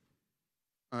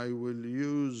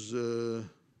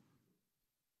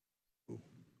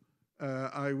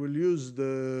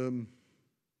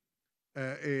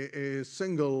a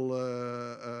single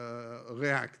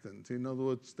reactant. In other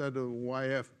words, instead of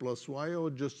YF plus YO,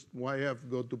 just YF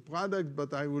go to product,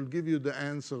 but I will give you the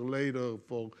answer later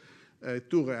for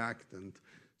two reactant.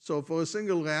 So for a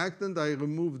single reactant, I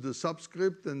remove the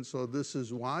subscript, and so this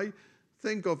is Y.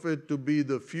 think of it to be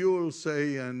the fuel,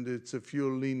 say, and it's a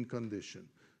fuel lean condition.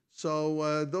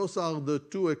 So those are the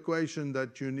two equations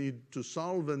that you need to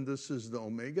solve, and this is the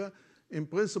omega. In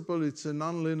principle, it's a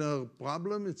nonlinear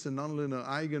problem. It's a nonlinear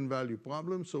eigenvalue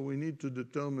problem, so we need to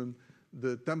determine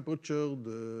the temperature,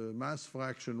 the mass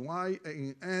fraction y,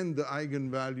 and the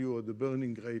eigenvalue or the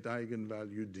burning rate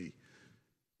eigenvalue d.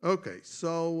 Okay,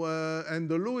 so, and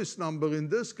the Lewis number in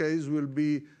this case will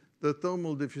be the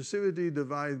thermal diffusivity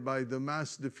divided by the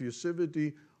mass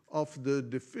diffusivity of the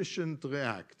deficient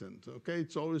reactant. Okay,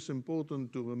 it's always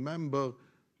important to remember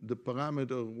the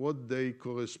parameter, what they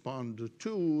correspond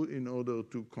to, in order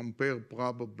to compare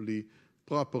properly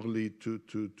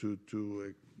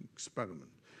to experiment.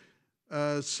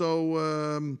 If,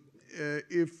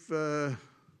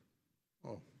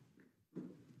 oh,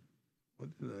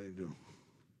 what did I do?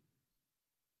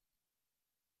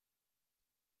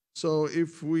 So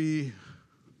if we,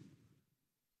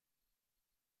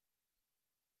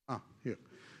 here.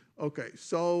 Okay,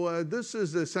 so this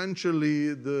is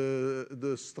essentially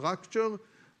the structure.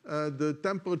 The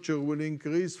temperature will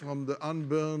increase from the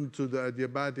unburned to the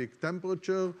adiabatic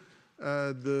temperature.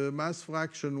 The mass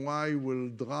fraction y will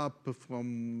drop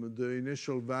from the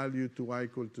initial value to y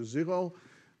equal to 0.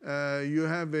 You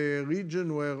have a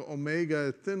region where omega,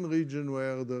 a thin region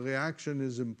where the reaction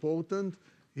is important.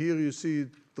 Here you see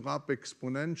it drop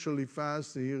exponentially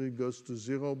fast. Here it goes to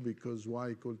 0 because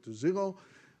y equal to 0.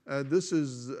 This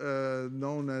is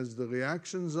known as the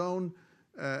reaction zone.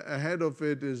 Ahead of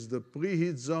it is the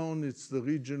preheat zone. It's the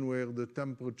region where the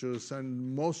temperatures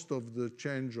and most of the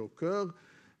change occur.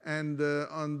 And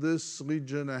on this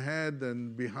region ahead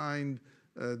and behind,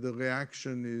 the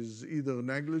reaction is either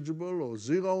negligible or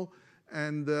 0.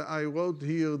 And I wrote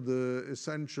here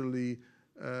essentially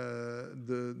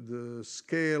the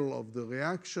scale of the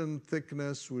reaction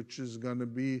thickness, which is going to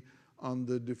be on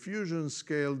the diffusion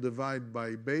scale divided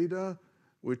by beta,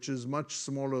 which is much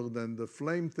smaller than the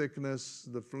flame thickness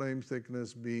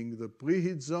being the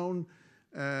preheat zone.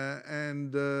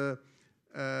 The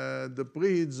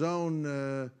preheat zone,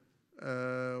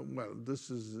 well, this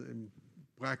is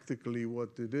practically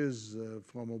what it is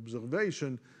from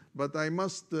observation, but I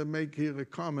must make here a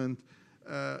comment.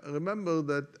 Remember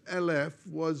that LF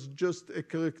was just a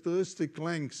characteristic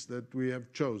length that we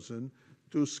have chosen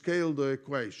to scale the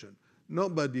equation.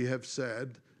 Nobody have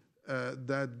said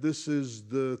that this is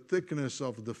the thickness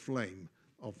of the flame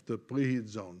of the preheat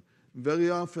zone. Very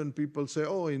often people say,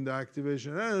 oh, in the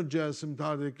activation energy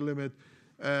asymptotic limit,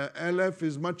 LF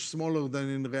is much smaller than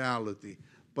in reality.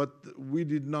 But we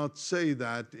did not say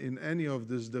that in any of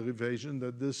this derivation,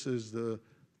 that this is the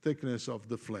thickness of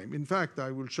the flame. In fact,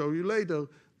 I will show you later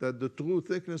that the true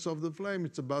thickness of the flame,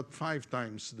 it's about 5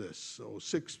 times this, or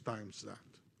 6 times that,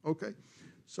 okay?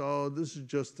 So this is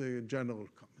just a general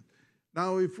comment.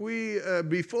 Now, if we,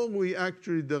 before we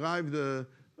actually derive the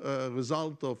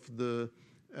result of the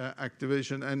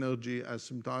activation energy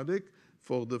asymptotic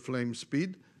for the flame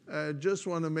speed, just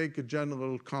want to make a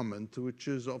general comment, which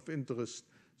is of interest.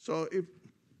 So if,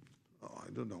 oh, I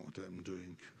don't know what I'm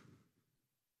doing.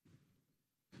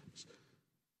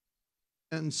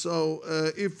 And so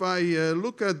if I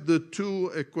look at the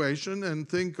two equations and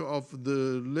think of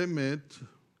the limit,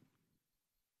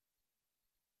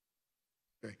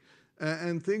 okay,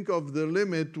 and think of the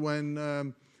limit when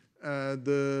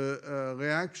the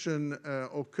reaction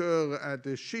occur at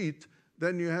a sheet,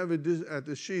 then you have it at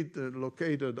a sheet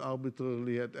located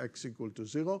arbitrarily at x equal to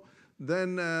 0.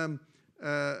 Then the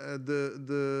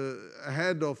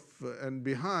ahead of and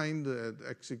behind at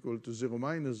x equal to 0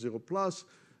 minus 0 plus,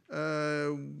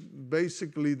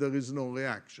 basically there is no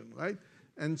reaction, right?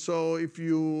 And so if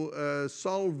you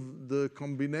solve the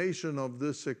combination of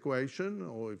this equation,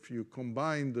 or if you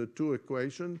combine the two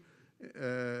equations,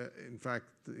 in fact,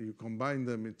 you combine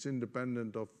them, it's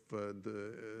independent of the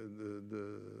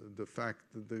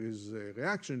fact that there is a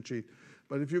reaction sheet.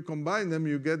 But if you combine them,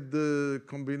 you get the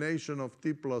combination of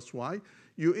t plus y.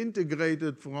 You integrate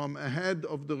it from ahead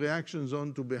of the reaction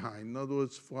zone to behind. In other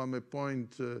words, from a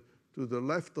point to the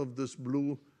left of this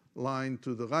blue line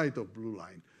to the right of blue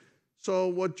line. So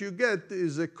what you get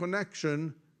is a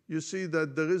connection. You see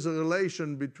that there is a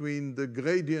relation between the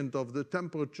gradient of the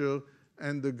temperature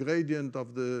and the gradient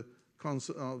of the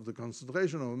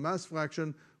concentration of mass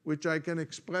fraction, which I can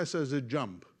express as a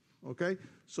jump, okay?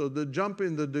 So the jump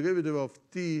in the derivative of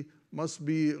t must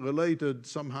be related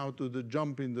somehow to the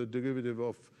jump in the derivative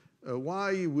of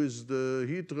y, with the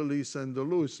heat release and the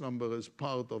Lewis number as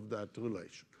part of that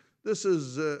relation. This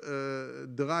is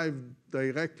derived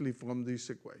directly from this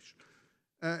equation.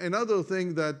 Another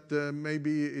thing that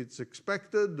maybe it's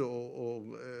expected or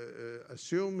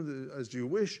assumed as you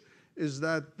wish is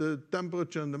that the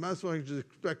temperature and the mass fraction is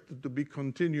expected to be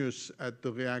continuous at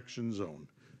the reaction zone.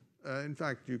 In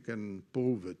fact, you can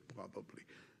prove it probably.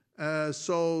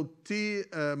 So T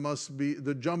must be,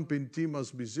 the jump in T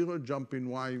must be 0, jump in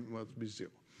Y must be 0.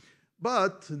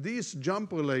 But these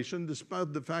jump relations,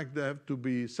 despite the fact they have to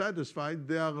be satisfied,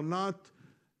 they are not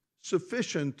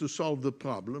sufficient to solve the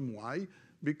problem. Why?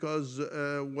 Because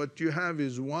what you have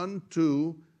is 1,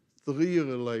 2, 3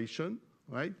 relation,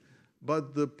 right?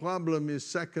 But the problem is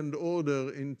second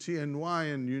order in T and Y,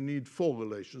 and you need 4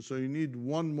 relations. So you need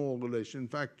 1 more relation. In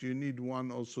fact, you need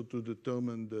 1 also to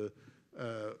determine the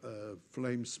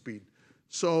flame speed.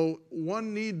 So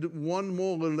one need 1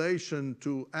 more relation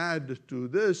to add to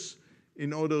this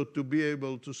in order to be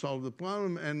able to solve the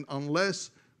problem. And unless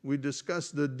we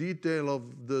discuss the detail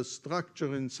of the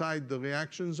structure inside the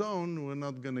reaction zone, we're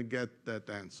not going to get that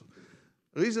answer.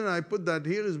 The reason I put that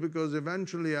here is because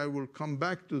eventually I will come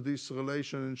back to this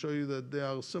relation and show you that they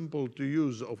are simple to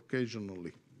use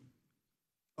occasionally.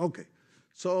 Okay,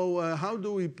 so how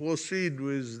do we proceed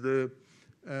with the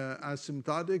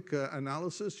asymptotic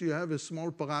analysis? You have a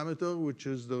small parameter, which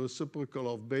is the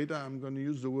reciprocal of beta. I'm going to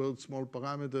use the word small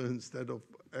parameter instead of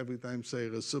every time say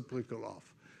reciprocal of.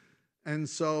 And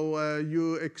so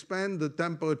you expand the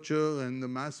temperature and the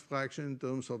mass fraction in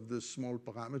terms of this small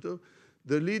parameter.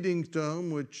 The leading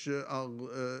term, which are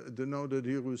denoted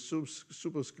here with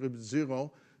superscript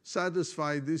 0,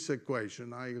 satisfy this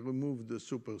equation. I removed the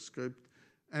superscript.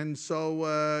 And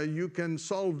so you can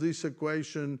solve this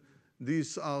equation.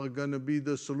 These are going to be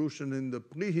the solution in the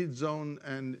preheat zone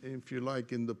and, if you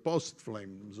like, in the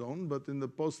post-flame zone. But in the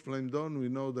post-flame zone, we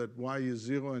know that Y is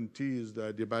 0 and T is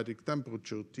the adiabatic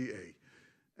temperature, TA.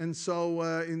 And so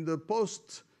in the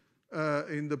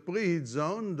preheat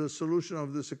zone, the solution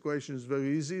of this equation is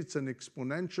very easy. It's an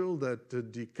exponential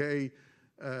that decay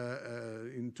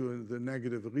into the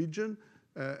negative region,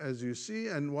 as you see,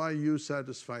 and YU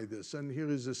satisfy this. And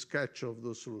here is a sketch of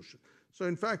the solution. So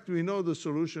in fact, we know the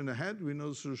solution ahead, we know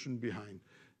the solution behind.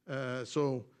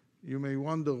 So you may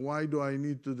wonder, why do I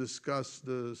need to discuss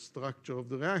the structure of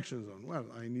the reaction zone? Well,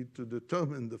 I need to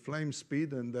determine the flame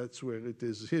speed, and that's where it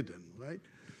is hidden, right?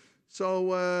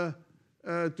 So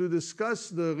to discuss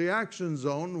the reaction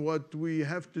zone, what we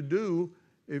have to do,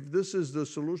 if this is the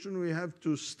solution, we have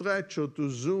to stretch or to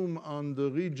zoom on the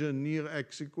region near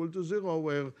x equal to 0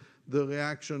 where the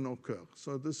reaction occurs.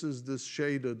 So this is this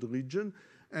shaded region.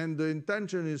 And the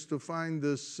intention is to find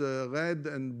this red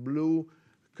and blue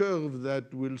curve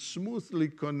that will smoothly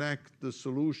connect the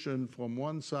solution from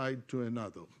one side to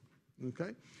another,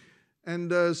 okay?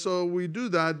 And so we do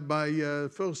that by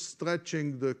first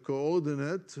stretching the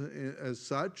coordinate as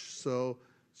such. So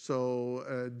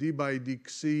d by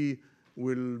dx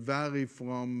will vary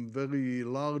from very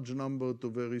large number to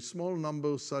very small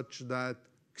number such that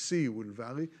xi will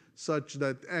vary, such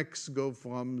that x go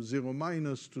from 0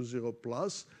 minus to 0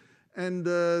 plus. And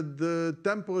the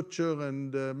temperature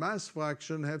and mass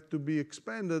fraction have to be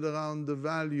expanded around the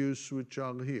values which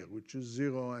are here, which is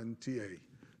 0 and TA.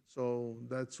 So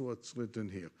that's what's written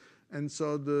here. And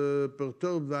so the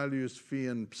perturbed value is phi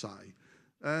and psi.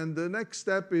 And the next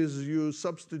step is you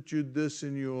substitute this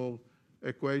in your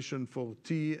equation for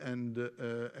t and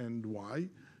y.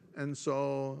 And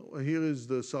so here is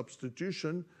the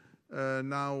substitution.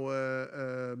 Now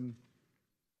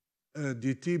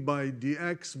dt by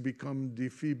dx become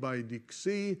dphi by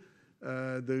dxc.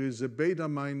 There is a beta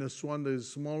minus 1. There is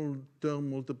a small term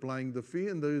multiplying the phi,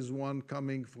 and there is one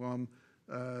coming from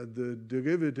the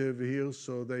derivative here,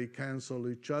 so they cancel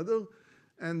each other.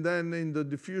 And then in the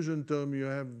diffusion term, you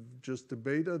have just a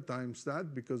beta times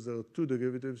that, because there are 2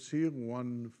 derivatives here,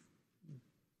 one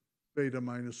beta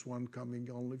minus 1 coming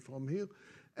only from here.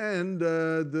 And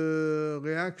the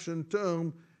reaction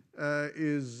term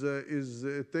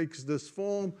takes this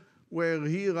form, where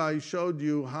here I showed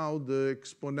you how the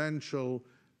exponential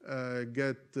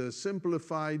get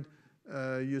simplified.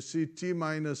 You see t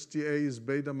minus ta is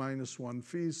beta minus 1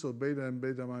 phi, so beta and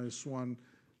beta minus 1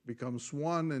 becomes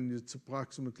 1, and it's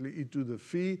approximately e to the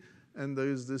phi, and there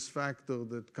is this factor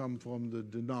that comes from the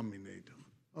denominator,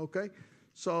 okay?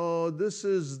 So this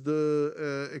is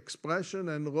the expression,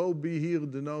 and rho b here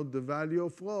denote the value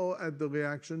of rho at the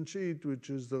reaction sheet,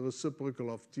 which is the reciprocal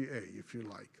of Ta, if you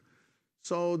like.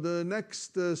 So the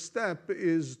next step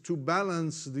is to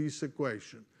balance this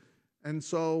equation. And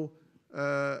so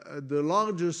the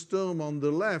largest term on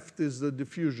the left is the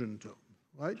diffusion term,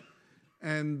 right?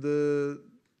 And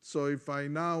so if I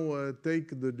now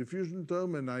take the diffusion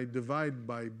term and I divide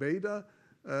by beta,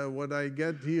 what I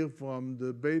get here from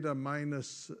the beta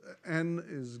minus n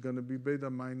is going to be beta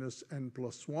minus n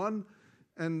plus 1.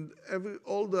 and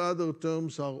all the other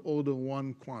terms are order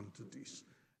 1 quantities.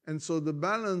 And so the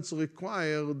balance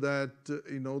requires that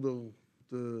in order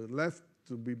the left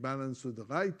to be balanced with the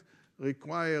right,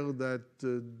 require that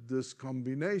this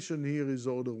combination here is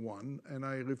order 1, and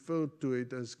I refer to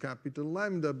it as capital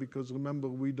lambda because remember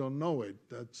we don't know it.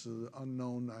 That's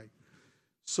unknown.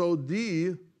 So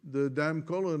D, the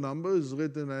Dam-Kohler number, is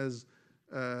written as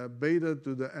beta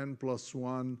to the n plus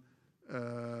 1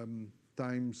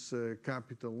 times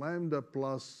capital lambda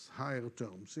plus higher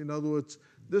terms. In other words,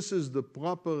 this is the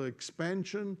proper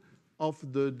expansion of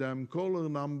the Dam-Kohler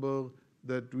number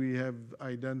that we have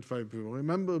identified before.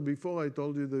 Remember, before I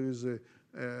told you there is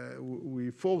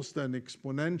we forced an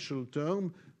exponential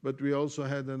term, but we also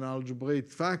had an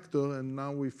algebraic factor, and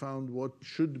now we found what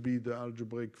should be the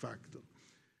algebraic factor.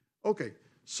 Okay,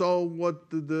 so what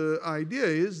the idea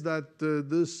is that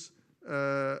this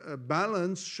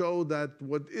balance show that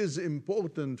what is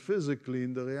important physically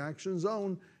in the reaction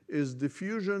zone is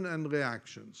diffusion and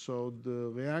reaction. So the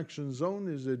reaction zone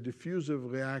is a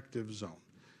diffusive reactive zone.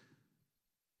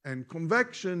 And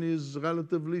convection is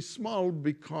relatively small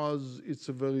because it's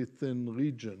a very thin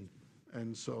region,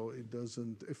 and so it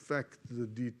doesn't affect the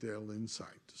detail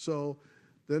inside. So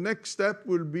the next step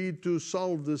will be to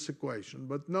solve this equation.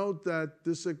 But note that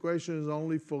this equation is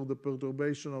only for the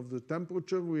perturbation of the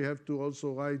temperature. We have to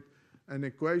also write an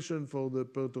equation for the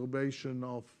perturbation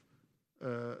of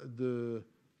the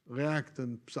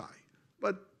reactant psi.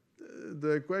 But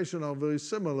the equations are very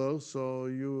similar, so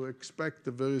you expect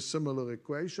a very similar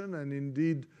equation, and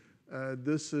indeed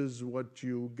this is what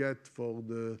you get for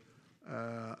the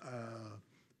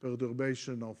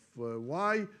perturbation of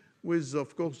y, with,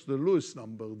 of course, the Lewis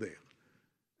number there.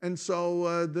 And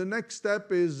so the next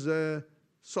step is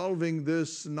solving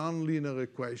this nonlinear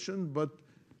equation, but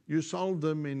you solve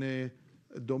them in a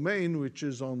domain which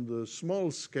is on the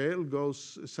small scale,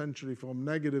 goes essentially from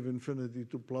negative infinity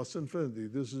to plus infinity.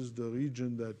 This is the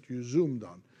region that you zoomed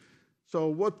on. So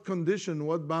what condition,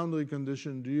 what boundary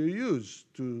condition do you use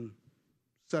to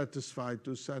apply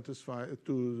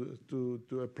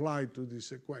to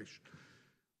this equation?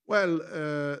 Well,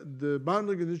 the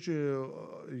boundary conditions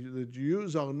that you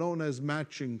use are known as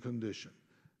matching condition.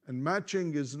 And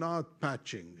matching is not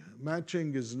patching.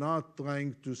 Matching is not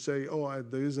trying to say, oh,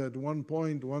 there is at one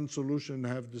point one solution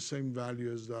have the same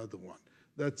value as the other one.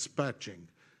 That's patching.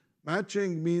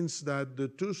 Matching means that the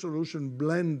two solutions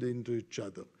blend into each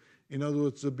other. In other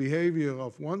words, the behavior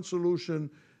of one solution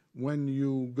when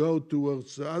you go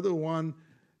towards the other one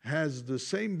has the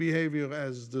same behavior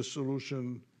as the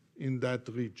solution in that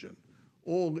region.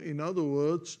 Or in other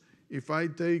words, if I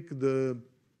take the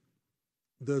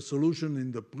solution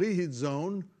in the preheat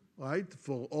zone, right,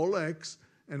 for all x,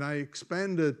 and I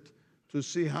expand it to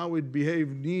see how it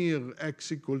behaves near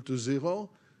x equal to 0,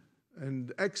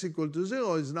 and x equal to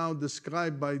 0 is now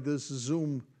described by this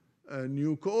zoom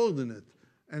new coordinate.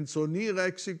 And so near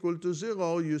x equal to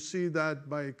 0, you see that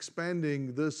by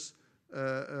expanding this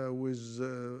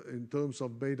in terms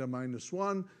of beta minus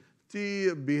 1, t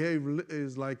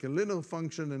is like a linear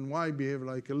function and y behave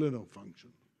like a linear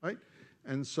function, right?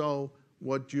 And so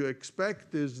what you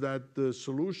expect is that the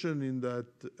solution in that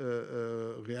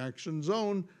reaction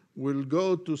zone will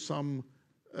go to some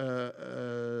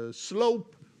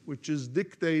slope which is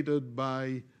dictated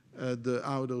by the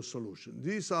outer solution.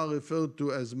 These are referred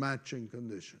to as matching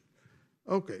condition.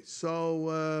 Okay,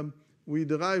 so we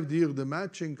derived here the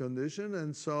matching condition,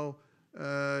 and so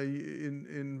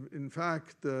in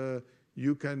fact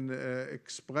you can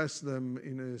express them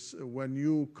when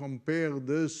you compare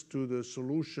this to the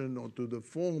solution or to the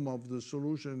form of the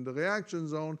solution in the reaction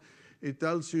zone. It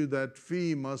tells you that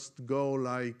phi must go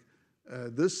like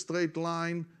this straight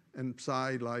line and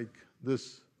psi like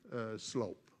this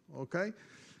slope. Okay.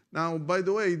 Now, by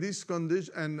the way, this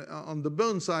condition, and on the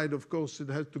Burn side, of course, it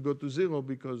has to go to 0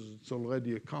 because it's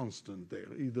already a constant there,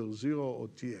 either 0 or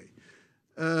TA.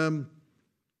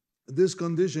 This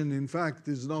condition, in fact,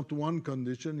 is not one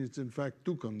condition. It's, in fact,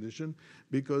 two conditions,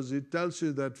 because it tells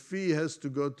you that phi has to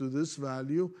go to this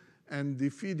value, and the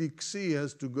phi xc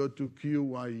has to go to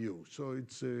QYU. So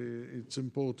it's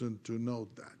important to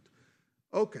note that.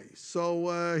 Okay,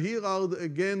 so here are,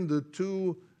 again, the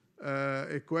two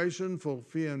equation for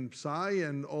phi and psi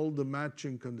and all the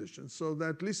matching conditions. So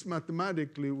that at least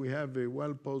mathematically we have a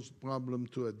well-posed problem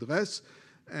to address,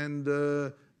 and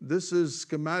this is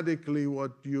schematically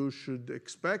what you should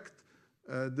expect.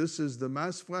 This is the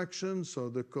mass fraction, so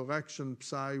the correction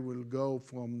psi will go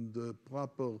from the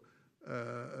proper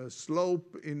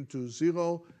slope into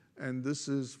 0, and this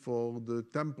is for the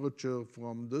temperature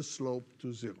from the slope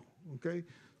to 0. Okay,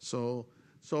 so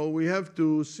So we have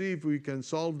to see if we can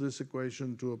solve this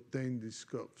equation to obtain these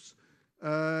curves.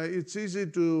 It's easy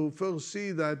to first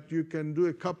see that you can do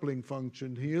a coupling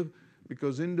function here,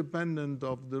 because independent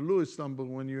of the Lewis number,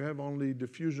 when you have only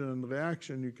diffusion and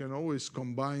reaction, you can always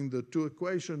combine the two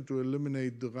equations to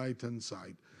eliminate the right-hand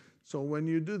side. So when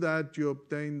you do that, you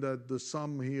obtain that the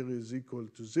sum here is equal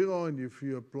to 0, and if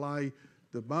you apply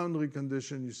the boundary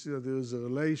condition, you see that there is a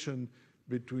relation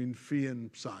between phi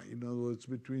and psi. In other words,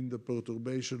 between the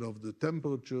perturbation of the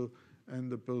temperature and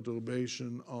the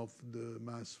perturbation of the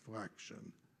mass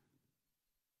fraction.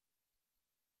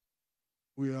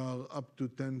 We are up to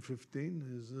 10:15.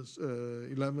 Is this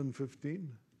 11:15?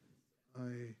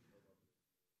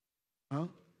 Huh?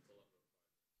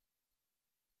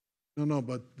 No,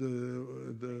 but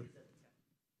the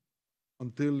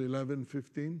until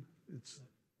 11:15. It's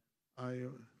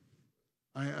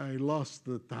I lost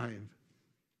the time.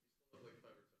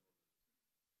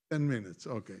 10 minutes.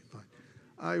 Okay, fine.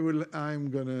 I will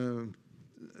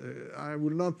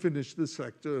not finish this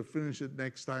lecture. I'll finish it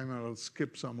next time. I'll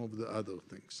skip some of the other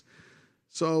things.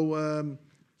 So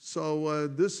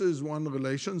this is one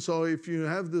relation. So if you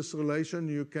have this relation,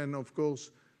 you can, of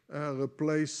course,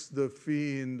 replace the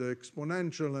phi in the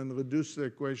exponential and reduce the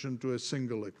equation to a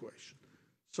single equation.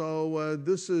 So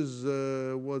this is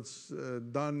what's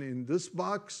done in this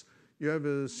box. You have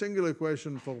a single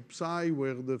equation for psi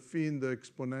where the phi in the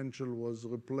exponential was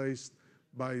replaced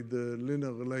by the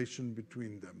linear relation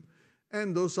between them.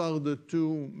 And those are the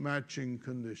two matching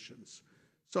conditions.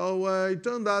 So it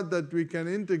turned out that we can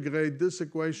integrate this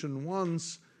equation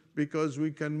once because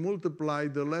we can multiply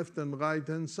the left and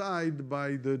right-hand side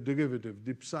by the derivative,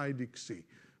 dψ dx.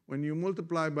 When you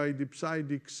multiply by dψ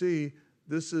dx,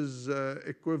 this is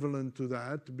equivalent to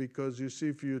that, because you see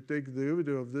if you take the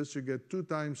derivative of this, you get 2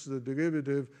 times the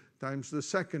derivative times the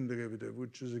second derivative,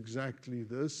 which is exactly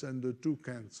this, and the 2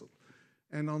 cancel.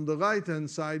 And on the right-hand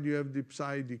side, you have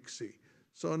dψ dx.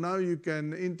 So now you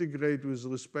can integrate with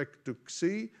respect to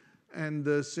xi, and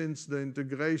since the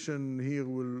integration here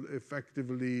will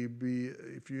effectively be,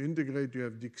 if you integrate, you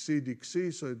have dx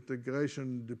dx, so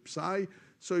integration dψ.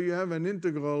 So you have an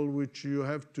integral which you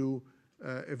have to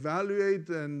evaluate,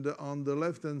 and on the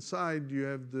left-hand side, you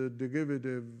have the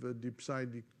derivative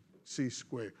dψ dx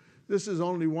squared. This is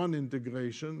only one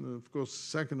integration. Of course,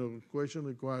 second equation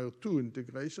requires 2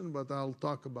 integration, but I'll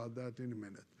talk about that in a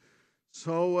minute.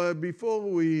 So before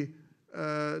we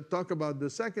talk about the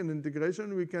second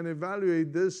integration, we can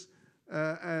evaluate this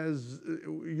as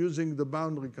using the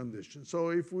boundary condition. So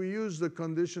if we use the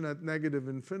condition at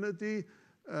 -infinity,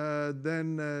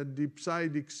 then dψ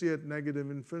dx at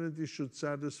 -infinity should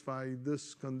satisfy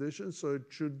this condition. So it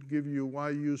should give you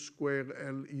yu squared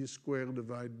Le squared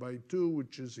divided by 2,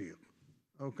 which is here.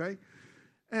 Okay?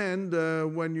 And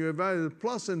when you evaluate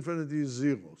plus infinity is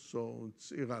 0, so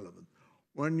it's irrelevant.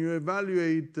 When you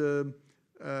evaluate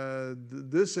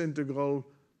this integral,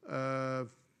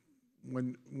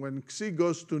 when xi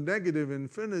goes to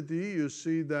 -infinity, you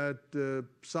see that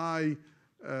psi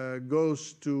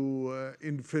goes to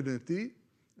infinity,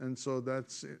 and so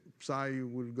that's psi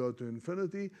will go to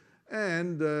infinity.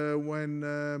 And when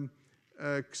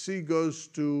xi goes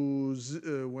to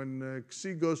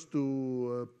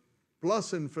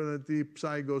plus infinity,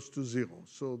 psi goes to 0.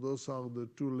 So those are the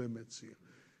 2 limits here.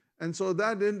 And so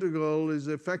that integral is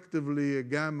effectively a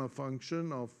gamma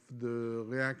function of the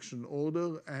reaction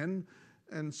order n.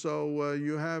 And so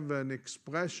you have an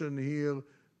expression here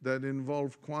that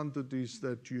involve quantities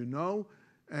that you know,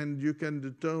 and you can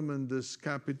determine this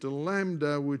capital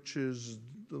lambda, which is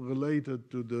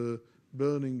related to the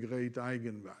burning rate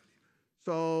eigenvalue.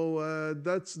 So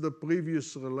that's the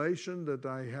previous relation that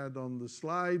I had on the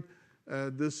slide.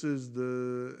 This is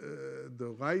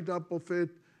the write-up of it.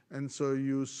 And so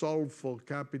you solve for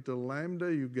capital lambda,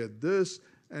 you get this.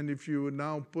 And if you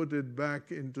now put it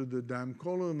back into the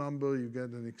Dam-Kohler number, you get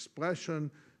an expression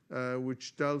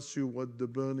which tells you what the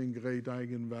burning rate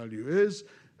eigenvalue is.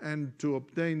 And to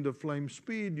obtain the flame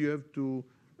speed, you have to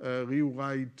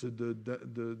rewrite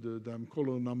the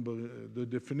Dam-Kohler number, the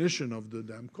definition of the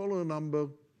Dam-Kohler number,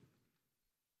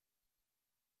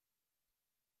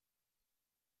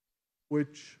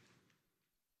 which,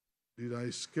 did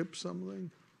I skip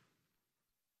something?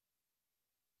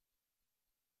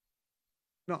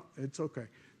 No, it's okay.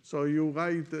 So you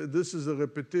write, this is a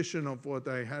repetition of what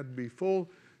I had before.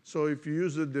 So if you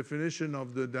use the definition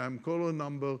of the Dam-Kohler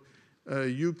number,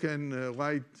 you can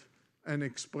write an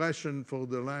expression for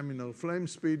the laminar flame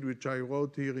speed, which I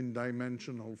wrote here in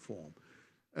dimensional form.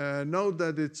 Note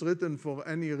that it's written for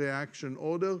any reaction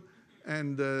order,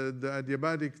 and the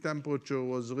adiabatic temperature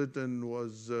was written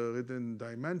in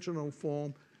dimensional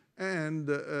form, And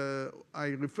I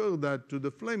refer that to the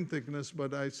flame thickness,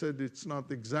 but I said it's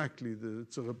not exactly,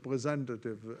 it's a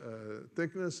representative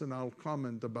thickness, and I'll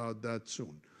comment about that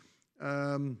soon.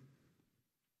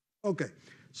 Okay,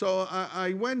 so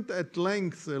I went at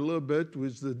length a little bit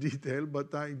with the detail,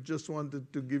 but I just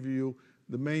wanted to give you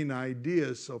the main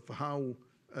ideas of how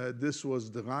this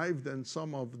was derived and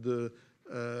some of the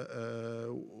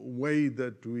way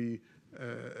that we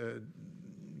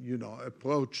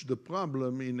approach the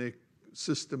problem in a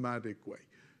systematic way.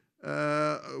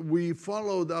 We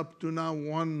followed up to now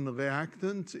one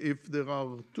reactant. If there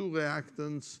are two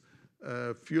reactants,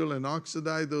 fuel and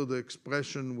oxidizer, the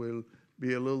expression will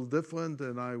be a little different,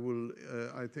 and I will,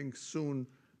 I think, soon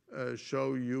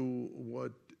show you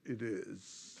what it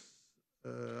is.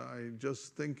 I'm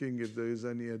just thinking if there is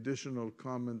any additional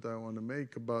comment I want to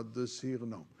make about this here.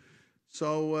 No.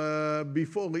 So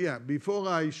before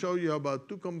I show you about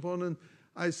two components,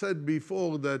 I said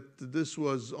before that this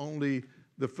was only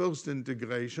the first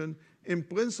integration. In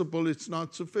principle, it's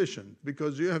not sufficient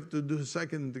because you have to do a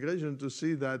second integration to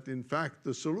see that, in fact,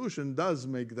 the solution does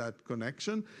make that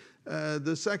connection.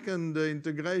 The second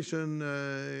integration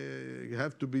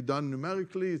have to be done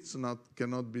numerically. It's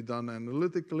cannot be done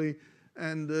analytically.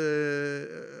 And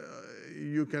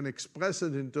you can express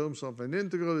it in terms of an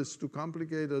integral. It's too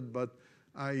complicated, but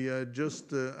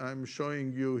I'm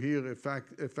showing you here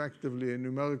effectively a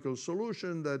numerical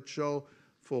solution that show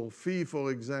for phi,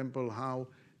 for example, how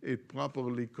it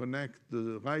properly connects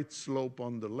the right slope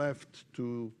on the left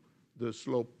to the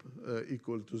slope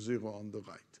equal to 0 on the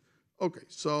right. Okay,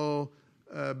 so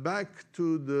back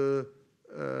to the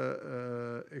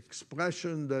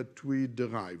expression that we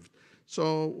derived.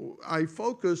 So I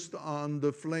focused on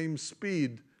the flame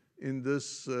speed in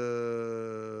this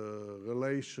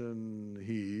relation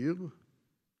here.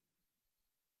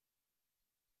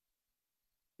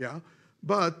 Yeah,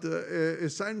 but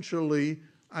essentially,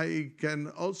 I can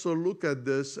also look at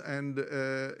this and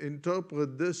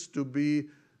interpret this to be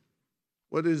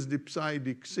what is the psi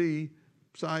dxc.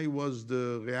 Psi was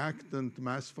the reactant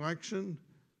mass fraction.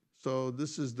 So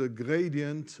this is the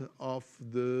gradient of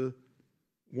the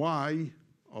Y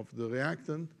of the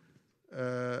reactant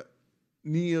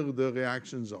near the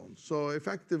reaction zone. So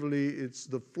effectively, it's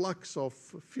the flux of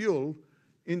fuel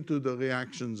into the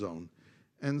reaction zone.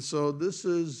 And so this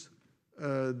is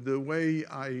the way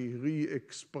I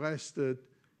re-expressed it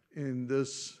in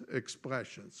this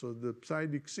expression. So the psi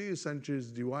dxc essentially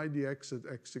is dy dx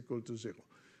at x equal to 0.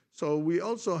 So we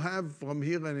also have from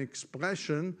here an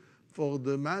expression for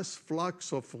the mass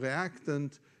flux of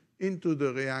reactant into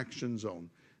the reaction zone.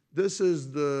 This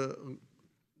is the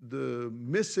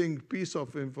missing piece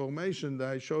of information that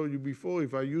I showed you before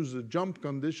if I use a jump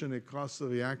condition across the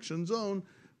reaction zone,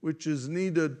 which is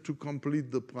needed to complete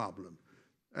the problem.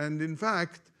 And in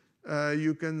fact,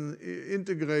 you can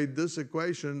integrate this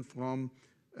equation from,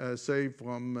 say,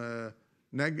 from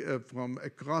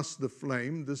across the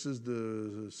flame. This is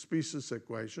the species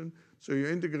equation. So you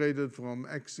integrate it from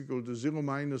x equal to 0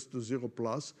 minus to 0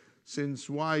 plus. Since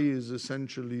y is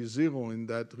essentially 0 in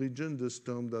that region, this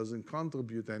term doesn't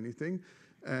contribute anything.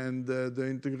 And the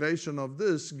integration of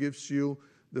this gives you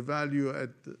the value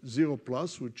at 0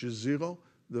 plus, which is 0.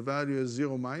 The value is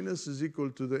 0 minus is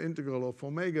equal to the integral of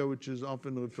omega, which is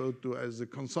often referred to as the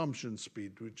consumption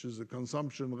speed, which is the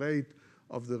consumption rate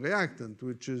of the reactant,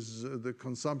 which is the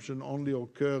consumption only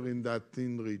occur in that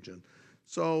thin region.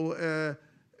 So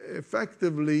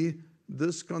effectively,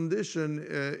 this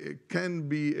condition can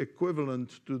be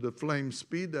equivalent to the flame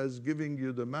speed as giving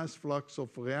you the mass flux of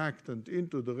reactant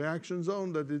into the reaction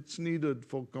zone that it's needed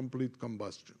for complete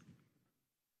combustion.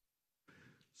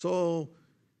 So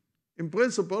in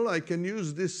principle, I can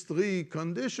use these three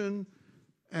conditions,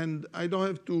 and I don't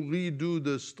have to redo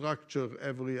the structure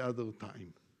every other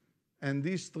time. And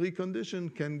these three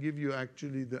conditions can give you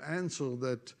actually the answer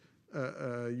that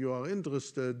you are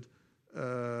interested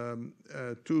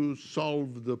to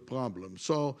solve the problem.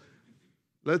 So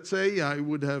let's say I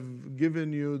would have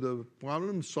given you the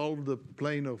problem, solve the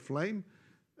planar flame.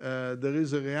 There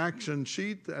is a reaction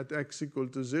sheet at x equal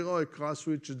to 0 across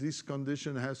which this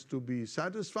condition has to be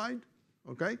satisfied,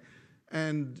 okay?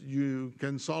 And you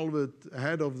can solve it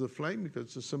ahead of the flame because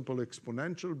it's a simple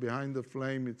exponential. Behind the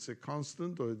flame, it's a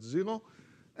constant or it's 0.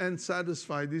 And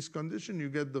satisfy this condition, you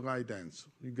get the right answer.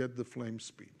 You get the flame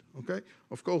speed, okay?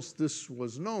 Of course, this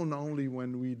was known only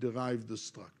when we derived the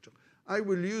structure. I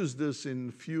will use this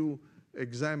in few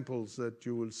examples that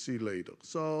you will see later.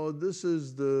 So this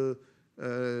is the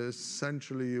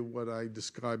essentially what I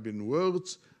describe in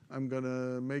words. I'm going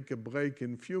to make a break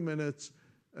in a few minutes.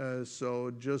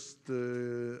 So just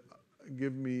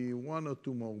give me 1 or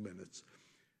 2 more minutes.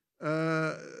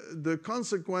 The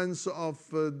consequence of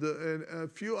a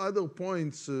few other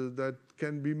points that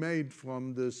can be made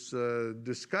from this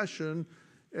discussion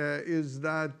is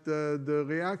that the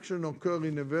reaction occurs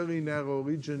in a very narrow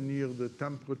region near the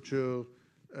temperature,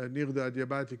 near the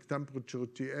adiabatic temperature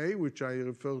TA, which I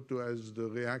refer to as the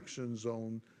reaction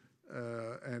zone,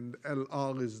 and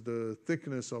LR is the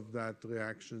thickness of that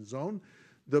reaction zone.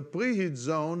 The preheat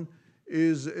zone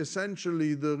is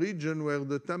essentially the region where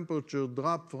the temperature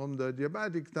dropped from the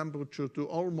adiabatic temperature to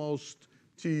almost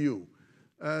TU.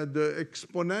 The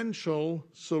exponential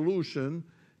solution,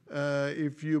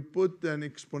 if you put an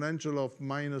exponential of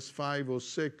 -5 or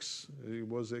 6, it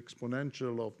was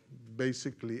exponential of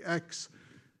basically x,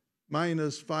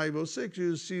 -5 or 6,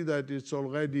 you see that it's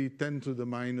already 10 to the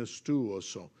 -2 or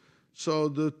so. So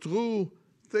the true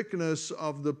thickness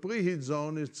of the preheat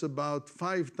zone, it's about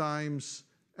 5 times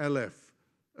LF,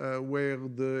 where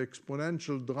the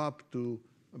exponential dropped to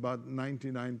about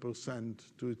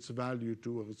 99% to its value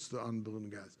towards the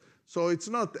underground gas. So it's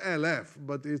not LF,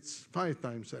 but it's 5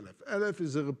 times LF. LF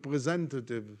is a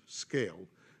representative scale.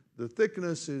 The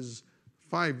thickness is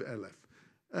 5 LF.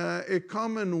 A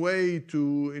common way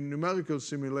to, in numerical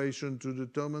simulation, to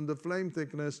determine the flame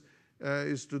thickness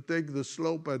is to take the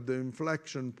slope at the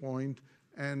inflection point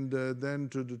and then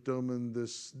to determine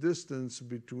this distance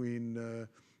between,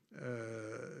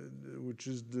 which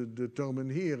is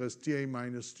determined here as TA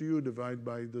minus TU divided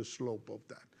by the slope of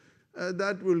that.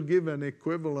 That will give an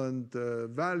equivalent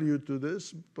value to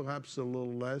this, perhaps a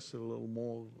little less, a little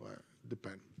more,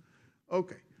 depend.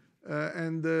 Okay,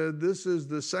 and this is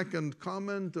the second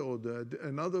comment, or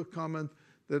another comment,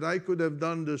 that I could have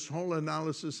done this whole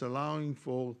analysis allowing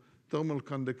for thermal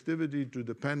conductivity to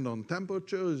depend on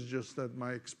temperature. It's just that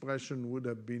my expression would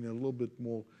have been a little bit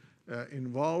more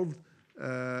involved,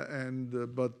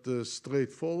 but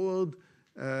straightforward.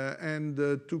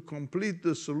 To complete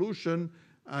the solution,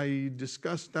 I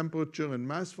discussed temperature and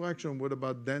mass fraction. What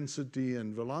about density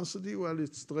and velocity? Well,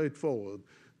 it's straightforward.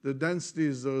 The density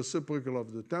is the reciprocal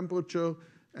of the temperature,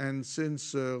 and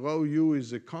since rho u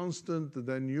is a constant,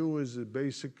 then u is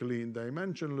basically in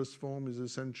dimensionless form is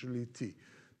essentially T.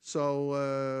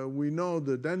 So we know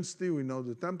the density, we know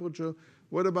the temperature.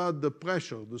 What about the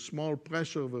pressure, the small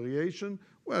pressure variation?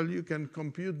 Well, you can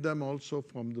compute them also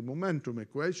from the momentum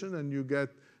equation, and you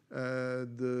get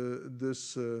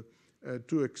this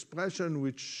two expressions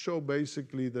which show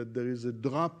basically that there is a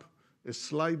drop, a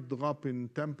slight drop in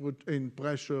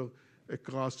pressure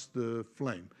across the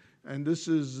flame. And this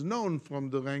is known from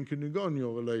the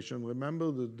Rankine-Hugoniot relation.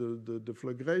 Remember the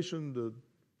deflagration, the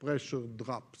pressure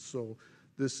drops. So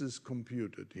this is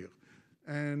computed here.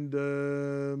 And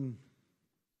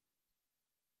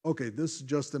okay, this is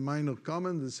just a minor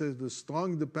comment. This says the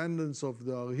strong dependence of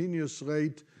the Arrhenius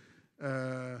rate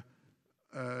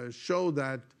show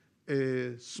that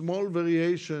a small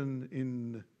variation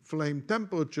in flame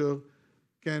temperature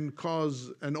can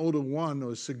cause an order 1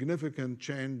 or significant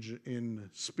change in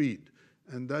speed.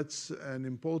 And that's an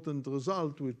important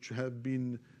result which have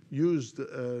been used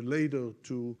later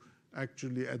to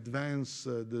actually advance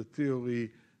the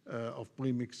theory of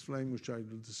premixed flame, which I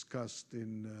will discuss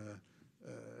in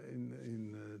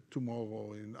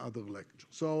tomorrow in other lectures.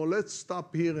 So let's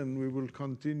stop here and we will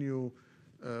continue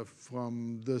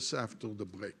from this after the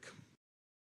break.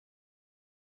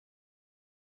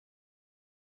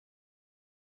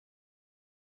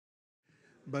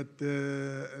 But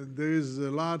there is a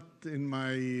lot in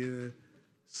my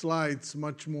slides,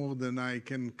 much more than I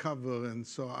can cover, and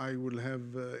so I will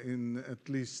have in at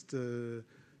least to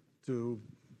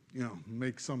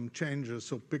make some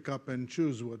changes or pick up and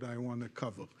choose what I want to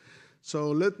cover.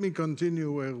 So let me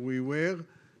continue where we were.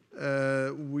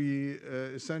 We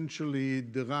essentially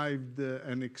derived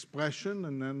an expression,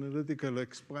 an analytical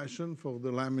expression for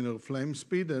the laminar flame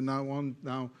speed, and I want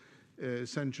now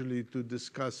essentially to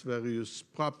discuss various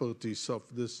properties of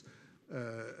this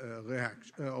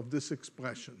reaction, of this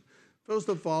expression. First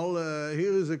of all,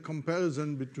 here is a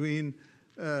comparison between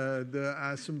the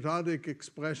asymptotic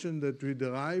expression that we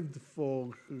derived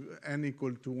for n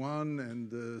equal to 1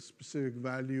 and the specific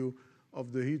value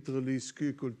of the heat release Q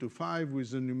equal to 5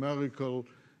 with a numerical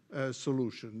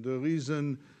solution. The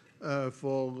reason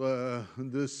for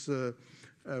this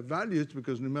value is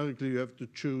because numerically you have to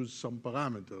choose some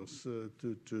parameters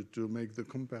to make the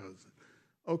comparison.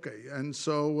 Okay, and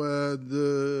so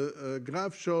the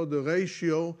graph showed the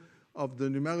ratio of the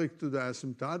numeric to the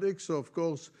asymptotic. So of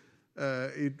course,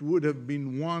 it would have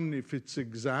been 1 if it's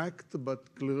exact,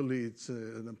 but clearly it's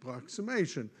an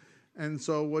approximation. And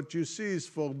so what you see is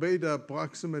for beta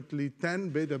approximately 10,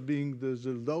 beta being the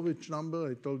Zeldovich number,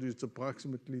 I told you it's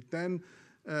approximately 10,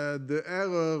 The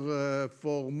error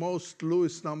for most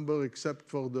Lewis number, except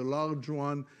for the large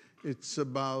one, it's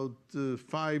about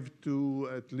 5 to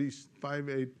at least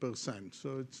 8%,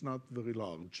 so it's not very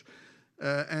large.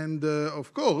 And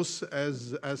of course,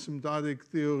 as asymptotic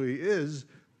theory is,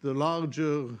 the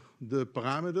larger the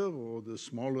parameter, or the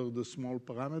smaller the small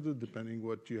parameter, depending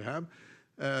what you have,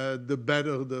 the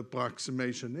better the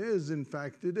approximation is. In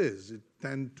fact, it is. It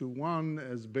 10 to 1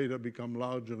 as beta become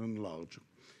larger and larger.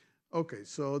 Okay,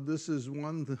 so this is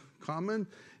one comment.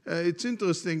 It's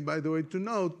interesting, by the way, to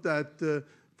note that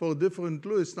for different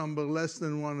Lewis number, less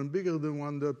than 1 and bigger than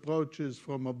 1, the approach is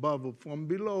from above or from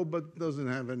below, but doesn't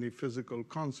have any physical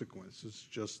consequences,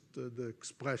 just the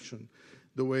expression,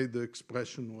 the way the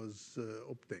expression was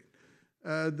obtained.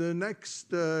 The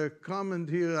next comment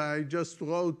here, I just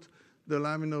wrote the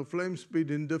laminar flame speed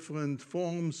in different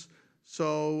forms.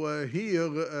 So here,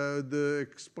 the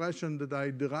expression that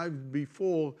I derived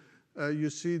before,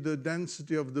 you see the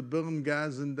density of the burned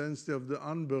gas and density of the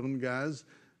unburned gas.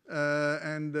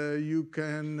 And you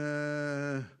can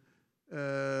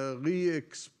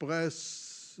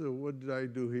re-express, what did I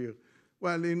do here?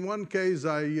 Well, in one case,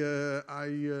 I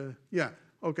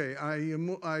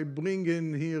bring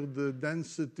in here the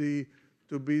density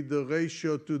to be the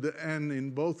ratio to the n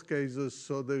in both cases.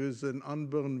 So there is an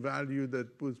unburned value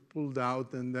that was pulled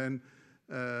out, and then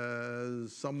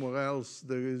somewhere else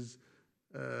there is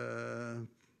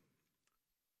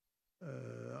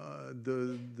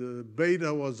the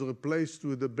beta was replaced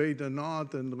with the beta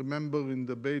naught, and remember in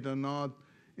the beta naught,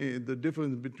 the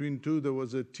difference between two, there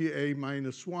was a TA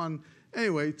minus 1.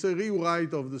 Anyway, it's a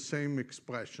rewrite of the same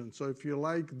expression. So if you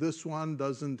like, this one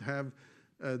doesn't have,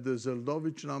 the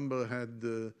Zeldovich number had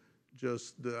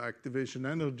just the activation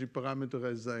energy parameter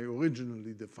as I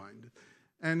originally defined it.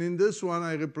 And in this one,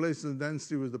 I replaced the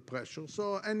density with the pressure.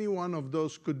 So any one of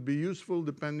those could be useful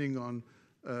depending on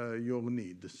your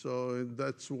need. So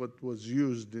that's what was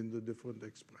used in the different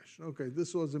expression. Okay,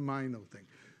 this was a minor thing.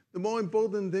 The more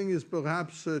important thing is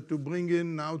perhaps to bring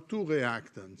in now two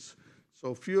reactants.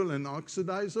 So fuel and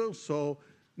oxidizer. So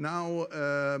now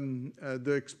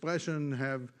the expression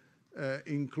have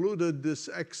included this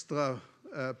extra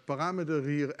parameter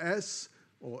here, S,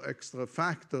 or extra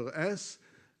factor S.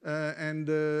 And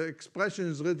the expression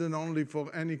is written only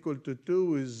for n equal to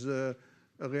 2 is a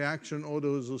reaction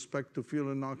order with respect to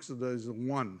fuel and oxidizer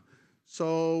 1.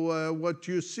 So what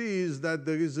you see is that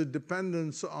there is a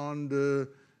dependence on the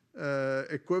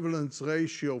equivalence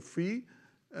ratio phi,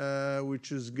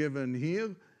 which is given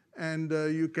here. And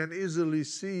you can easily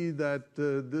see that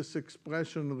this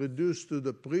expression reduced to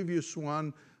the previous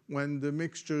one when the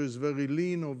mixture is very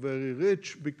lean or very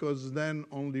rich, because then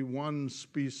only one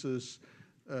species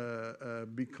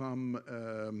become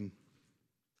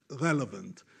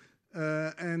relevant.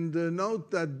 And note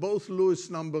that both Lewis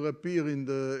number appear in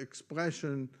the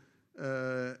expression,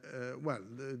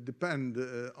 depend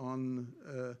on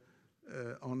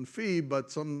phi,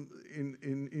 but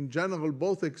in general,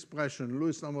 both expression,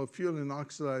 Lewis number of fuel and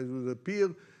oxidized would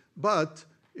appear, but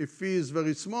if phi is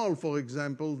very small, for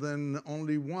example, then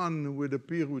only one would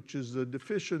appear, which is the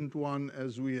deficient one,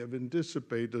 as we have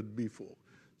anticipated before.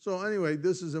 So anyway,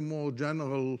 this is a more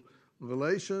general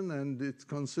relation, and it's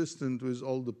consistent with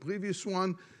all the previous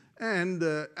one. And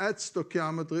at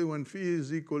stoichiometry, when phi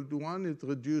is equal to 1, it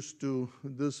reduced to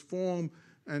this form.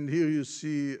 And here you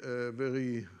see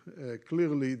very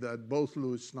clearly that both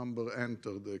Lewis number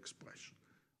enter the expression.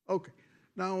 Okay,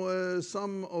 now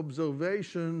some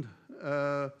observation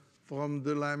from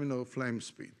the laminar flame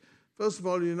speed. First of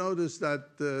all, you notice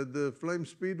that the flame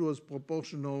speed was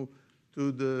proportional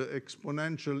to the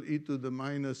exponential e to the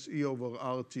minus e over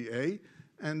RTA.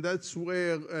 And that's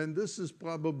where, and this is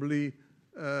probably,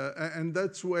 and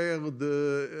that's where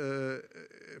the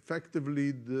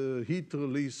effectively the heat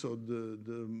release, or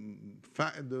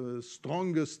the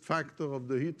strongest factor of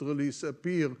the heat release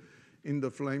appear in the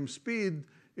flame speed.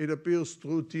 It appears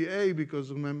through TA,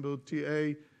 because remember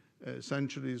TA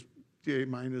essentially is TA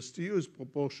minus Tu is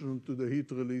proportional to the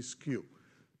heat release Q.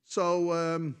 So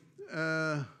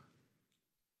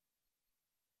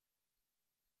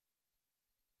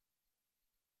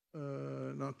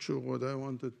not sure what I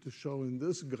wanted to show in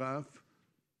this graph.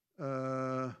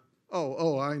 I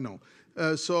know.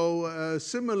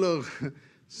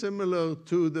 Similar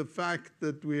to the fact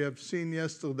that we have seen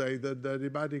yesterday, that the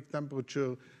adiabatic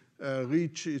temperature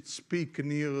reach its peak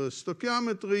near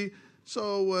stoichiometry.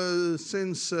 So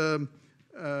since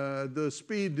the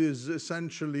speed is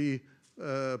essentially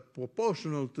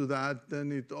proportional to that,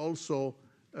 then it also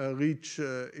reach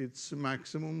its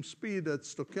maximum speed at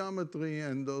stoichiometry,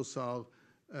 and those are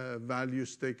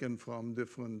values taken from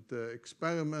different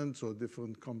experiments or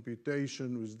different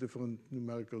computation with different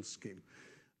numerical scheme.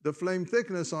 The flame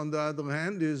thickness, on the other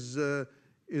hand, is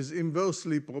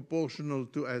inversely proportional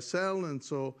to SL, and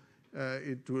so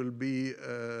it will be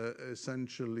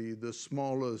essentially the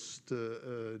smallest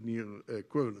near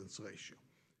equivalence ratio,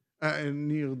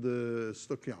 near the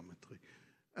stoichiometry.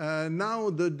 Now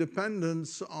the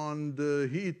dependence on the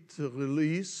heat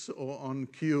release or on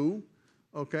Q,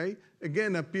 okay,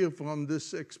 again appear from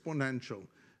this exponential.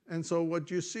 And so what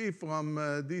you see from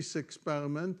this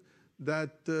experiment,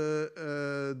 that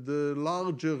the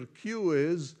larger Q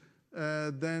is,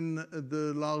 then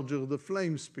the larger the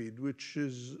flame speed, which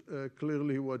is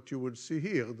clearly what you would see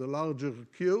here. The larger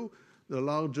Q, the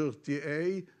larger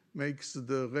TA makes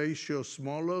the ratio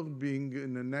smaller, being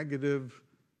in a negative,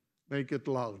 make it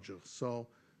larger. So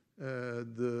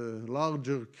the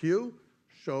larger Q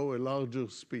show a larger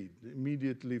speed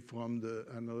immediately from the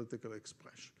analytical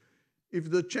expression. If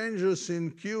the changes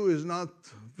in Q is not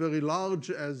very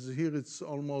large, as here it's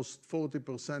almost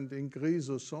 40% increase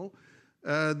or so,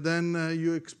 then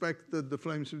you expect that the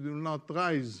flame speed will not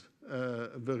rise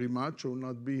very much or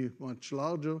not be much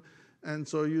larger. And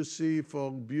so you see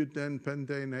for butane,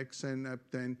 pentane, hexane,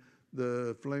 heptane,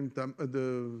 the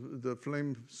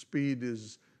flame speed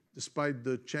is, despite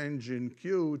the change in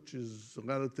Q, which is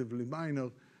relatively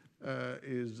minor,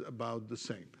 is about the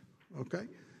same, okay?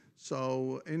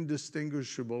 So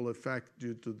indistinguishable effect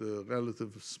due to the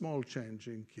relative small change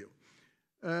in Q.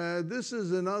 This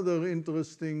is another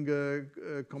interesting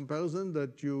comparison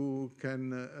that you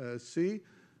can see.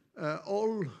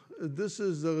 This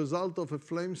is the result of a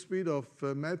flame speed of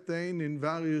methane in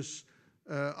various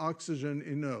oxygen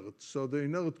inerts. So the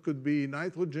inert could be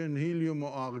nitrogen, helium,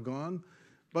 or argon.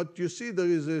 But you see there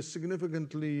is a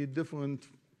significantly different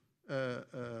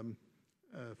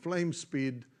flame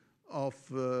speed of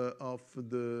the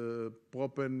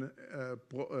propane,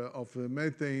 of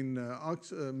methane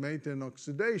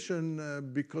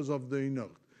oxidation because of the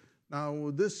inert.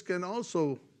 Now, this can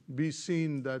also be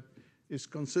seen that is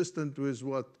consistent with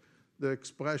what the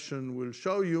expression will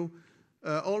show you.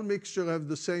 All mixture have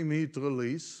the same heat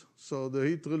release, so the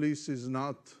heat release is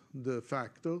not the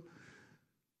factor.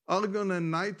 Argon and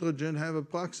nitrogen have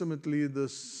approximately the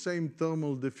same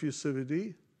thermal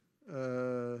diffusivity,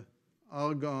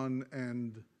 argon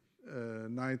and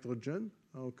nitrogen,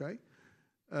 okay?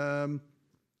 Where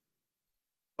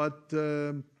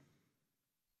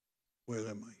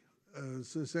am I?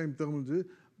 It's the same thermal diffusivity,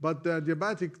 but the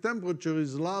adiabatic temperature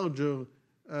is larger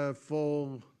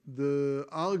for the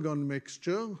argon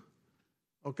mixture,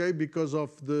 okay, because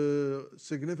of the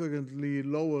significantly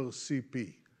lower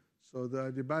CP. So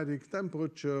the adiabatic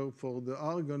temperature for the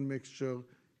argon mixture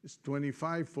is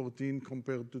 2514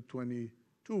 compared to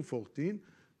 2214.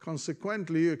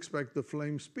 Consequently, you expect the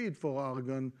flame speed for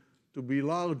argon to be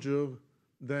larger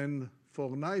than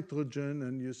for nitrogen,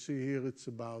 and you see here it's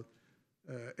about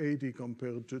 80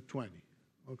 compared to 20,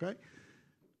 okay?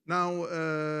 Now,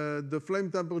 the flame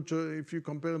temperature, if you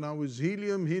compare now with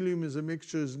helium, helium is a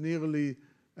mixture is nearly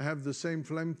have the same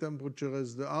flame temperature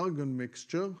as the argon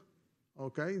mixture,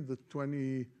 okay, the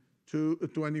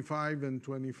 25 and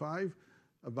 25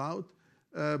 about,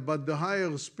 but the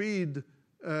higher speed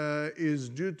is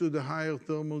due to the higher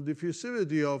thermal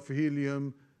diffusivity of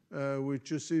helium, which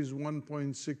you see is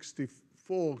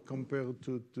 1.64 compared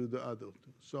to the other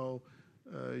two. So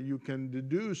you can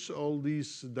deduce all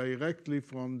these directly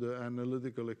from the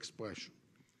analytical expression.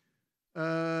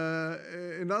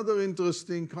 Another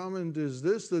interesting comment is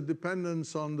this, the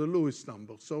dependence on the Lewis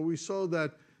number. So we saw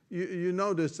that, you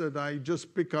notice that I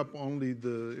just pick up only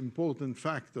the important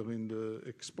factor in the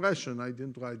expression. I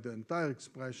didn't write the entire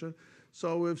expression.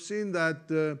 So we've seen that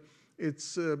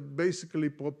it's basically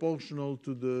proportional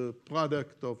to the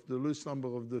product of the Lewis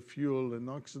number of the fuel and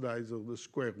oxidizer, the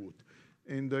square root.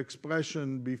 In the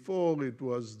expression before, it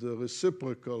was the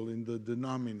reciprocal in the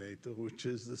denominator, which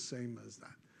is the same as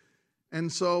that.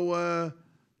 And so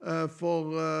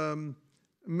for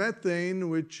methane,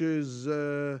 which is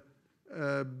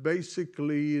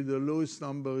basically the Lewis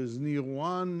number is near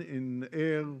 1 in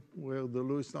air, where the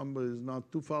Lewis number is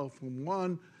not too far from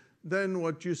 1, then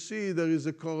what you see, there is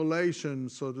a correlation,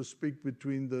 so to speak,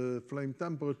 between the flame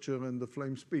temperature and the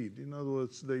flame speed. In other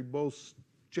words, they both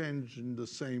change in the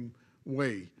same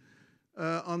way.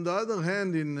 On the other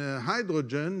hand, in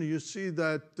hydrogen, you see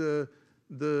that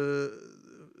the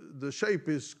shape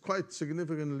is quite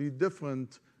significantly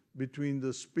different between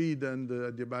the speed and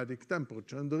the adiabatic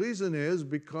temperature. And the reason is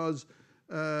because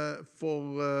for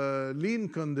lean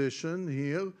condition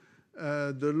here,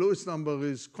 the Lewis number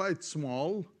is quite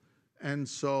small, and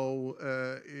so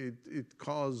it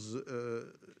causes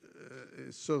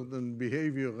a certain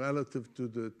behavior relative to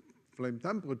the flame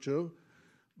temperature.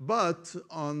 But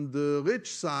on the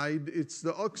rich side, it's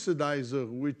the oxidizer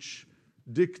which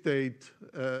dictate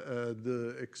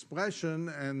the expression,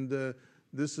 and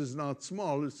this is not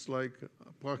small, it's like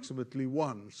approximately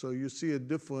 1. So you see a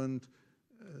different,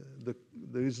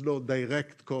 there is no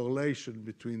direct correlation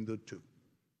between the two.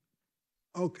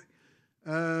 Okay,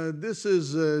 this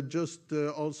is just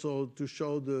also to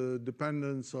show the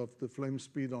dependence of the flame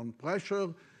speed on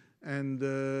pressure. And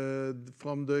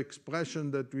from the expression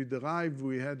that we derived,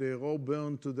 we had a rho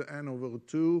burn to the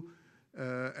n/2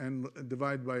 and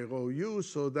divide by rho u,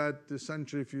 so that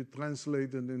essentially if you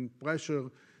translate it in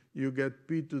pressure, you get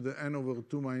P to the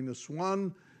n/2 minus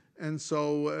 1. And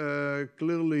so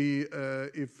clearly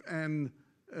if n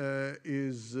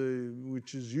is,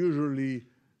 which is usually,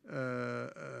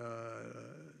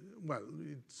 well,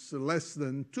 it's less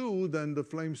than 2, then the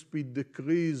flame speed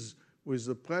decreases with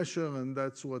the pressure, and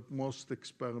that's what most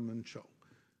experiments show.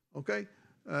 Okay?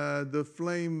 The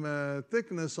flame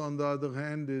thickness, on the other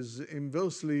hand, is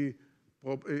inversely,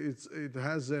 it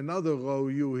has another rho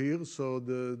u here, so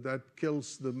that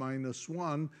kills the minus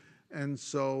 1, and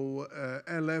so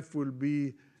LF will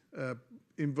be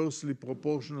inversely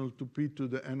proportional to P to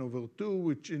the n/2,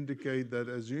 which indicate that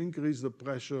as you increase the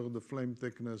pressure, the flame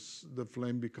thickness, the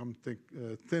flame becomes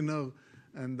thinner,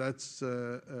 and that's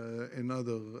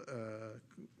another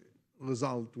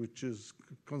result which is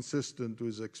consistent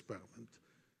with experiment.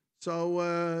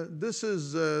 So this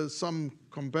is some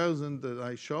comparison that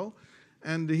I show.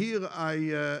 And here I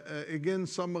again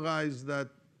summarize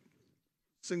that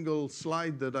single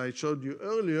slide that I showed you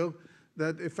earlier,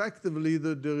 that effectively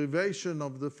the derivation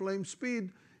of the flame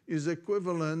speed is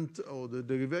equivalent, or the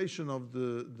derivation of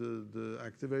the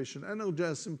activation energy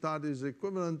asymptote is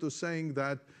equivalent to saying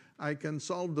that I can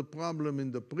solve the problem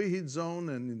in the preheat zone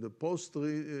and in the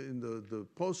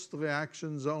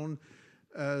post-reaction zone,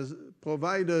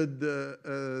 provided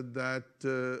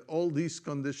that all these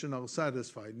conditions are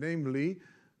satisfied, namely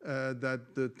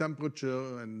that the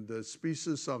temperature and the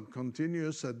species are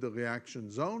continuous at the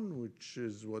reaction zone, which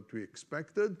is what we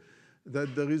expected,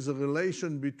 that there is a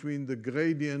relation between the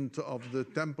gradient of the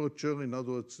temperature, in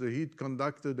other words, the heat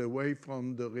conducted away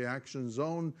from the reaction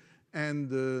zone, and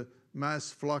the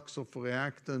mass flux of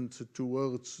reactant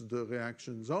towards the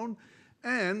reaction zone,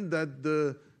 and that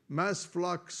the mass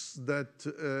flux that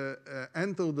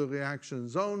enter the reaction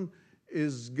zone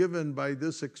is given by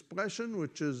this expression,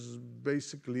 which is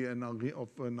basically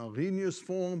of an Arrhenius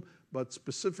form, but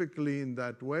specifically in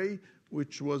that way,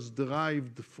 which was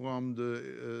derived from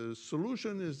the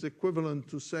solution, is equivalent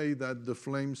to say that the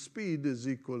flame speed is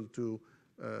equal to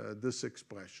this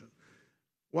expression.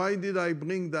 Why did I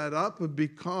bring that up?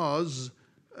 Because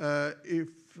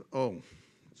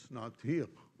it's not here.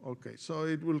 Okay, so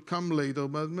it will come later,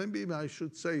 but maybe I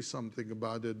should say something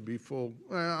about it before.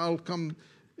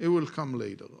 It will come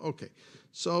later. Okay,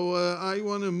 so I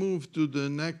want to move to the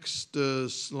next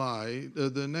slide,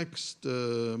 the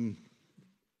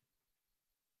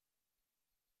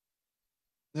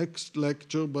next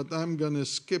lecture, but I'm going to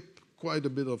skip quite a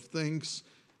bit of things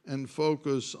and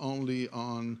focus only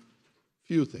on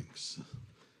few things.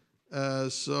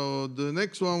 So the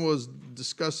next one was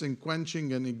discussing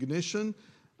quenching and ignition.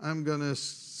 I'm going to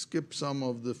skip some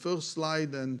of the first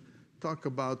slide and talk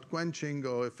about quenching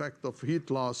or effect of heat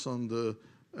loss on the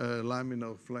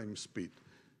laminar flame speed.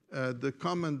 The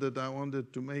comment that I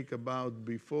wanted to make about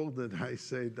before that I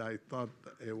said I thought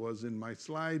it was in my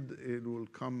slide, it will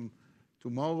come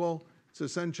tomorrow. It's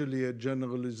essentially a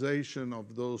generalization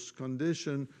of those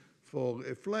conditions for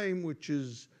a flame which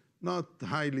is not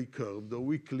highly curved or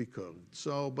weakly curved.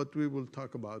 So, but we will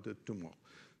talk about it tomorrow.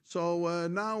 So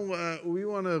now we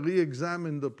want to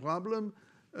re-examine the problem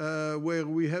where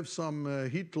we have some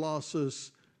heat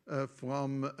losses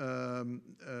from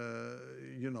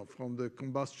the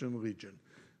combustion region.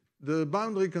 The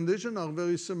boundary conditions are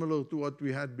very similar to what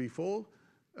we had before.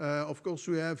 Of course,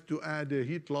 we have to add a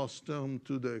heat loss term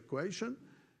to the equation.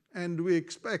 And we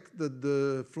expect that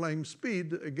the flame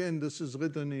speed, again, this is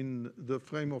written in the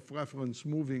frame of reference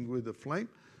moving with the flame.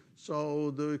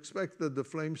 So they expect that the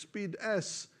flame speed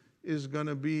S is going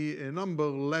to be a number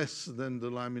less than the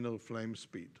laminar flame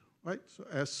speed, right? So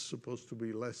S is supposed to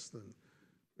be less than,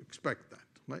 expect that,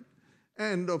 right?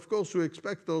 And of course, we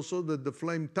expect also that the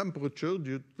flame temperature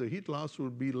due to the heat loss will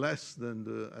be less than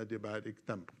the adiabatic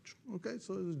temperature, okay?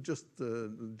 So it's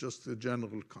just a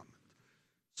general comment.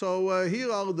 So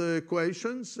here are the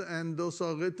equations, and those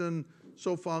are written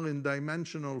so far in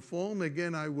dimensional form.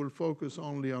 Again, I will focus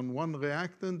only on one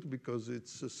reactant because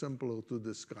it's simpler to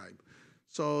describe.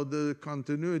 So the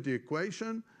continuity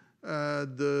equation,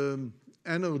 the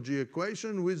energy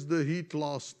equation with the heat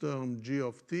loss term G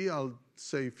of T. I'll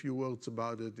say a few words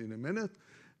about it in a minute.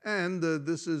 And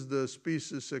this is the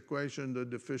species equation, the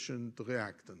deficient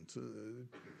reactant.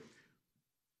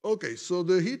 Okay, so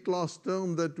the heat loss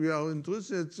term that we are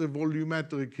interested in, it's a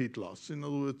volumetric heat loss. In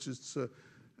other words, it's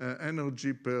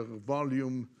energy per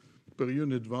volume, per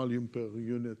unit volume, per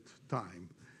unit time.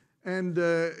 And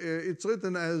it's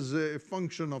written as a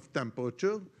function of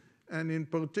temperature. And in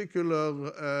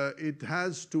particular, it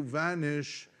has to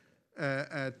vanish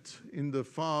in the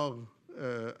far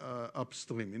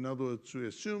upstream. In other words, we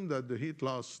assume that the heat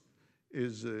loss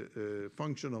is a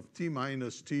function of T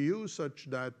minus Tu, such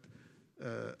that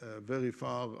very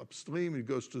far upstream it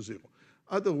goes to 0.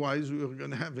 Otherwise, we're going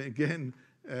to have, again,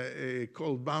 a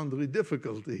cold boundary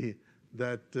difficulty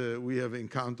that we have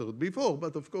encountered before.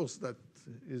 But of course, that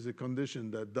is a condition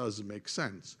that does make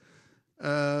sense.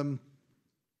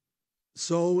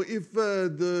 So if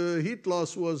the heat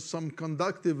loss was some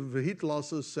conductive heat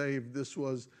losses, say if this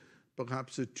was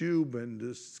perhaps a tube and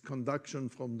this conduction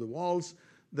from the walls,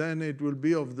 then it will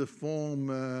be of the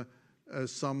form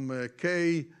some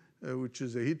K, which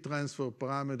is a heat transfer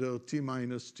parameter T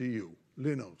minus Tu,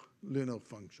 linear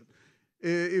function.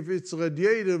 If it's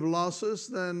radiative losses,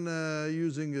 then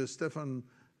using a Stefan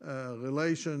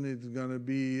relation, it's going to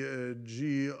be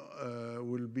G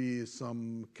will be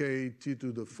some K T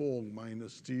to the 4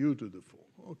 minus Tu to the 4.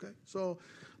 Okay, so,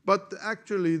 but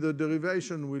actually the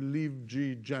derivation will leave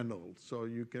G general, so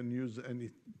you can use any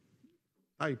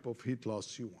type of heat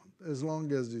loss you want, as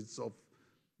long as it's of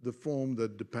the form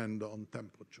that depend on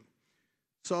temperature.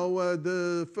 So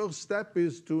the first step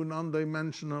is to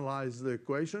non-dimensionalize the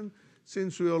equation.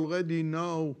 Since we already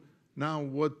know now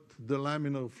what the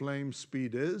laminar flame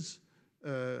speed is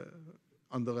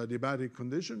under adiabatic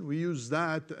condition, we use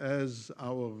that as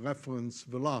our reference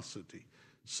velocity.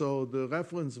 So the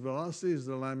reference velocity is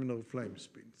the laminar flame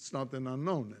speed. It's not an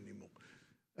unknown anymore.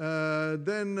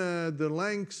 Then the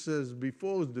lengths, as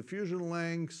before, is diffusion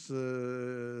lengths,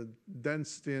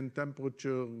 density and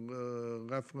temperature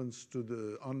reference to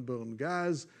the unburned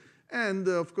gas. And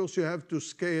of course, you have to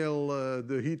scale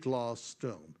the heat loss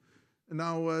term.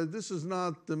 Now, this is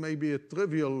not maybe a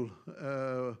trivial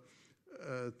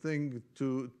thing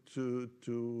to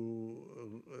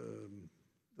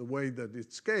the way that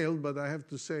it's scaled, but I have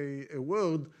to say a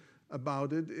word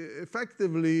about it.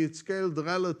 Effectively, it's scaled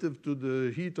relative to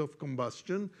the heat of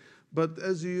combustion, but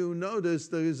as you notice,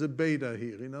 there is a beta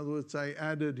here. In other words, I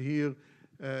added here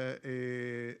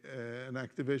an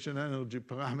activation energy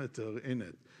parameter in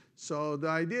it. So the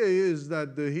idea is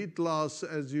that the heat loss,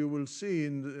 as you will see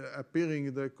appearing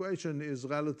in the equation, is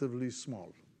relatively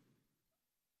small.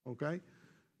 Okay?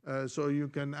 So you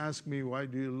can ask me, why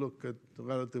do you look at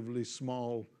relatively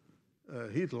small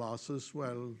heat losses?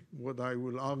 Well, what I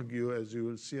will argue, as you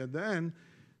will see at the end,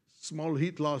 small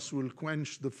heat loss will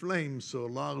quench the flame, so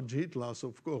large heat loss,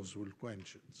 of course, will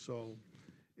quench it. So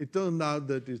it turned out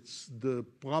that it's the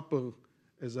proper,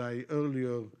 as I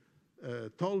earlier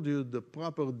told you, the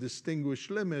proper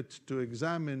distinguished limit to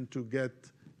examine to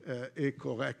get a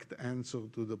correct answer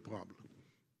to the problem.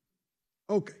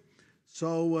 Okay,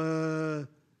 so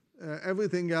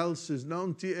everything else is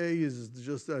known. TA is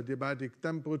just adiabatic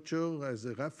temperature as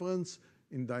a reference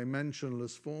in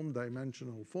dimensionless form,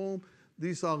 dimensional form.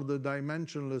 These are the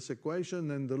dimensionless equation,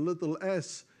 and the little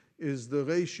s is the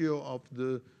ratio of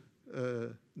the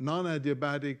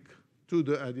non-adiabatic to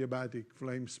the adiabatic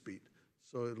flame speed.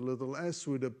 So little s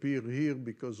would appear here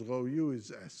because rho u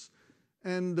is s.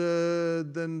 And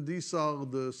then these are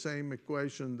the same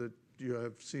equation that you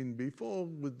have seen before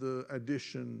with the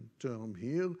addition term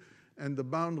here. And the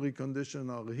boundary condition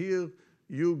are here.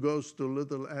 U goes to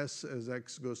little s as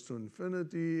x goes to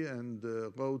infinity, and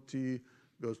rho t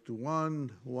goes to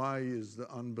 1. Y is the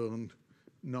unburned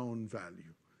known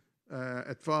value.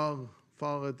 At far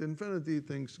at infinity,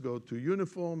 things go to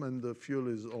uniform, and the fuel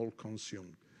is all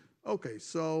consumed. Okay,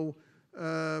 so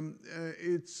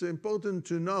it's important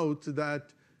to note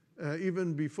that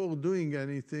even before doing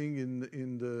anything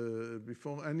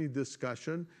before any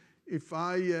discussion, if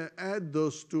I add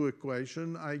those two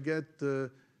equations, I get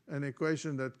an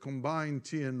equation that combines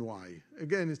t and y.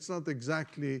 Again, it's not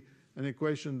exactly an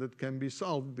equation that can be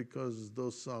solved because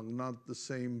those are not the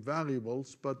same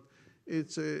variables, but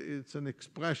it's an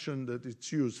expression that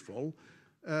it's useful.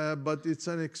 But it's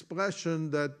an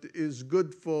expression that is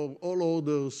good for all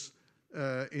orders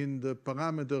in the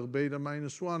parameter beta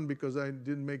minus 1 because I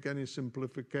didn't make any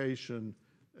simplification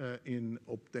in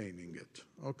obtaining it,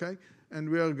 okay? And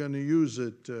we are going to use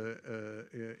it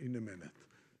in a minute.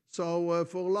 So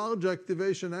for large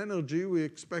activation energy, we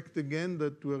expect again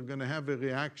that we're going to have a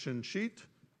reaction sheet,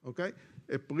 okay?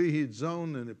 A preheat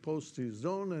zone and a post-heat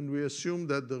zone, and we assume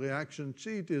that the reaction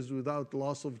sheet is without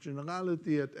loss of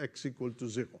generality at x equal to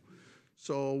 0.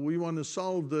 So we want to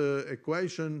solve the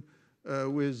equation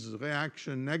with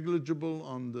reaction negligible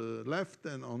on the left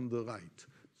and on the right.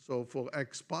 So for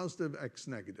x positive, x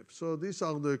negative. So these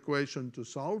are the equations to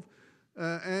solve.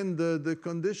 And the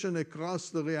condition across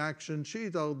the reaction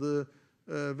sheet are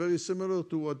very similar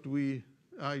to what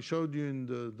I showed you in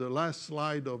the last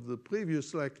slide of the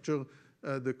previous lecture,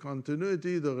 the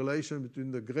continuity, the relation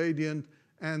between the gradient,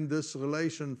 and this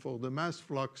relation for the mass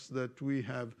flux that we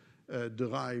have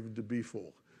derived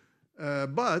before.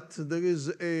 But there is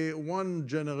one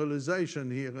generalization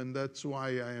here, and that's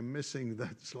why I am missing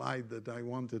that slide that I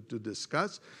wanted to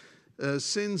discuss.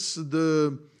 Since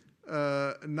now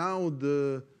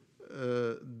the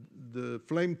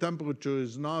flame temperature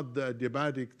is not the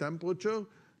adiabatic temperature,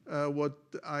 what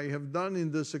I have done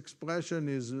in this expression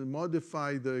is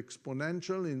modify the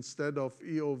exponential. Instead of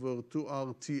E over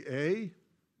 2RTA,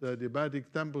 the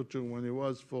adiabatic temperature when it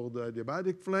was for the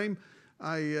adiabatic flame,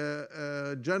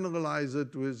 I generalize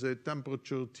it with a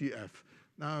temperature TF.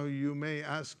 Now you may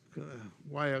ask,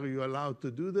 why are you allowed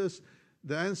to do this?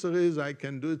 The answer is I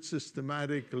can do it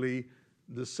systematically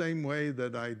the same way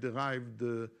that I derived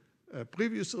the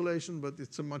previous relation, but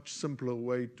it's a much simpler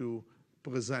way to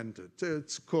present it.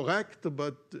 It's correct,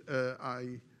 but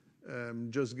I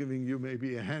am just giving you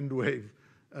maybe a hand wave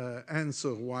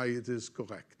answer why it is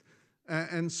correct.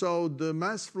 And so the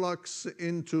mass flux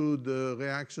into the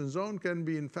reaction zone can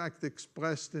be in fact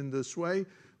expressed in this way,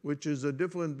 which is a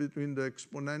difference between the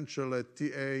exponential at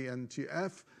TA and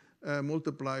TF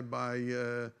multiplied by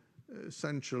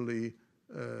essentially,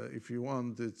 if you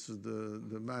want, it's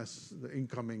the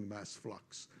incoming mass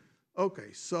flux.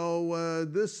 Okay, so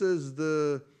this is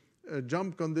the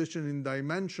jump condition in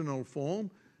dimensional form.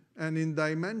 And in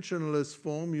dimensionless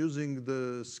form, using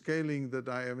the scaling that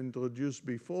I have introduced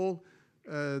before,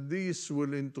 these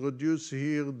will introduce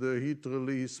here the heat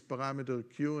release parameter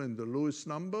Q and the Lewis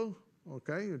number,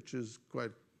 okay, which is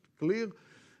quite clear.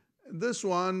 This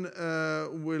one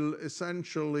will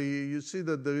essentially, you see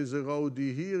that there is a rho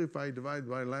d here. If I divide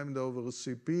by lambda over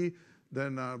Cp,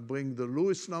 then I'll bring the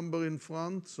Lewis number in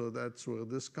front, so that's where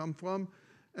this comes from.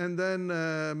 And then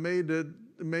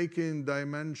making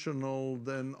dimensional,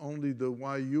 then only the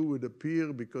Yu would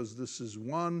appear because this is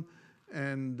 1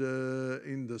 and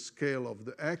in the scale of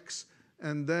the x.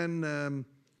 And then the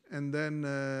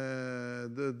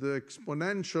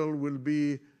exponential will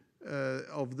be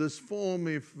of this form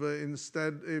if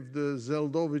if the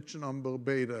Zeldovich number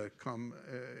beta come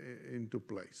into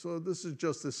play. So this is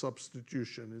just a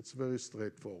substitution. It's very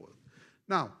straightforward.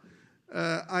 Now,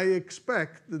 I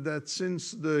expect that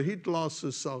since the heat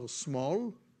losses are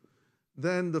small,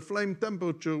 then the flame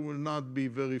temperature will not be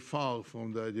very far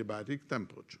from the adiabatic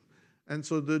temperature. And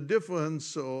so the difference,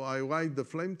 so I write the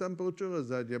flame temperature as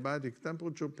adiabatic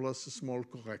temperature plus a small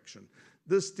correction.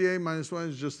 This TA minus 1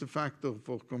 is just a factor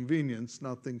for convenience,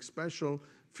 nothing special.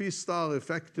 Phi star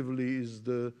effectively is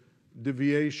the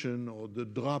deviation or the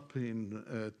drop in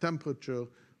temperature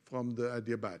from the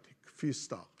adiabatic, phi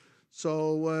star.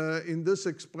 So in this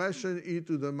expression, e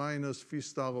to the minus phi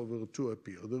star over 2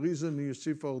 appear. The reason you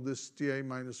see for this TA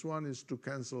minus 1 is to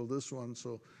cancel this one,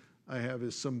 so I have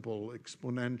a simple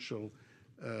exponential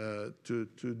to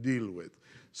deal with.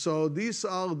 So these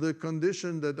are the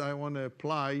conditions that I want to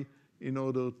apply in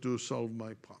order to solve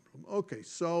my problem. Okay,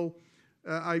 so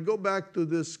I go back to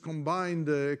this combined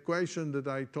equation that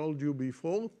I told you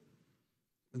before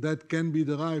that can be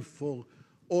derived for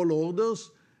all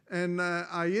orders. And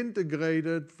I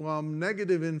integrated from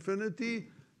negative infinity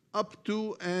up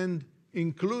to and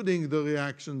including the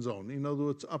reaction zone. In other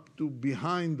words, up to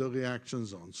behind the reaction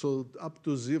zone, so up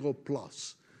to 0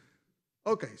 plus.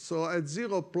 Okay, so at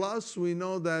 0 plus, we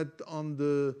know that on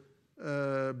the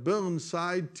burn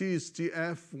side, T is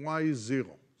TF, Y is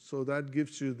 0. So that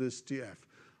gives you this TF.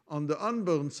 On the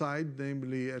unburned side,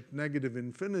 namely at negative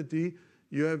infinity,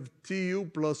 you have Tu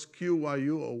plus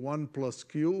QYU, or 1 plus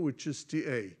Q, which is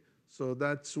TA. So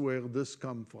that's where this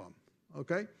comes from,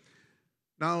 okay?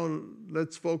 Now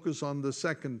let's focus on the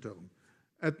second term.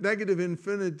 At negative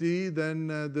infinity, then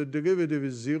the derivative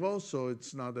is 0, so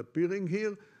it's not appearing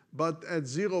here. But at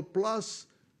 0 plus,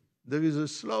 there is a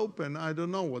slope, and I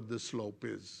don't know what the slope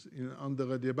is. Under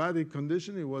adiabatic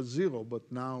condition, it was 0, but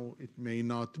now it may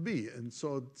not be. And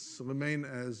so it's remain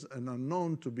as an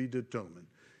unknown to be determined.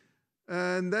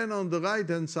 And then on the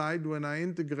right-hand side, when I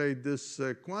integrate this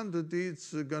quantity,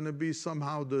 it's going to be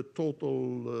somehow the total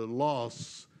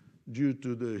loss due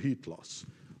to the heat loss.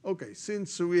 Okay,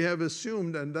 since we have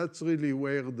assumed, and that's really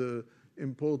where the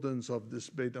importance of this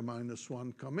beta minus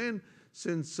 1 come in,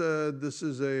 since this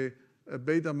is a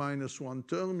beta minus 1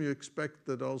 term, you expect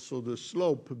that also the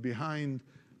slope behind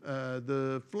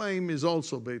the flame is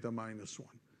also beta minus 1.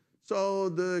 So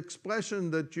the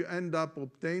expression that you end up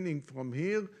obtaining from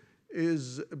here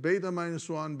is beta minus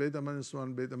 1, beta minus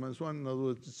 1, beta minus 1. In other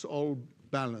words, it's all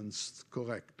balanced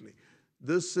correctly.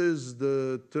 This is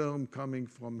the term coming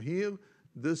from here.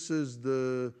 This is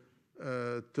the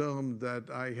term that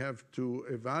I have to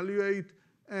evaluate.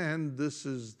 And this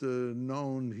is the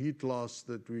known heat loss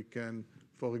that we can,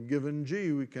 for a given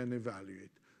G, we can evaluate.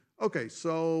 Okay,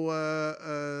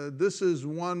 so this is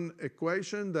one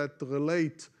equation that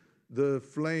relates the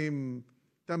flame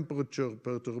temperature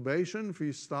perturbation,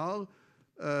 phi star,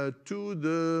 to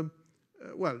the,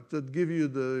 well, that give you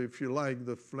the, if you like,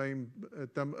 the flame,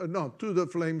 to the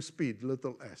flame speed,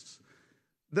 little s.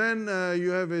 Then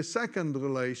you have a second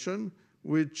relation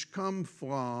which come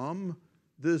from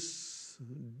this,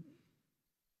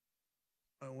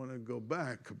 I want to go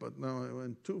back, but now I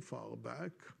went too far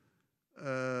back,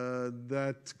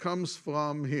 that comes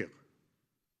from here,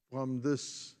 from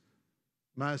this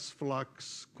mass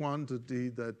flux quantity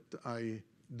that I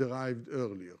derived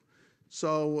earlier.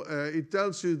 So it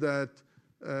tells you that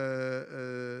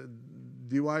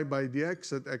dy by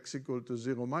dx at x equal to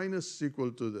 0 minus is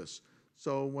equal to this.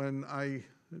 So when I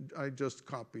just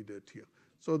copied it here.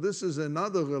 So this is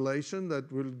another relation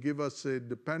that will give us a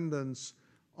dependence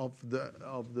of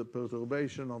the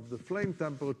perturbation of the flame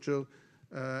temperature.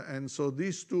 And so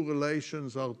these two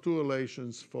relations are two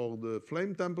relations for the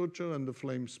flame temperature and the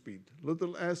flame speed,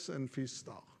 little s and phi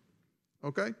star.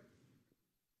 Okay?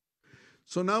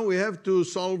 So now we have to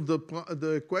solve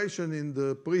the equation in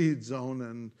the preheat zone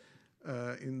and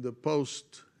in the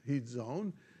post-heat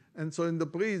zone. And so in the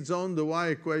preheat zone, the y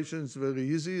equation is very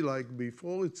easy. Like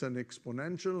before, it's an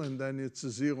exponential, and then it's a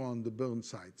 0 on the burn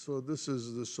side. So this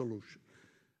is the solution.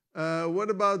 What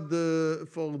about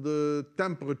for the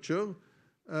temperature?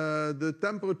 The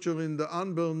temperature in the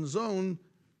unburned zone,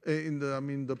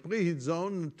 the preheat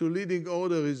zone, to leading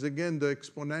order is again the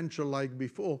exponential like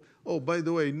before. Oh, by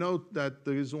the way, note that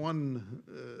there is one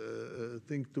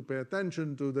thing to pay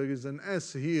attention to. There is an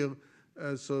s here,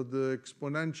 so the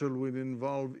exponential will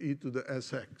involve e to the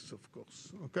sx, of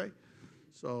course. Okay,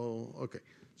 so okay.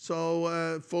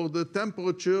 So for the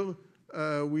temperature,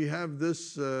 we have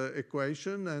this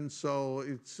equation, and so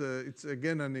it's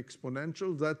again an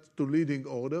exponential. That's to leading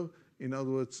order. In other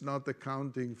words, not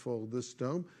accounting for this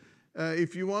term.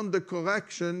 If you want the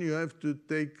correction, you have to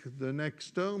take the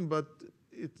next term, but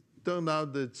it turned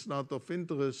out that it's not of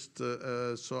interest,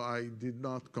 so I did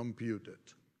not compute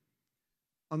it.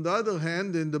 On the other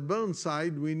hand, in the burn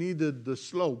side, we needed the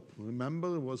slope.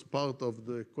 Remember, it was part of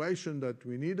the equation that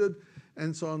we needed.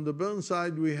 And so on the burn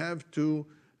side, we have to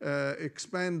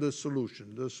expand the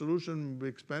solution. The solution will be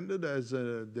expanded as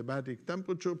a adiabatic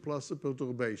temperature plus a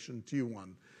perturbation,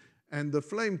 T1. And the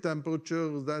flame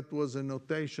temperature, that was a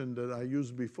notation that I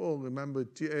used before. Remember,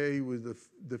 TA with the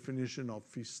definition of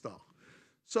phi star.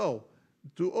 So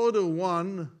to order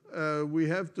 1, we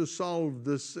have to solve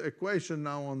this equation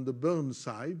now on the burn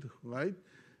side, right?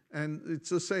 And it's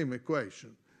the same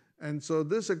equation. And so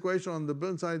this equation on the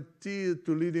burn side, T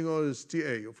to leading order is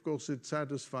TA. Of course, it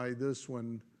satisfies this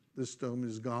when this term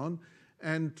is gone.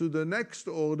 And to the next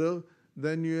order,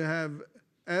 then you have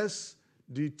S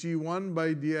dt1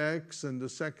 by dx and the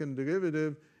second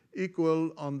derivative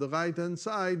equal, on the right-hand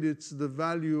side, it's the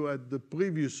value at the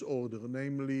previous order,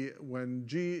 namely when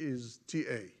G is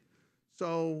TA.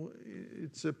 So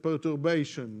it's a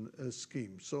perturbation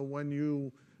scheme. So when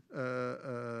you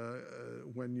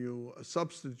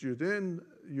substitute in,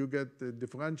 you get the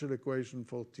differential equation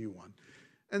for T1.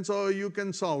 And so you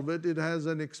can solve it. It has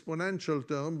an exponential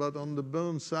term, but on the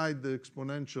burn side, the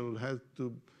exponential has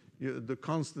to, the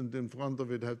constant in front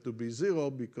of it has to be 0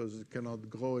 because it cannot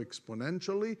grow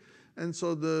exponentially. And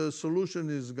so the solution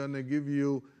is going to give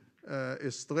you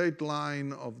a straight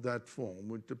line of that form,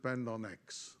 which depends on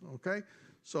x, okay?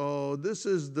 So this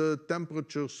is the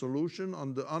temperature solution.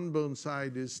 On the unburned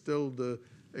side is still the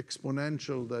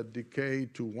exponential that decay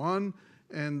to 1.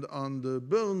 And on the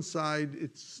burn side,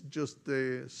 it's just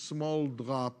a small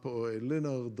drop or a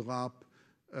linear drop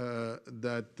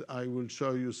that I will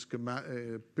show you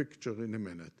a picture in a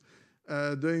minute.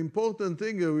 The important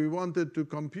thing we wanted to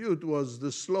compute was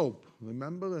the slope,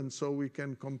 remember? And so we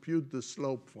can compute the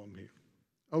slope from here.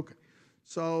 Okay,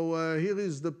 so here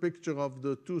is the picture of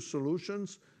the two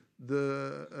solutions.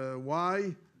 the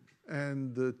Y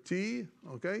and the T,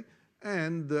 okay?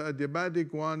 And the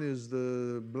adiabatic one is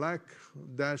the black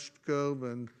dashed curve,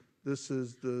 and this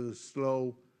is the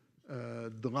slow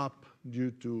drop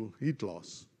due to heat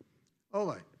loss. All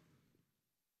right.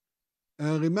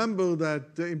 Remember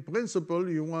that in principle,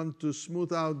 you want to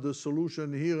smooth out the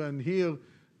solution here and here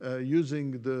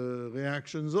using the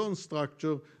reaction zone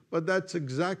structure, but that's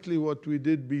exactly what we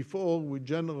did before. We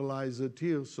generalize it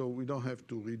here, so we don't have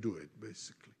to redo it,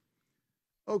 basically.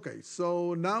 Okay,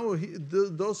 so now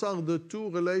those are the two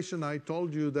relations I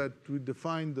told you that we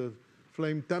defined the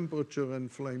flame temperature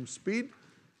and flame speed.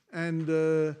 And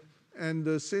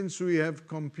since we have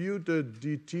computed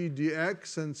dt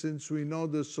dx, and since we know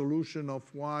the solution of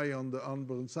y on the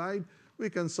unburned side, we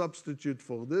can substitute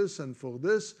for this and for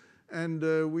this. And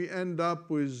we end up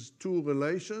with two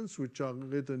relations, which are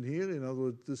written here. In other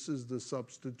words, this is the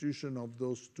substitution of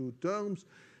those two terms.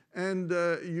 And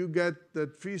you get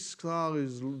that phi star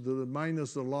is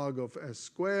minus the log of s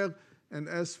squared, and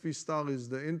s phi star is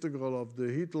the integral of the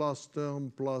heat loss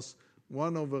term plus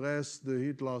 1 over s, the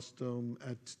heat loss term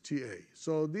at TA.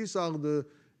 So these are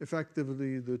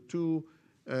effectively the two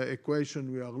equations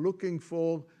we are looking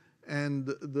for. And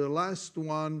the last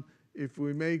one, if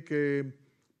we make a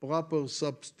proper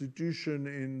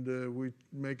substitution we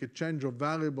make a change of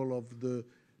variable of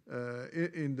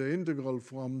in the integral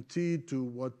from t to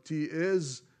what t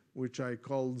is, which I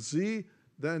call z,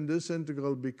 then this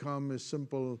integral becomes a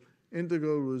simple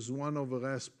integral with 1 over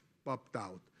s popped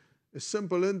out. A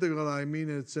simple integral, I mean,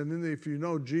 if you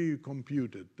know g, you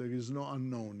compute it. There is no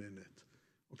unknown in it.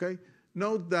 Okay?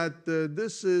 Note that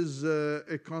this is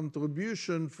a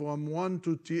contribution from 1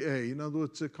 to TA. In other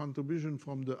words, a contribution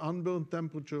from the unburned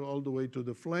temperature all the way to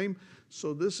the flame.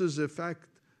 So this is, in fact,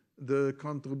 the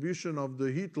contribution of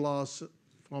the heat loss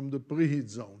from the preheat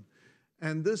zone.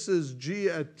 And this is G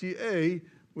at TA,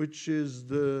 which is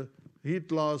the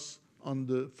heat loss from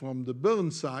the burn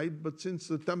side. But since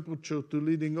the temperature to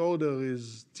leading order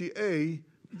is TA,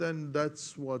 then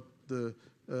that's what the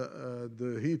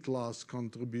heat loss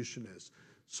contribution is.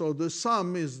 So the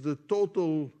sum is the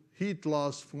total heat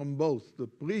loss from both the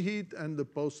preheat and the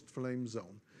post-flame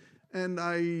zone. And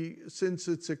since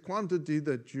it's a quantity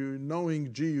that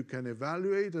knowing G, you can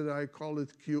evaluate it, I call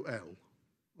it QL,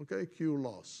 okay, Q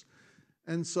loss.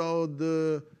 And so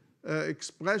the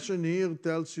expression here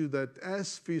tells you that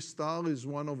S phi star is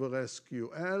 1 over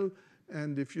SQL.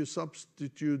 And if you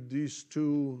substitute these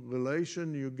two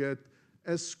relations, you get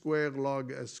S squared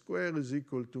log S squared is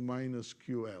equal to minus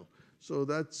QL. So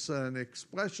that's an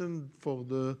expression for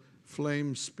the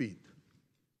flame speed.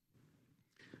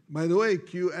 By the way,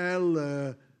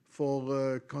 QL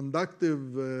for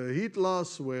conductive heat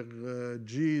loss, where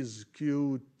G is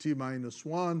Q T minus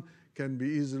 1, can be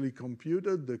easily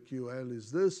computed. The QL is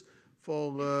this.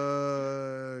 For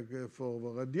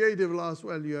radiative loss,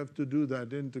 well, you have to do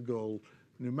that integral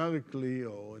numerically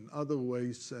or in other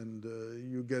ways, and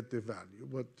you get the value,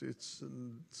 but it's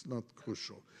not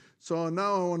crucial. So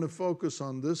now I want to focus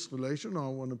on this relation. I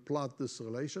want to plot this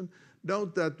relation.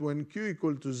 Note that when Q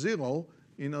equal to 0,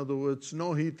 in other words,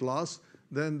 no heat loss,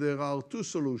 then there are two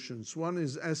solutions. One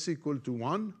is S equal to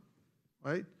 1,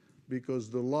 right? Because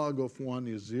the log of 1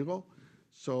 is 0.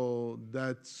 So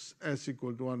that's S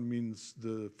equal to 1 means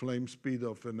the flame speed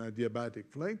of an adiabatic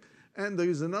flame. And there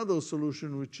is another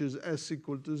solution, which is S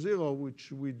equal to 0,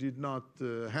 which we did not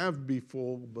have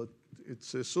before, but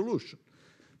it's a solution.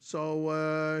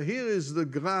 So here is the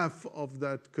graph of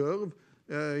that curve.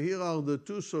 Here are the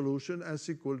two solutions, S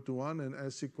equal to 1 and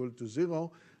S equal to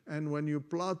 0. And when you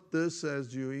plot this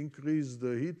as you increase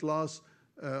the heat loss,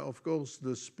 of course,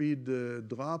 the speed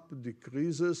drop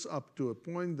decreases up to a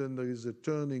point. Then there is a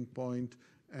turning point,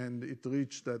 and it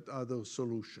reached that other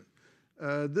solution.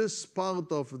 This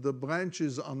part of the branch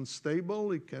is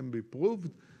unstable. It can be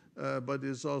proved, but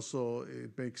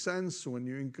it makes sense. When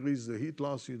you increase the heat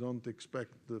loss, you don't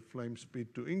expect the flame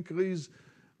speed to increase.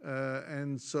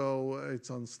 And so it's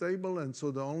unstable. And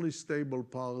so the only stable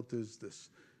part is this.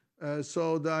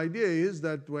 So the idea is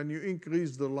that when you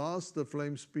increase the loss, the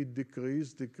flame speed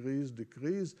decrease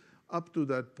up to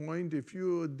that point. If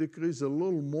you decrease a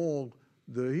little more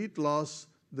the heat loss,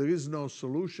 there is no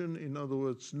solution. In other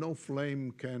words, no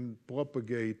flame can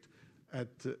propagate at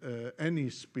any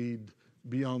speed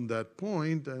beyond that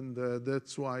point, and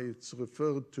that's why it's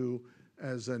referred to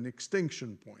as an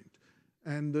extinction point.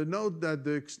 And note that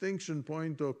the extinction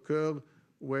point occurs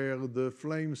where the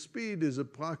flame speed is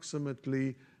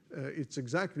approximately it's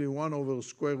exactly 1 over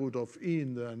square root of E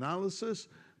in the analysis.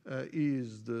 E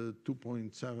is the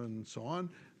 2.7 and so on.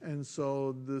 And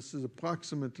so this is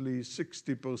approximately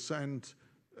 60%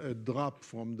 drop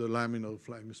from the laminar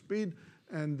flame speed,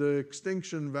 and the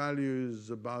extinction value is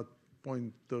about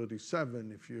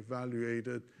 0.37 if you evaluate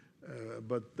it,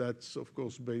 but that's, of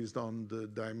course, based on the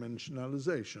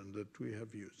dimensionalization that we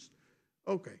have used.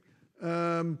 Okay.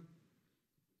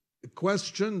 A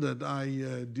question that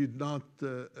I did not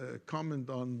comment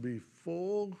on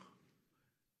before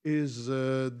is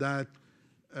that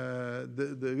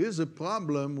there is a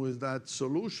problem with that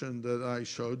solution that I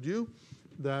showed you,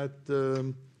 that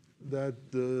the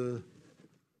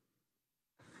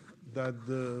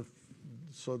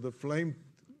flame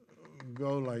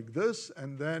go like this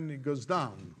and then it goes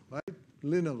down, right,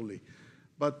 linearly.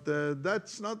 But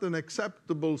that's not an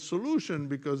acceptable solution,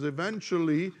 because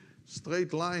eventually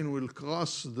straight line will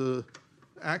cross the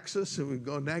axis, it will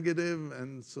go negative,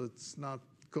 and so it's not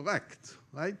correct,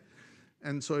 right?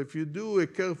 And so if you do a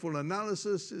careful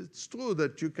analysis, it's true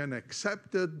that you can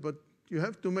accept it, but you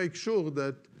have to make sure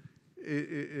that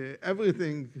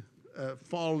everything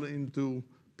fall into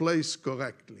place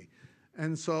correctly.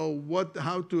 And so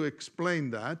how to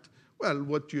explain that? Well,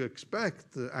 what you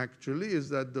expect actually is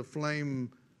that the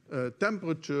flame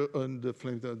temperature and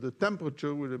the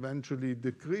temperature will eventually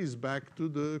decrease back to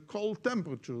the cold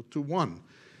temperature, to 1.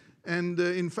 And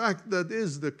in fact, that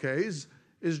is the case.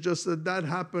 It's just that that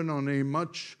happened on a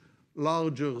much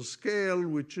larger scale,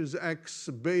 which is x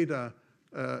beta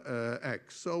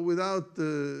x. So without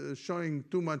showing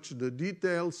too much the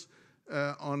details,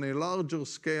 on a larger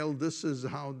scale, this is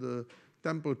how the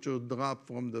temperature dropped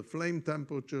from the flame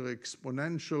temperature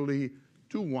exponentially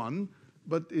to 1.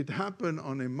 But it happened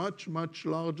on a much, much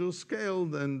larger scale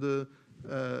than the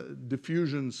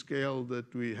diffusion scale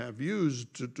that we have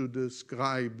used to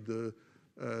describe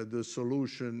the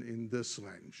solution in this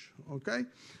range, okay?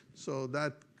 So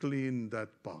that cleaned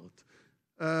that part.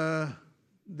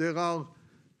 There are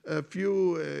a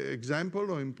few examples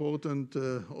or important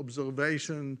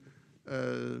observation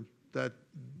that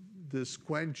this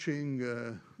quenching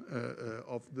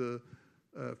of the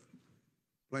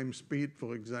flame speed,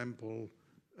 for example,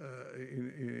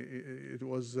 it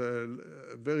was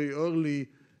very early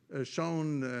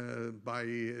shown by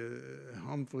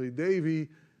Humphrey Davy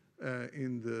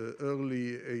in the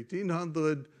early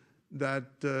 1800s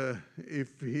that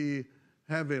if he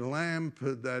have a lamp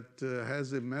that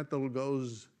has a metal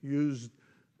used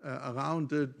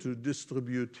around it to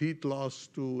distribute heat loss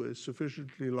to a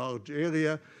sufficiently large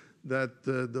area, that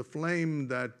the flame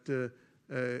that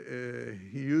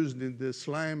he used in this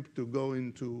lamp to go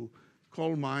into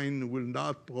coal mine will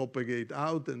not propagate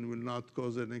out and will not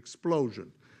cause an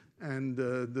explosion. And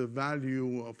the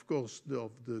value, of course,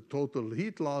 of the total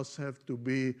heat loss have to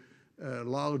be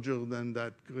larger than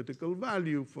that critical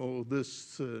value for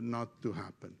this not to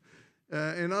happen.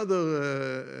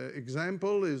 Another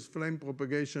example is flame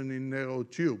propagation in narrow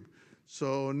tube.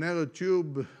 So narrow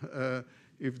tube,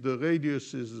 if the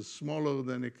radius is smaller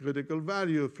than a critical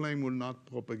value, a flame will not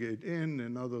propagate in,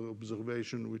 another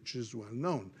observation which is well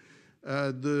known.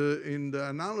 In the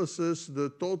analysis,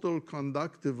 the total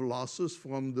conductive losses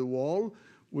from the wall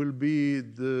will be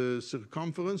the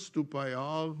circumference, 2 pi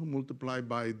r, multiplied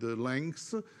by the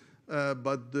length.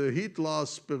 But the heat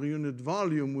loss per unit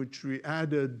volume, which we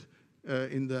added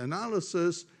in the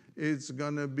analysis, it's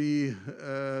going to be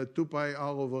 2 pi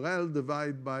r over L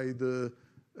divided by the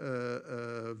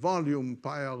volume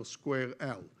pi r square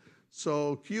L.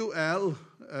 So QL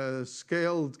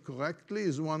scaled correctly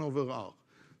is 1 over R.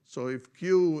 So if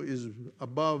Q is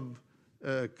above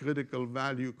critical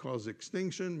value cause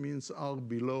extinction, means R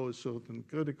below a certain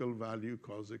critical value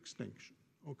cause extinction,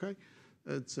 okay?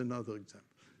 That's another example.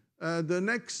 The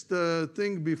next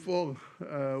thing before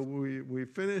we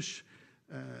finish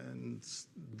and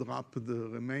drop the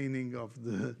remaining of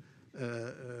the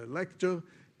lecture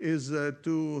is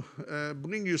to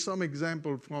bring you some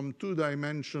example from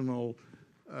two-dimensional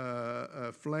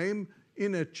flame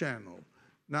in a channel.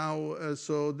 Now,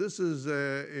 so this is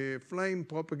a flame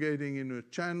propagating in a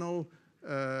channel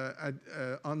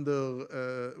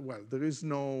under, well, there is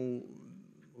no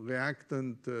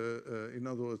reactant, in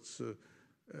other words,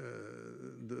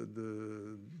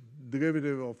 the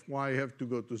derivative of y have to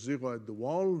go to 0 at the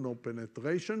wall, no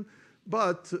penetration,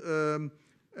 but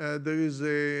there is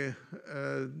the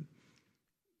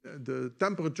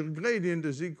temperature gradient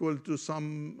is equal to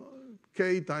some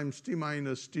k times T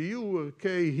minus Tu, where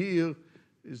k here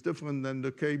is different than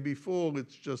the k before.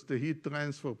 It's just the heat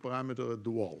transfer parameter at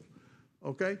the wall.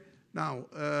 Okay? Now,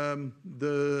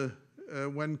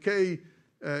 when k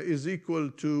is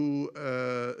equal to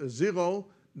 0,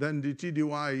 then dt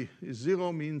dy is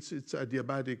 0, means it's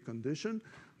adiabatic condition.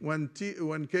 When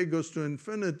k goes to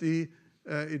infinity,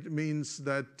 it means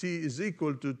that T is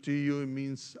equal to TU, it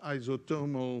means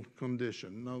isothermal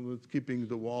condition. Now it's keeping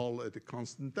the wall at a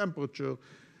constant temperature.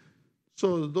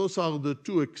 So those are the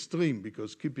two extremes,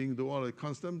 because keeping the wall at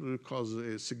constant temperature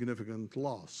causes a significant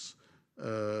loss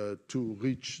to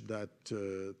reach that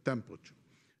temperature.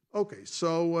 Okay,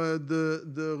 so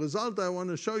the result I want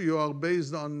to show you are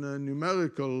based on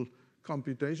numerical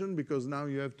computation, because now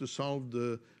you have to solve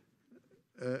the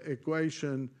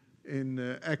equation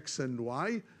in X and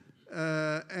Y,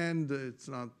 and it's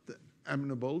not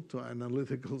amenable to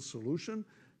analytical solution.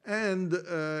 And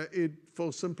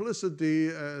for simplicity,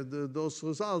 those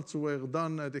results were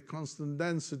done at a constant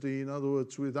density, in other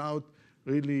words, without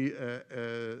really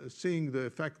seeing the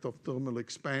effect of thermal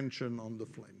expansion on the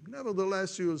flame.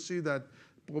 Nevertheless, you will see that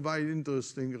provide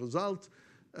interesting results,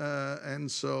 and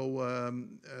so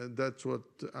that's what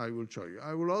I will show you.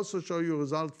 I will also show you a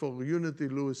result for unity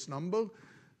Lewis number.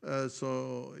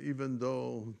 So even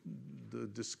though the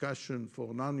discussion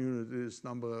for non-unity Lewis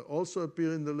number also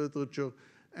appear in the literature,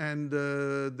 and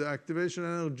the activation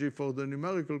energy for the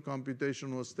numerical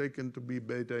computation was taken to be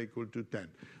beta equal to 10.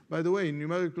 By the way, in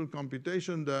numerical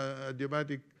computation, the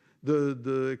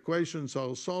equations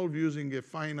are solved using a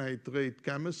finite rate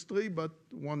chemistry, but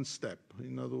one step.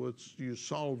 In other words, you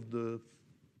solve the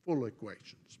full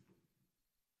equations.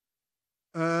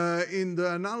 In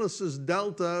the analysis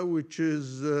delta, which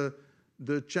is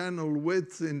the channel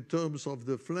width in terms of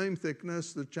the flame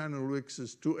thickness, the channel width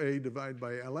is 2A divided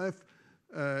by LF,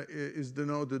 is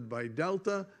denoted by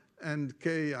delta, and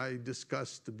K I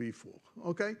discussed before.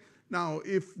 Okay? Now,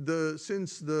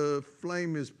 since the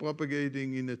flame is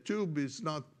propagating in a tube, it's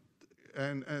not,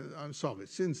 I'm sorry,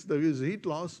 since there is heat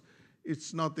loss,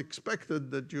 it's not expected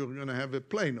that you're going to have a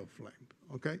planar flame.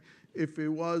 Okay? If it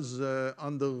was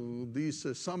under this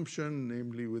assumption,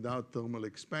 namely without thermal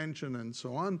expansion and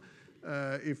so on,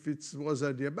 if it was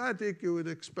adiabatic, you would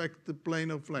expect the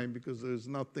planar flame, because there's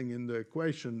nothing in the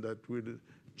equation that would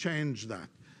change that.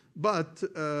 But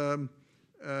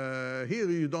here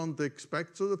you don't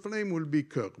expect, so the flame will be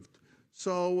curved.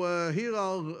 So here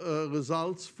are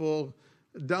results for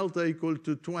delta equal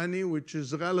to 20, which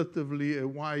is relatively a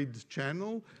wide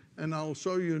channel, and I'll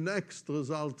show you next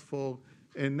result for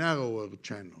a narrower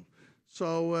channel.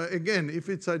 So again, if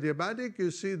it's adiabatic,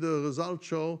 you see the results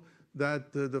show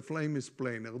that the flame is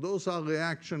planar. Those are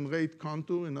reaction rate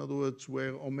contour, in other words,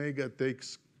 where omega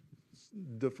takes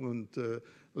different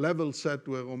level set,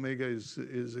 where omega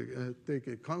take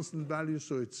a constant value,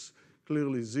 so it's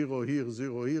clearly 0 here,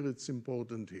 0 here, it's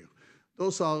important here.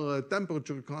 Those are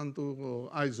temperature contour or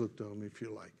isotherm, if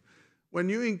you like. When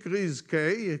you increase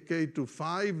K to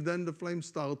 5, then the flame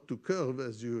starts to curve,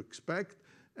 as you expect,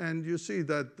 and you see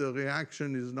that the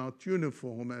reaction is not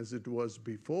uniform as it was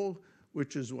before,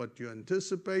 which is what you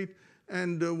anticipate.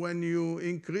 And when you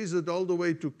increase it all the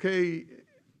way to K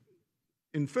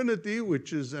infinity,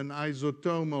 which is an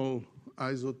isothermal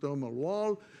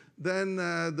wall, then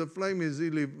the flame is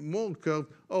really more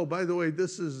curved. Oh, by the way,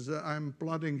 this is, I'm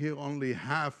plotting here only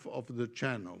half of the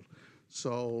channel.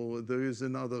 So there is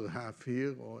another half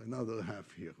here or another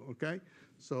half here, okay?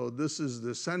 So this is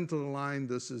the center line,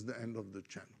 this is the end of the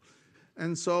channel.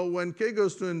 And so when K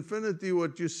goes to infinity,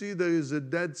 what you see there is a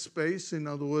dead space. In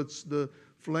other words, the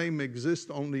flame exists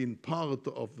only in part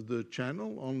of the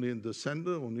channel, only in the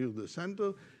center or near the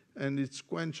center, and it's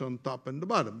quenched on top and the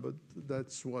bottom. But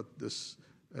that's what this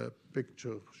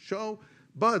picture shows.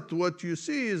 But what you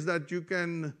see is that you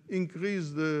can increase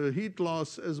the heat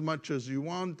loss as much as you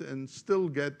want and still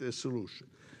get a solution.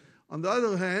 On the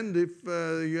other hand, if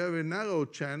you have a narrow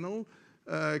channel,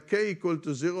 K equal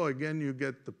to 0, again, you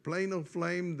get the planar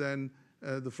flame, then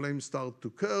the flame starts to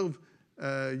curve.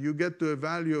 You get to a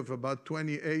value of about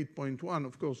 28.1.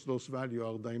 Of course, those values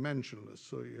are dimensionless,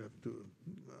 so you have to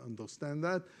understand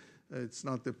that. It's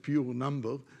not a pure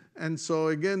number. And so,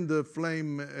 again, the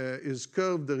flame is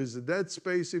curved. There is a dead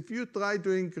space. If you try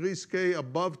to increase K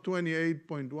above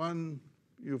 28.1,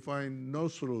 you find no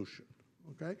solution,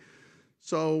 okay?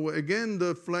 So again,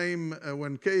 the flame,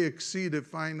 when K exceeds a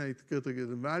finite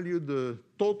critical value, the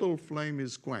total flame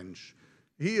is quenched.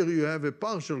 Here you have a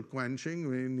partial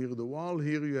quenching near the wall.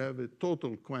 Here you have a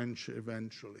total quench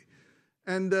eventually.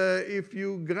 And if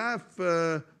you graph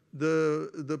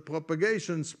the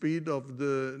propagation speed of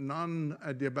the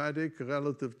non-adiabatic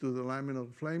relative to the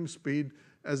laminar flame speed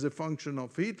as a function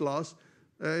of heat loss,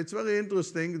 it's very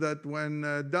interesting that when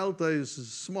delta is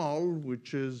small,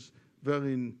 which is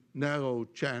very narrow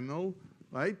channel,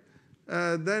 right?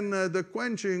 Then the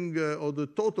quenching or the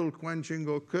total quenching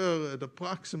occur at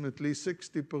approximately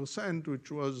 60%, which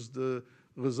was the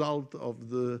result of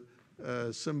the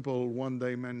simple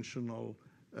one-dimensional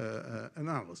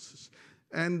analysis.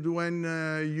 And when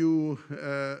you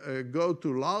go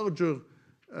to larger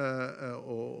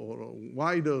or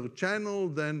wider channel,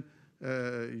 then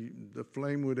the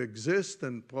flame would exist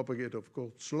and propagate, of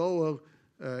course, slower,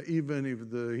 even if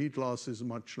the heat loss is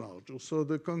much larger. So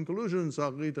the conclusions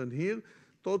are written here.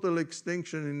 Total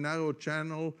extinction in narrow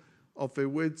channel of a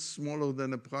width smaller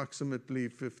than approximately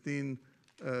 15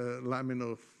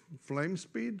 laminar flame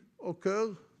speed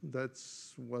occur.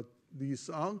 That's what these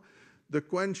are. The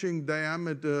quenching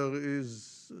diameter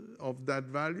is of that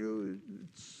value.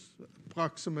 It's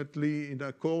approximately in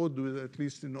accord with, at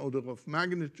least in order of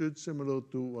magnitude, similar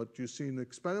to what you see in the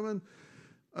experiment.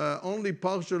 Only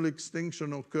partial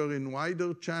extinction occur in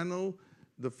wider channel.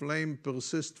 The flame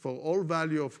persists for all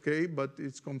value of K, but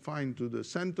it's confined to the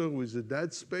center with a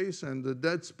dead space, and the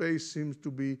dead space seems to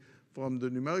be, from the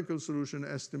numerical solution,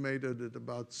 estimated at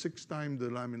about 6 times the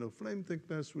laminar flame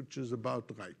thickness, which is about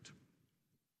right.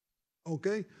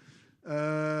 Okay,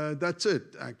 that's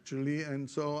it, actually. And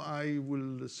so I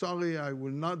will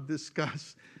not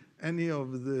discuss any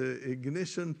of the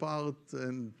ignition part,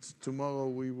 and tomorrow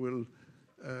we will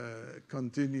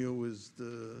continue with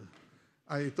the...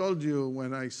 I told you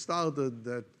when I started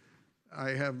that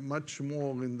I have much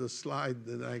more in the slide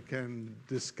that I can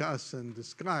discuss and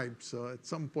describe, so at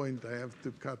some point I have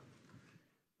to cut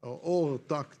or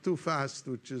talk too fast,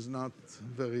 which is not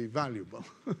very valuable.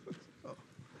 So,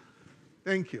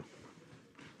 thank you.